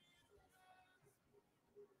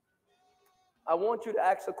 I want you to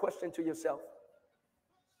ask a question to yourself.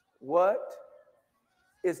 What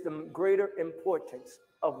is the greater importance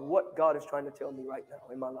of what God is trying to tell me right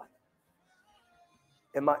now in my life?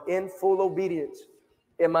 Am I in full obedience?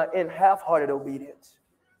 Am I in half-hearted obedience?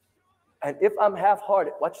 And if I'm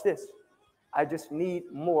half-hearted, watch this. I just need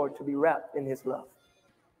more to be wrapped in his love.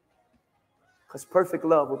 Because perfect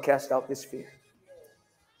love will cast out this fear.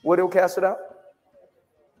 What will cast it out?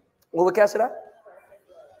 What will cast it out?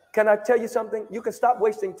 Can I tell you something? You can stop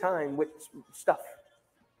wasting time with stuff.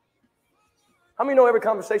 How many know every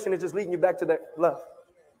conversation is just leading you back to that love?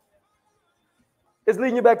 It's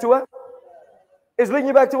leading you back to what? It's leading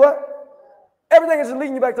you back to what? Everything is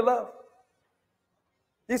leading you back to love.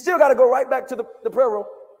 You still got to go right back to the prayer room.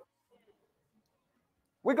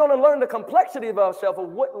 We're going to learn the complexity of ourselves of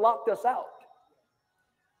what locked us out.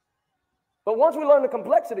 But once we learn the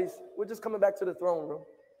complexities, we're just coming back to the throne room.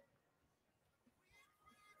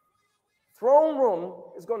 Throne room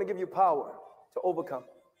is going to give you power to overcome.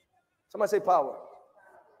 Somebody say power.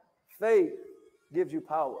 Faith gives you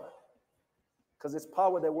power because it's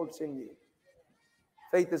power that works in you.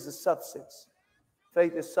 Faith is the substance.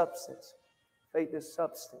 Faith is substance. Faith is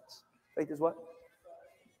substance. Faith is what?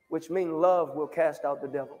 Which means love will cast out the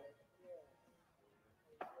devil.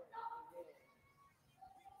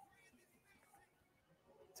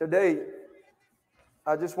 Today,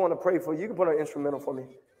 I just want to pray for you. You can put an instrumental for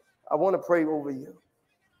me. I want to pray over you.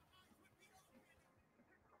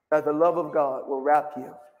 That the love of God will wrap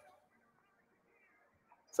you.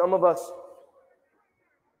 Some of us,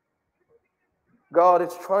 God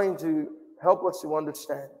is trying to help us to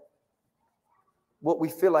understand what we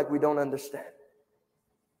feel like we don't understand.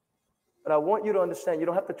 But I want you to understand, you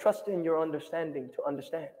don't have to trust in your understanding to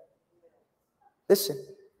understand. Listen,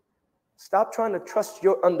 stop trying to trust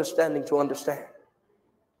your understanding to understand.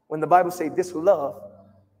 When the Bible says this love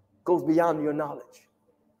goes beyond your knowledge.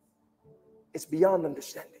 It's beyond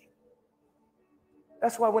understanding.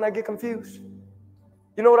 That's why when I get confused,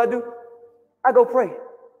 you know what I do? I go pray.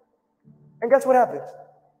 And guess what happens?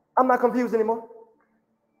 I'm not confused anymore.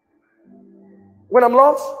 When I'm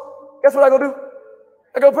lost, guess what I go do?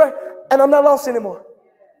 I go pray. And I'm not lost anymore.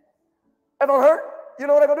 If I'm hurt, you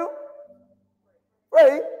know what I go do?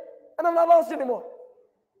 Pray. And I'm not lost anymore.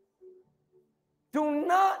 Do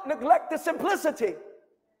not neglect the simplicity.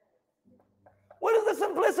 What is the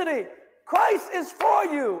simplicity? Christ is for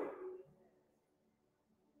you.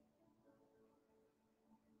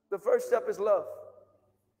 The first step is love.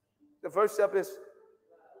 The first step is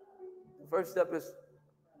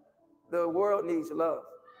the world needs love.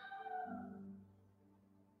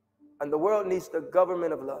 And the world needs the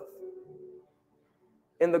government of love.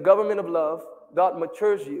 In the government of love, God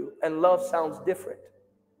matures you, and love sounds different.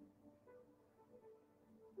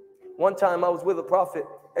 One time I was with a prophet,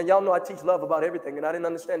 and y'all know I teach love about everything, and I didn't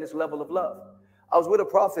understand this level of love. I was with a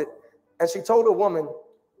prophet, and she told a woman,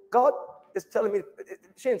 God is telling me,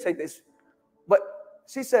 she didn't say this, but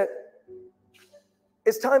she said,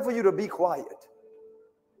 it's time for you to be quiet.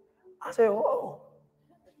 I said, oh,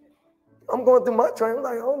 I'm going through my train. I'm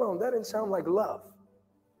like, hold on, that didn't sound like love.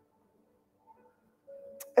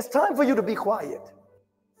 It's time for you to be quiet.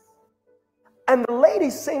 And the lady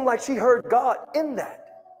seemed like she heard God in that.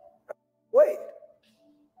 Wait.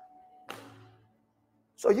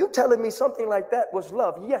 So you telling me something like that was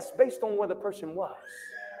love? Yes, based on where the person was.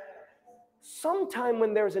 Sometime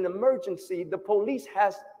when there's an emergency, the police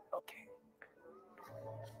has, okay.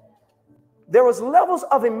 There is levels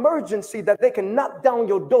of emergency that they can knock down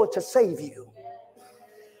your door to save you.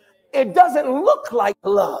 It doesn't look like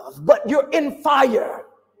love, but you're in fire.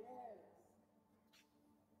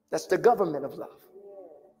 That's the government of love.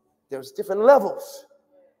 There's different levels.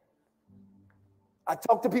 I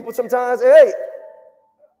talk to people sometimes, hey,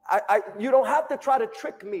 you don't have to try to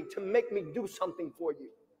trick me to make me do something for you.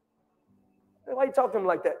 Why you talk to him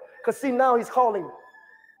like that? Because see, now he's calling me.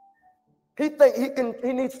 He think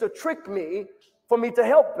he needs to trick me for me to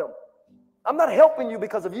help him. I'm not helping you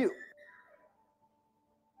because of you.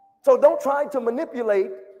 So don't try to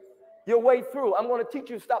manipulate your way through. I'm going to teach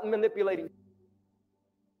you to stop manipulating.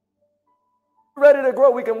 Ready to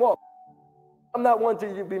grow, we can walk. I'm not one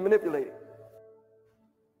to be manipulated.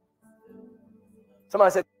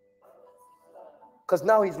 Somebody said, because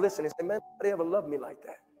now he's listening. He said, man, nobody ever loved me like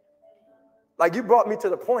that. Like you brought me to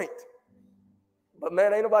the point. But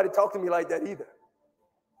man, ain't nobody talking to me like that either.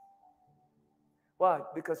 Why?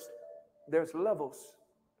 Because there's levels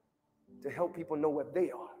to help people know what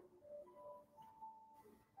they are.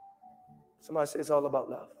 Somebody said it's all about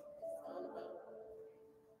love.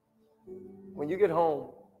 When you get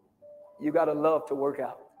home, you got to love to work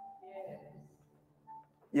out.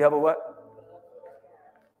 You have a what?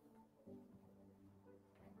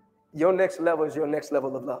 Your next level is your next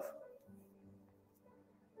level of love.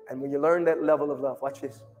 And when you learn that level of love, watch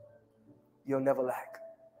this, you'll never lack.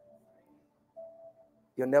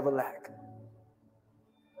 You'll never lack.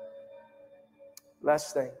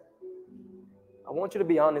 Last thing, I want you to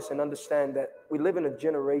be honest and understand that we live in a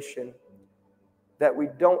generation that we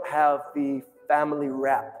don't have the family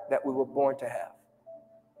wrap that we were born to have.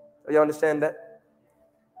 You understand that?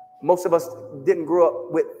 Most of us didn't grow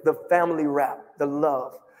up with the family wrap, the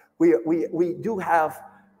love. We do have,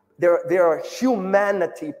 there are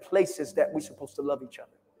humanity places that we're supposed to love each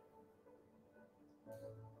other.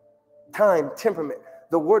 Time, temperament,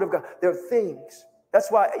 the word of God. There are things.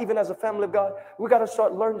 That's why even as a family of God, we got to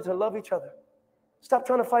start learning to love each other. Stop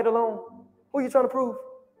trying to fight alone. Who are you trying to prove?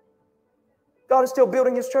 God is still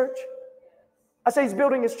building his church. I say he's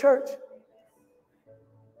building his church.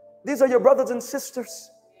 These are your brothers and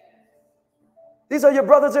sisters. These are your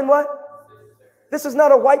brothers in what? This is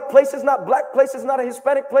not a white place. It's not a black place. It's not a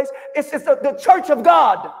Hispanic place. It's the church of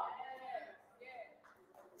God.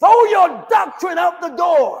 Throw your doctrine out the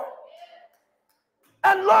door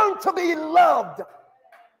and learn to be loved.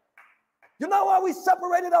 You know why we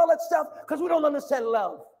separated all that stuff? Because we don't understand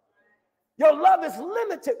love. Your love is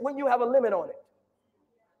limited when you have a limit on it.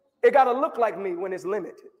 It got to look like me when it's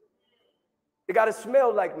limited. It got to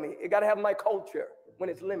smell like me. It got to have my culture when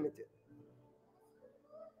it's limited.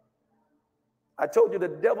 I told you the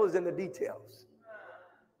devil is in the details.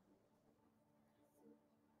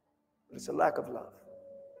 But it's a lack of love.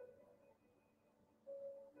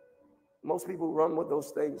 Most people who run with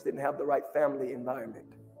those things didn't have the right family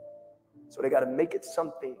environment. So they got to make it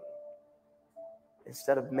something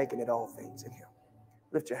instead of making it all things in him.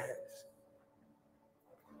 Lift your hands.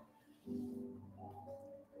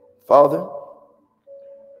 Father,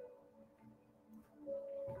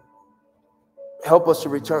 help us to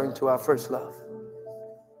return to our first love.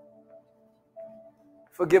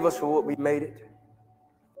 Forgive us for what we made it.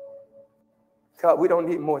 God, we don't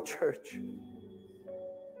need more church.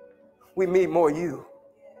 We need more you.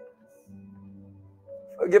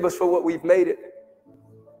 Forgive us for what we've made it.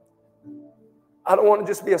 I don't want to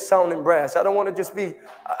just be a sounding brass. I don't want to just be,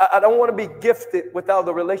 I don't want to be gifted without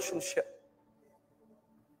a relationship.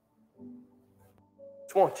 I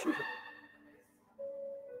just want you.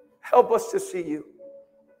 Help us to see you.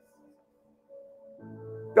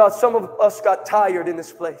 God, some of us got tired in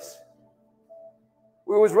this place.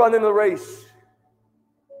 We was running the race.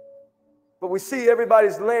 But we see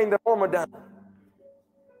everybody's laying the armor down.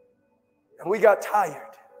 And we got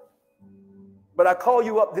tired. But I call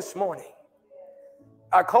you up this morning.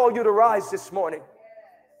 I call you to rise this morning.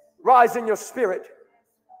 Rise in your spirit.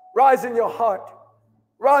 Rise in your heart.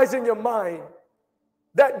 Rise in your mind.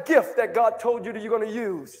 That gift that God told you that you're going to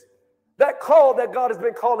use. That call that God has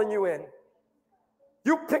been calling you in.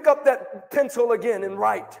 You pick up that pencil again and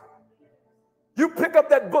write. You pick up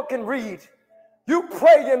that book and read. You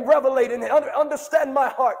pray and revelate and understand my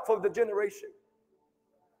heart for the generation.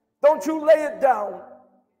 Don't you lay it down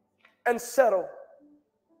and settle.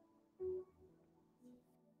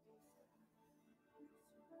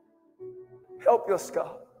 Help us,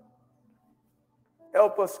 God.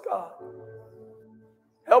 Help us, God.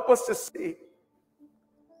 Help us to see.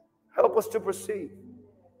 Help us to perceive.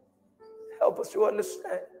 Help us to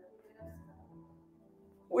understand.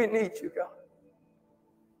 We need you, God.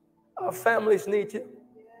 Our families need you.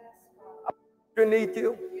 Our children need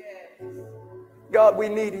you. God, we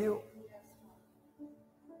need you.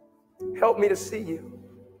 Help me to see you.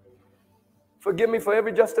 Forgive me for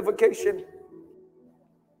every justification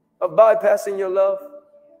of bypassing your love.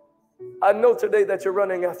 I know today that you're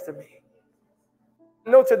running after me. I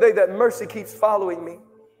know today that mercy keeps following me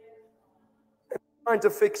and trying to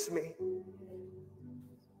fix me.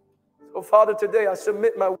 So, Father, today I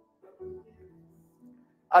submit my way.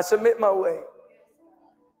 I submit my way.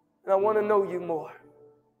 And I want to know you more.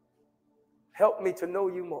 Help me to know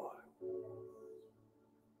you more.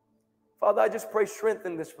 Father, I just pray strength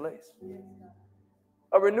in this place.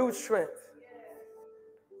 A renewed strength.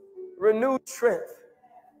 Renewed strength.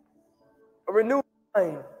 A renewed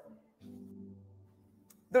mind.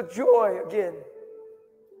 The joy again.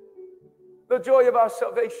 The joy of our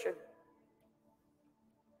salvation.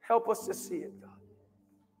 Help us to see it, God.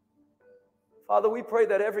 Father, we pray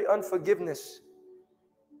that every unforgiveness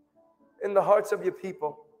in the hearts of your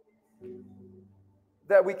people,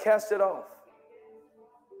 that we cast it off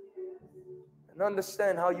and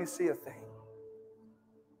understand how you see a thing.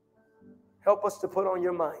 Help us to put on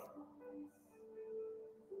your mind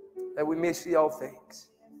that we may see all things.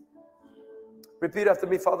 Repeat after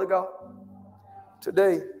me, Father God.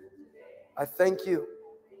 Today, I thank you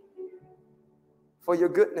for your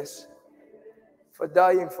goodness, for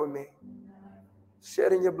dying for me,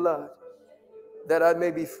 shedding your blood, that I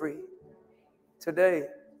may be free. Today,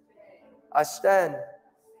 I stand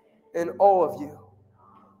in awe of you,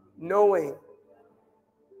 knowing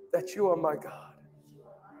that you are my God.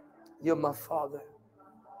 You're my Father.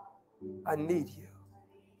 I need you.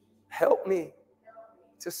 Help me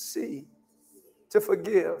to see, to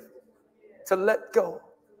forgive, to let go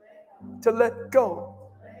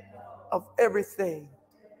of everything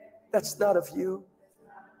that's not of you.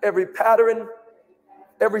 Every pattern,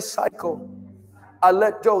 every cycle, I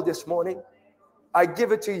let go this morning. I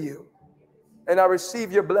give it to you, and I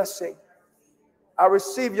receive your blessing. I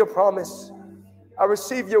receive your promise. I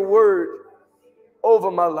receive your word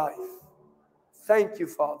over my life. Thank you,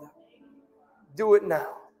 Father. Do it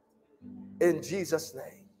now. In Jesus'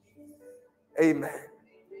 name. Amen.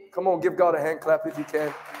 Come on, give God a hand clap if you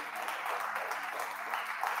can.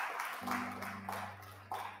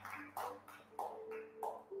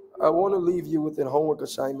 I want to leave you with a homework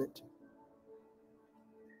assignment.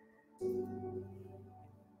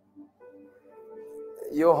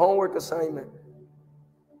 Your homework assignment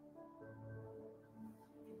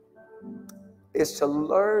is to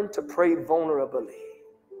learn to pray vulnerably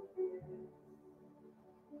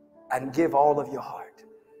and give all of your heart.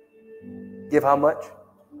 Give how much?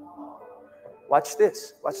 Watch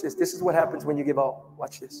this. Watch this. This is what happens when you give all.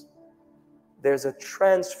 Watch this. There's a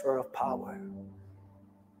transfer of power.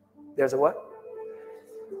 There's a what?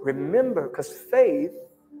 Remember, because faith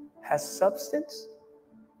has substance.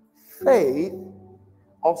 Faith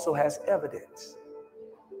also has evidence.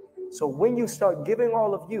 So when you start giving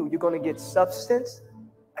all of you, you're going to get substance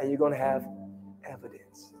and you're going to have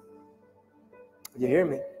evidence. You hear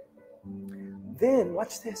me? Then,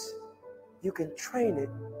 watch this. You can train it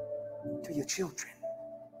to your children.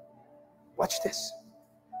 Watch this.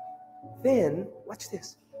 Then, watch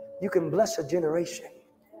this. You can bless a generation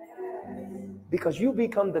because you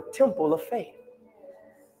become the temple of faith.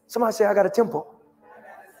 Somebody say, I got a temple.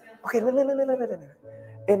 Okay,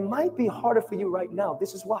 it might be harder for you right now.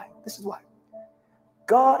 This is why. This is why.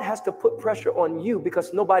 God has to put pressure on you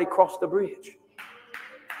because nobody crossed the bridge.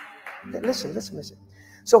 Listen.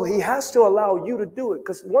 So he has to allow you to do it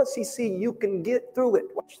because once he sees you can get through it,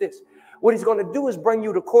 watch this. What he's going to do is bring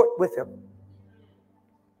you to court with him.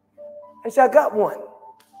 And say, I got one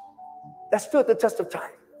that stood the test of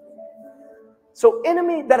time. So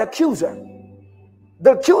enemy, that accuser,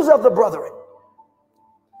 the accuser of the brethren,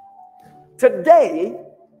 today,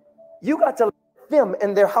 you got to let them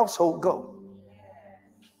and their household go.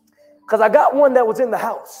 Because I got one that was in the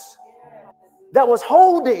house, that was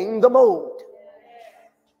holding the mold,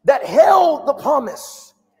 that held the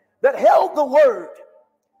promise, that held the word.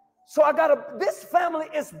 So this family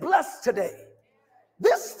is blessed today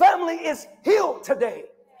This family is healed today.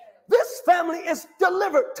 This family is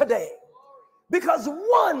delivered today because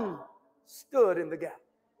one stood in the gap.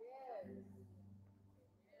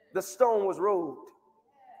 The stone was rolled.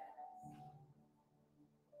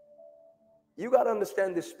 You got to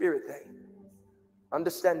understand this spirit thing.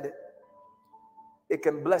 Understand it. It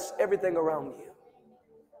can bless everything around you.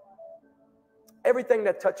 Everything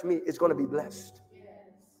that touched me is going to be blessed.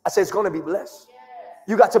 I say it's going to be blessed.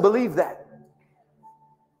 You got to believe that.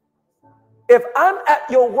 If I'm at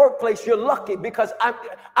your workplace, you're lucky because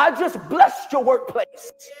I just blessed your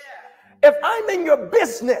workplace. If I'm in your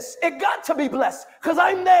business, it got to be blessed because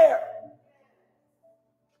I'm there.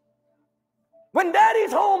 When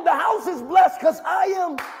daddy's home, the house is blessed because I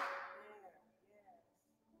am.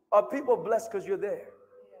 Are people blessed because you're there?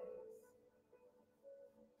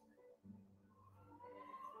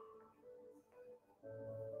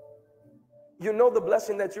 You know the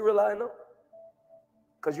blessing that you're relying on?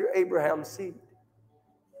 Because you're Abraham's seed.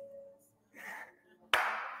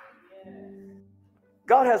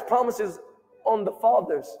 God has promises on the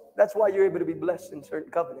fathers. That's why you're able to be blessed in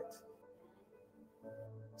certain covenants.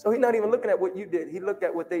 So he's not even looking at what you did. He looked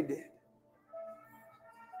at what they did.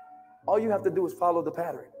 All you have to do is follow the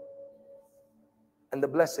pattern. And the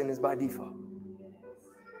blessing is by default.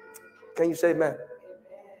 Can you say amen?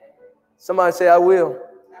 Somebody say, I will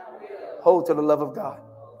hold to the love of God.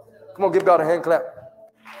 Come on, give God a hand clap.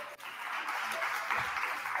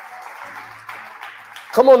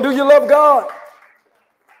 Come on, do you love God?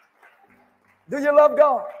 Do you love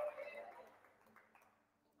God?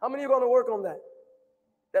 How many are going to work on that?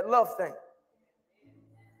 That love thing.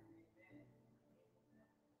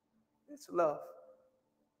 It's love.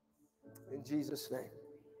 In Jesus' name.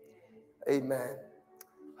 Amen.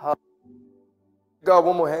 God,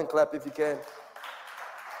 one more hand clap if you can.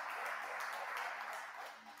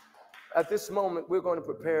 At this moment, we're going to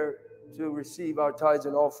prepare to receive our tithes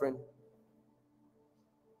and offering.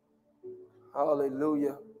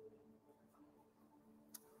 Hallelujah.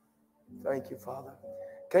 Thank you, Father.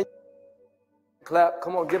 Can you clap?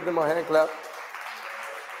 Come on, give them a hand clap.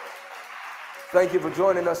 Thank you for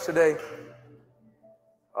joining us today.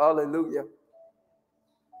 Hallelujah.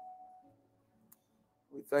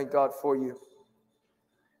 We thank God for you.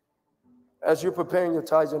 As you're preparing your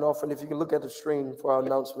tithes and offering, if you can look at the screen for our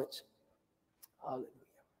announcements. Hallelujah.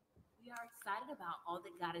 We are excited about all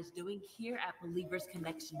that God is doing here at Believers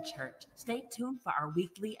Connection Church. Stay tuned for our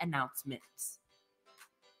weekly announcements.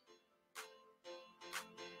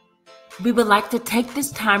 We would like to take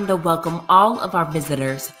this time to welcome all of our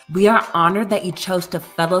visitors. We are honored that you chose to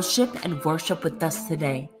fellowship and worship with us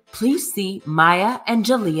today. Please see Maya and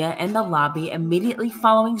Jalea in the lobby immediately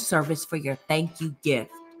following service for your thank you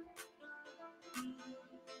gift.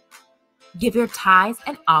 Give your tithes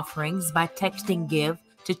and offerings by texting GIVE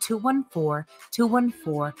to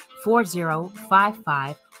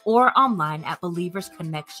 214-214-4055 or online at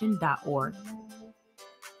believersconnection.org.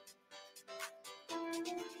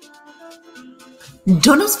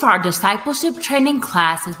 Join us for our discipleship training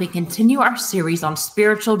class as we continue our series on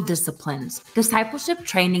spiritual disciplines. Discipleship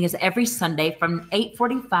training is every Sunday from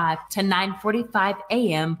 8:45 to 9:45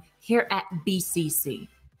 a.m. here at BCC.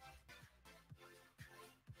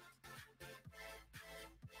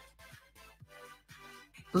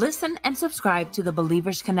 Listen and subscribe to the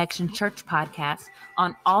Believers Connection Church podcast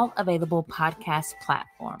on all available podcast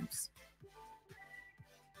platforms.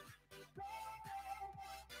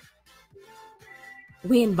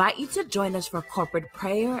 We invite you to join us for corporate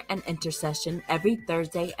prayer and intercession every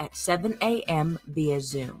Thursday at 7 a.m. via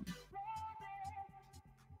Zoom.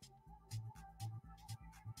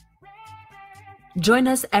 Join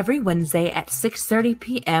us every Wednesday at 6:30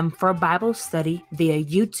 p.m. for a Bible study via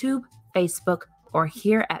YouTube, Facebook, or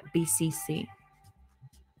here at BCC.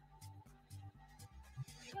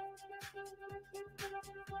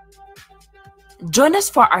 Join us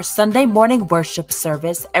for our Sunday morning worship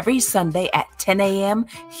service every Sunday at 10 a.m.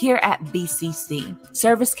 here at BCC.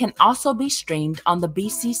 Service can also be streamed on the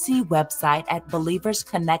BCC website at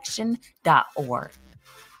believersconnection.org.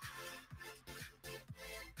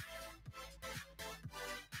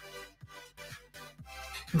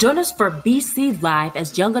 Join us for BC Live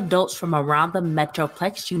as young adults from around the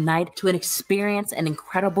Metroplex unite to experience an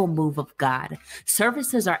incredible move of God.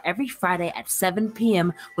 Services are every Friday at 7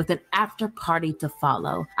 p.m. with an after party to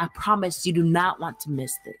follow. I promise you do not want to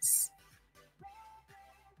miss this.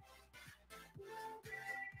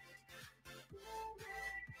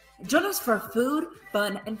 Join us for food,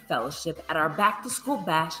 fun, and fellowship at our Back to School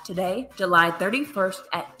Bash today, July 31st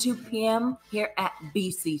at 2 p.m. here at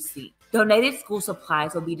BCC. Donated school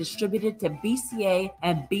supplies will be distributed to BCA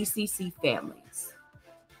and BCC families.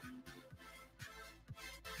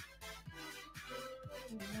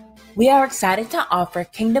 We are excited to offer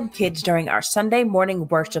Kingdom Kids during our Sunday morning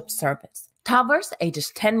worship service. Toddlers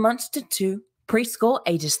ages 10 months to 2, preschool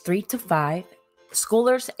ages 3 to 5,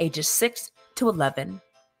 schoolers ages 6 to 11.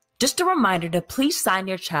 Just a reminder to please sign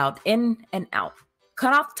your child in and out.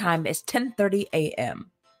 Cutoff time is 10:30 a.m.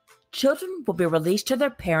 Children will be released to their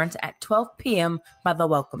parents at 12 p.m. by the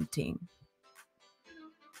welcome team.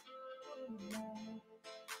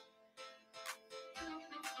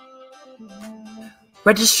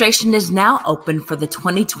 Registration is now open for the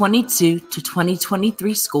 2022 to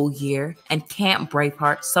 2023 school year and Camp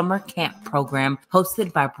Braveheart Summer Camp Program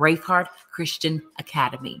hosted by Braveheart Christian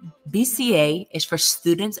Academy. BCA is for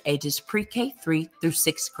students ages pre-K 3 through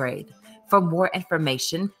 6th grade. For more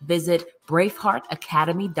information, visit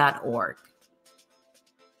braveheartacademy.org.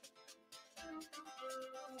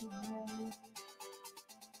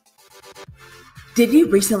 Did you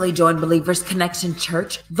recently join Believers Connection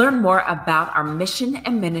Church? Learn more about our mission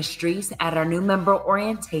and ministries at our new member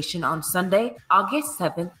orientation on Sunday, August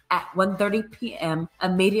 7th at 1:30 p.m.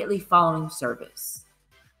 immediately following service.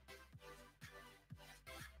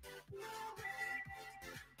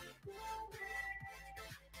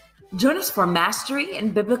 Join us for Mastery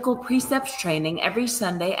and Biblical Precepts training every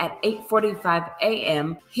Sunday at 8:45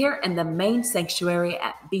 a.m. here in the main sanctuary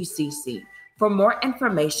at BCC. For more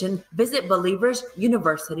information, visit Believers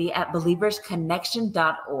University at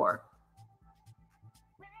believersconnection.org.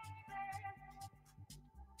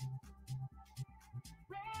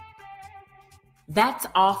 That's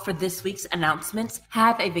all for this week's announcements.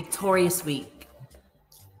 Have a victorious week.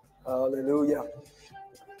 Hallelujah.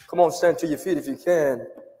 Come on, stand to your feet if you can.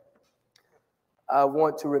 I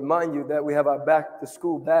want to remind you that we have our back to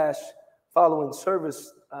school bash following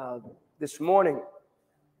service this morning.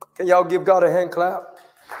 Can y'all give God a hand clap?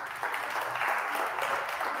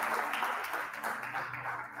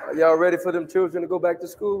 Are y'all ready for them children to go back to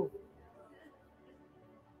school?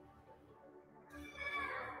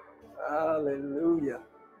 Hallelujah.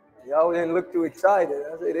 Y'all didn't look too excited.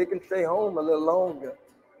 I say they can stay home a little longer.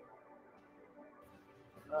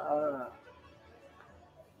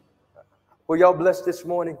 Were y'all blessed this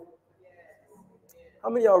morning? How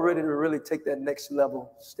many of y'all ready to really take that next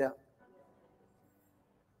level step?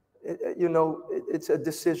 It's a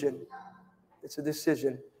decision. It's a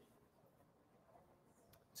decision.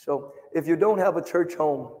 So if you don't have a church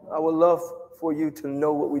home, I would love for you to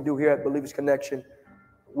know what we do here at Believers Connection.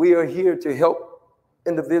 We are here to help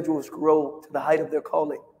individuals grow to the height of their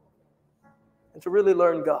calling and to really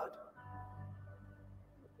learn God.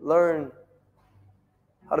 Learn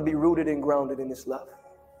how to be rooted and grounded in His love.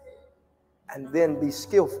 And then be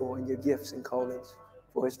skillful in your gifts and callings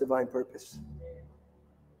for His divine purpose.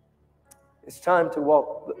 It's time to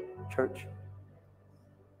walk, church.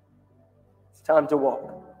 It's time to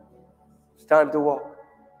walk. It's time to walk.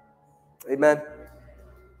 Amen.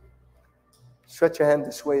 Stretch your hand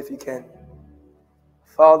this way if you can.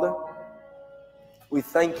 Father, we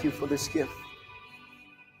thank you for this gift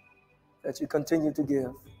that you continue to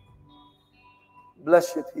give.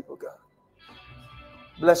 Bless your people, God.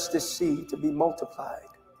 Bless this seed to be multiplied.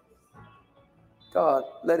 God,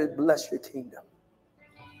 let it bless your kingdom.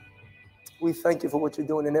 We thank you for what you're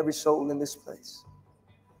doing in every soul in this place.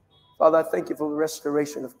 Father, I thank you for the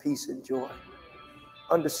restoration of peace and joy,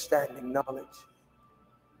 understanding, knowledge.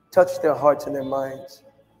 Touch their hearts and their minds.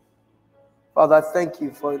 Father, I thank you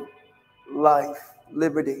for life,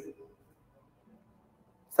 liberty.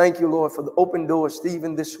 Thank you, Lord, for the open doors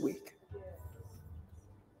even this week.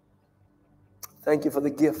 Thank you for the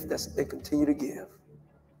gift that they continue to give,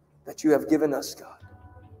 that you have given us, God.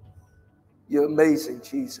 You're amazing,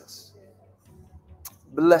 Jesus.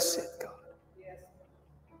 Bless it, God.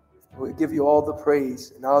 We give you all the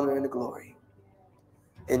praise and honor and the glory.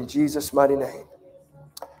 In Jesus' mighty name.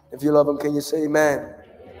 If you love Him, can you say amen?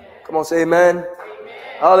 Come on, say amen. Amen.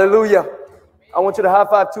 Hallelujah. I want you to high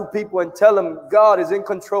five two people and tell them God is in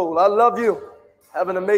control. I love you. Have an amazing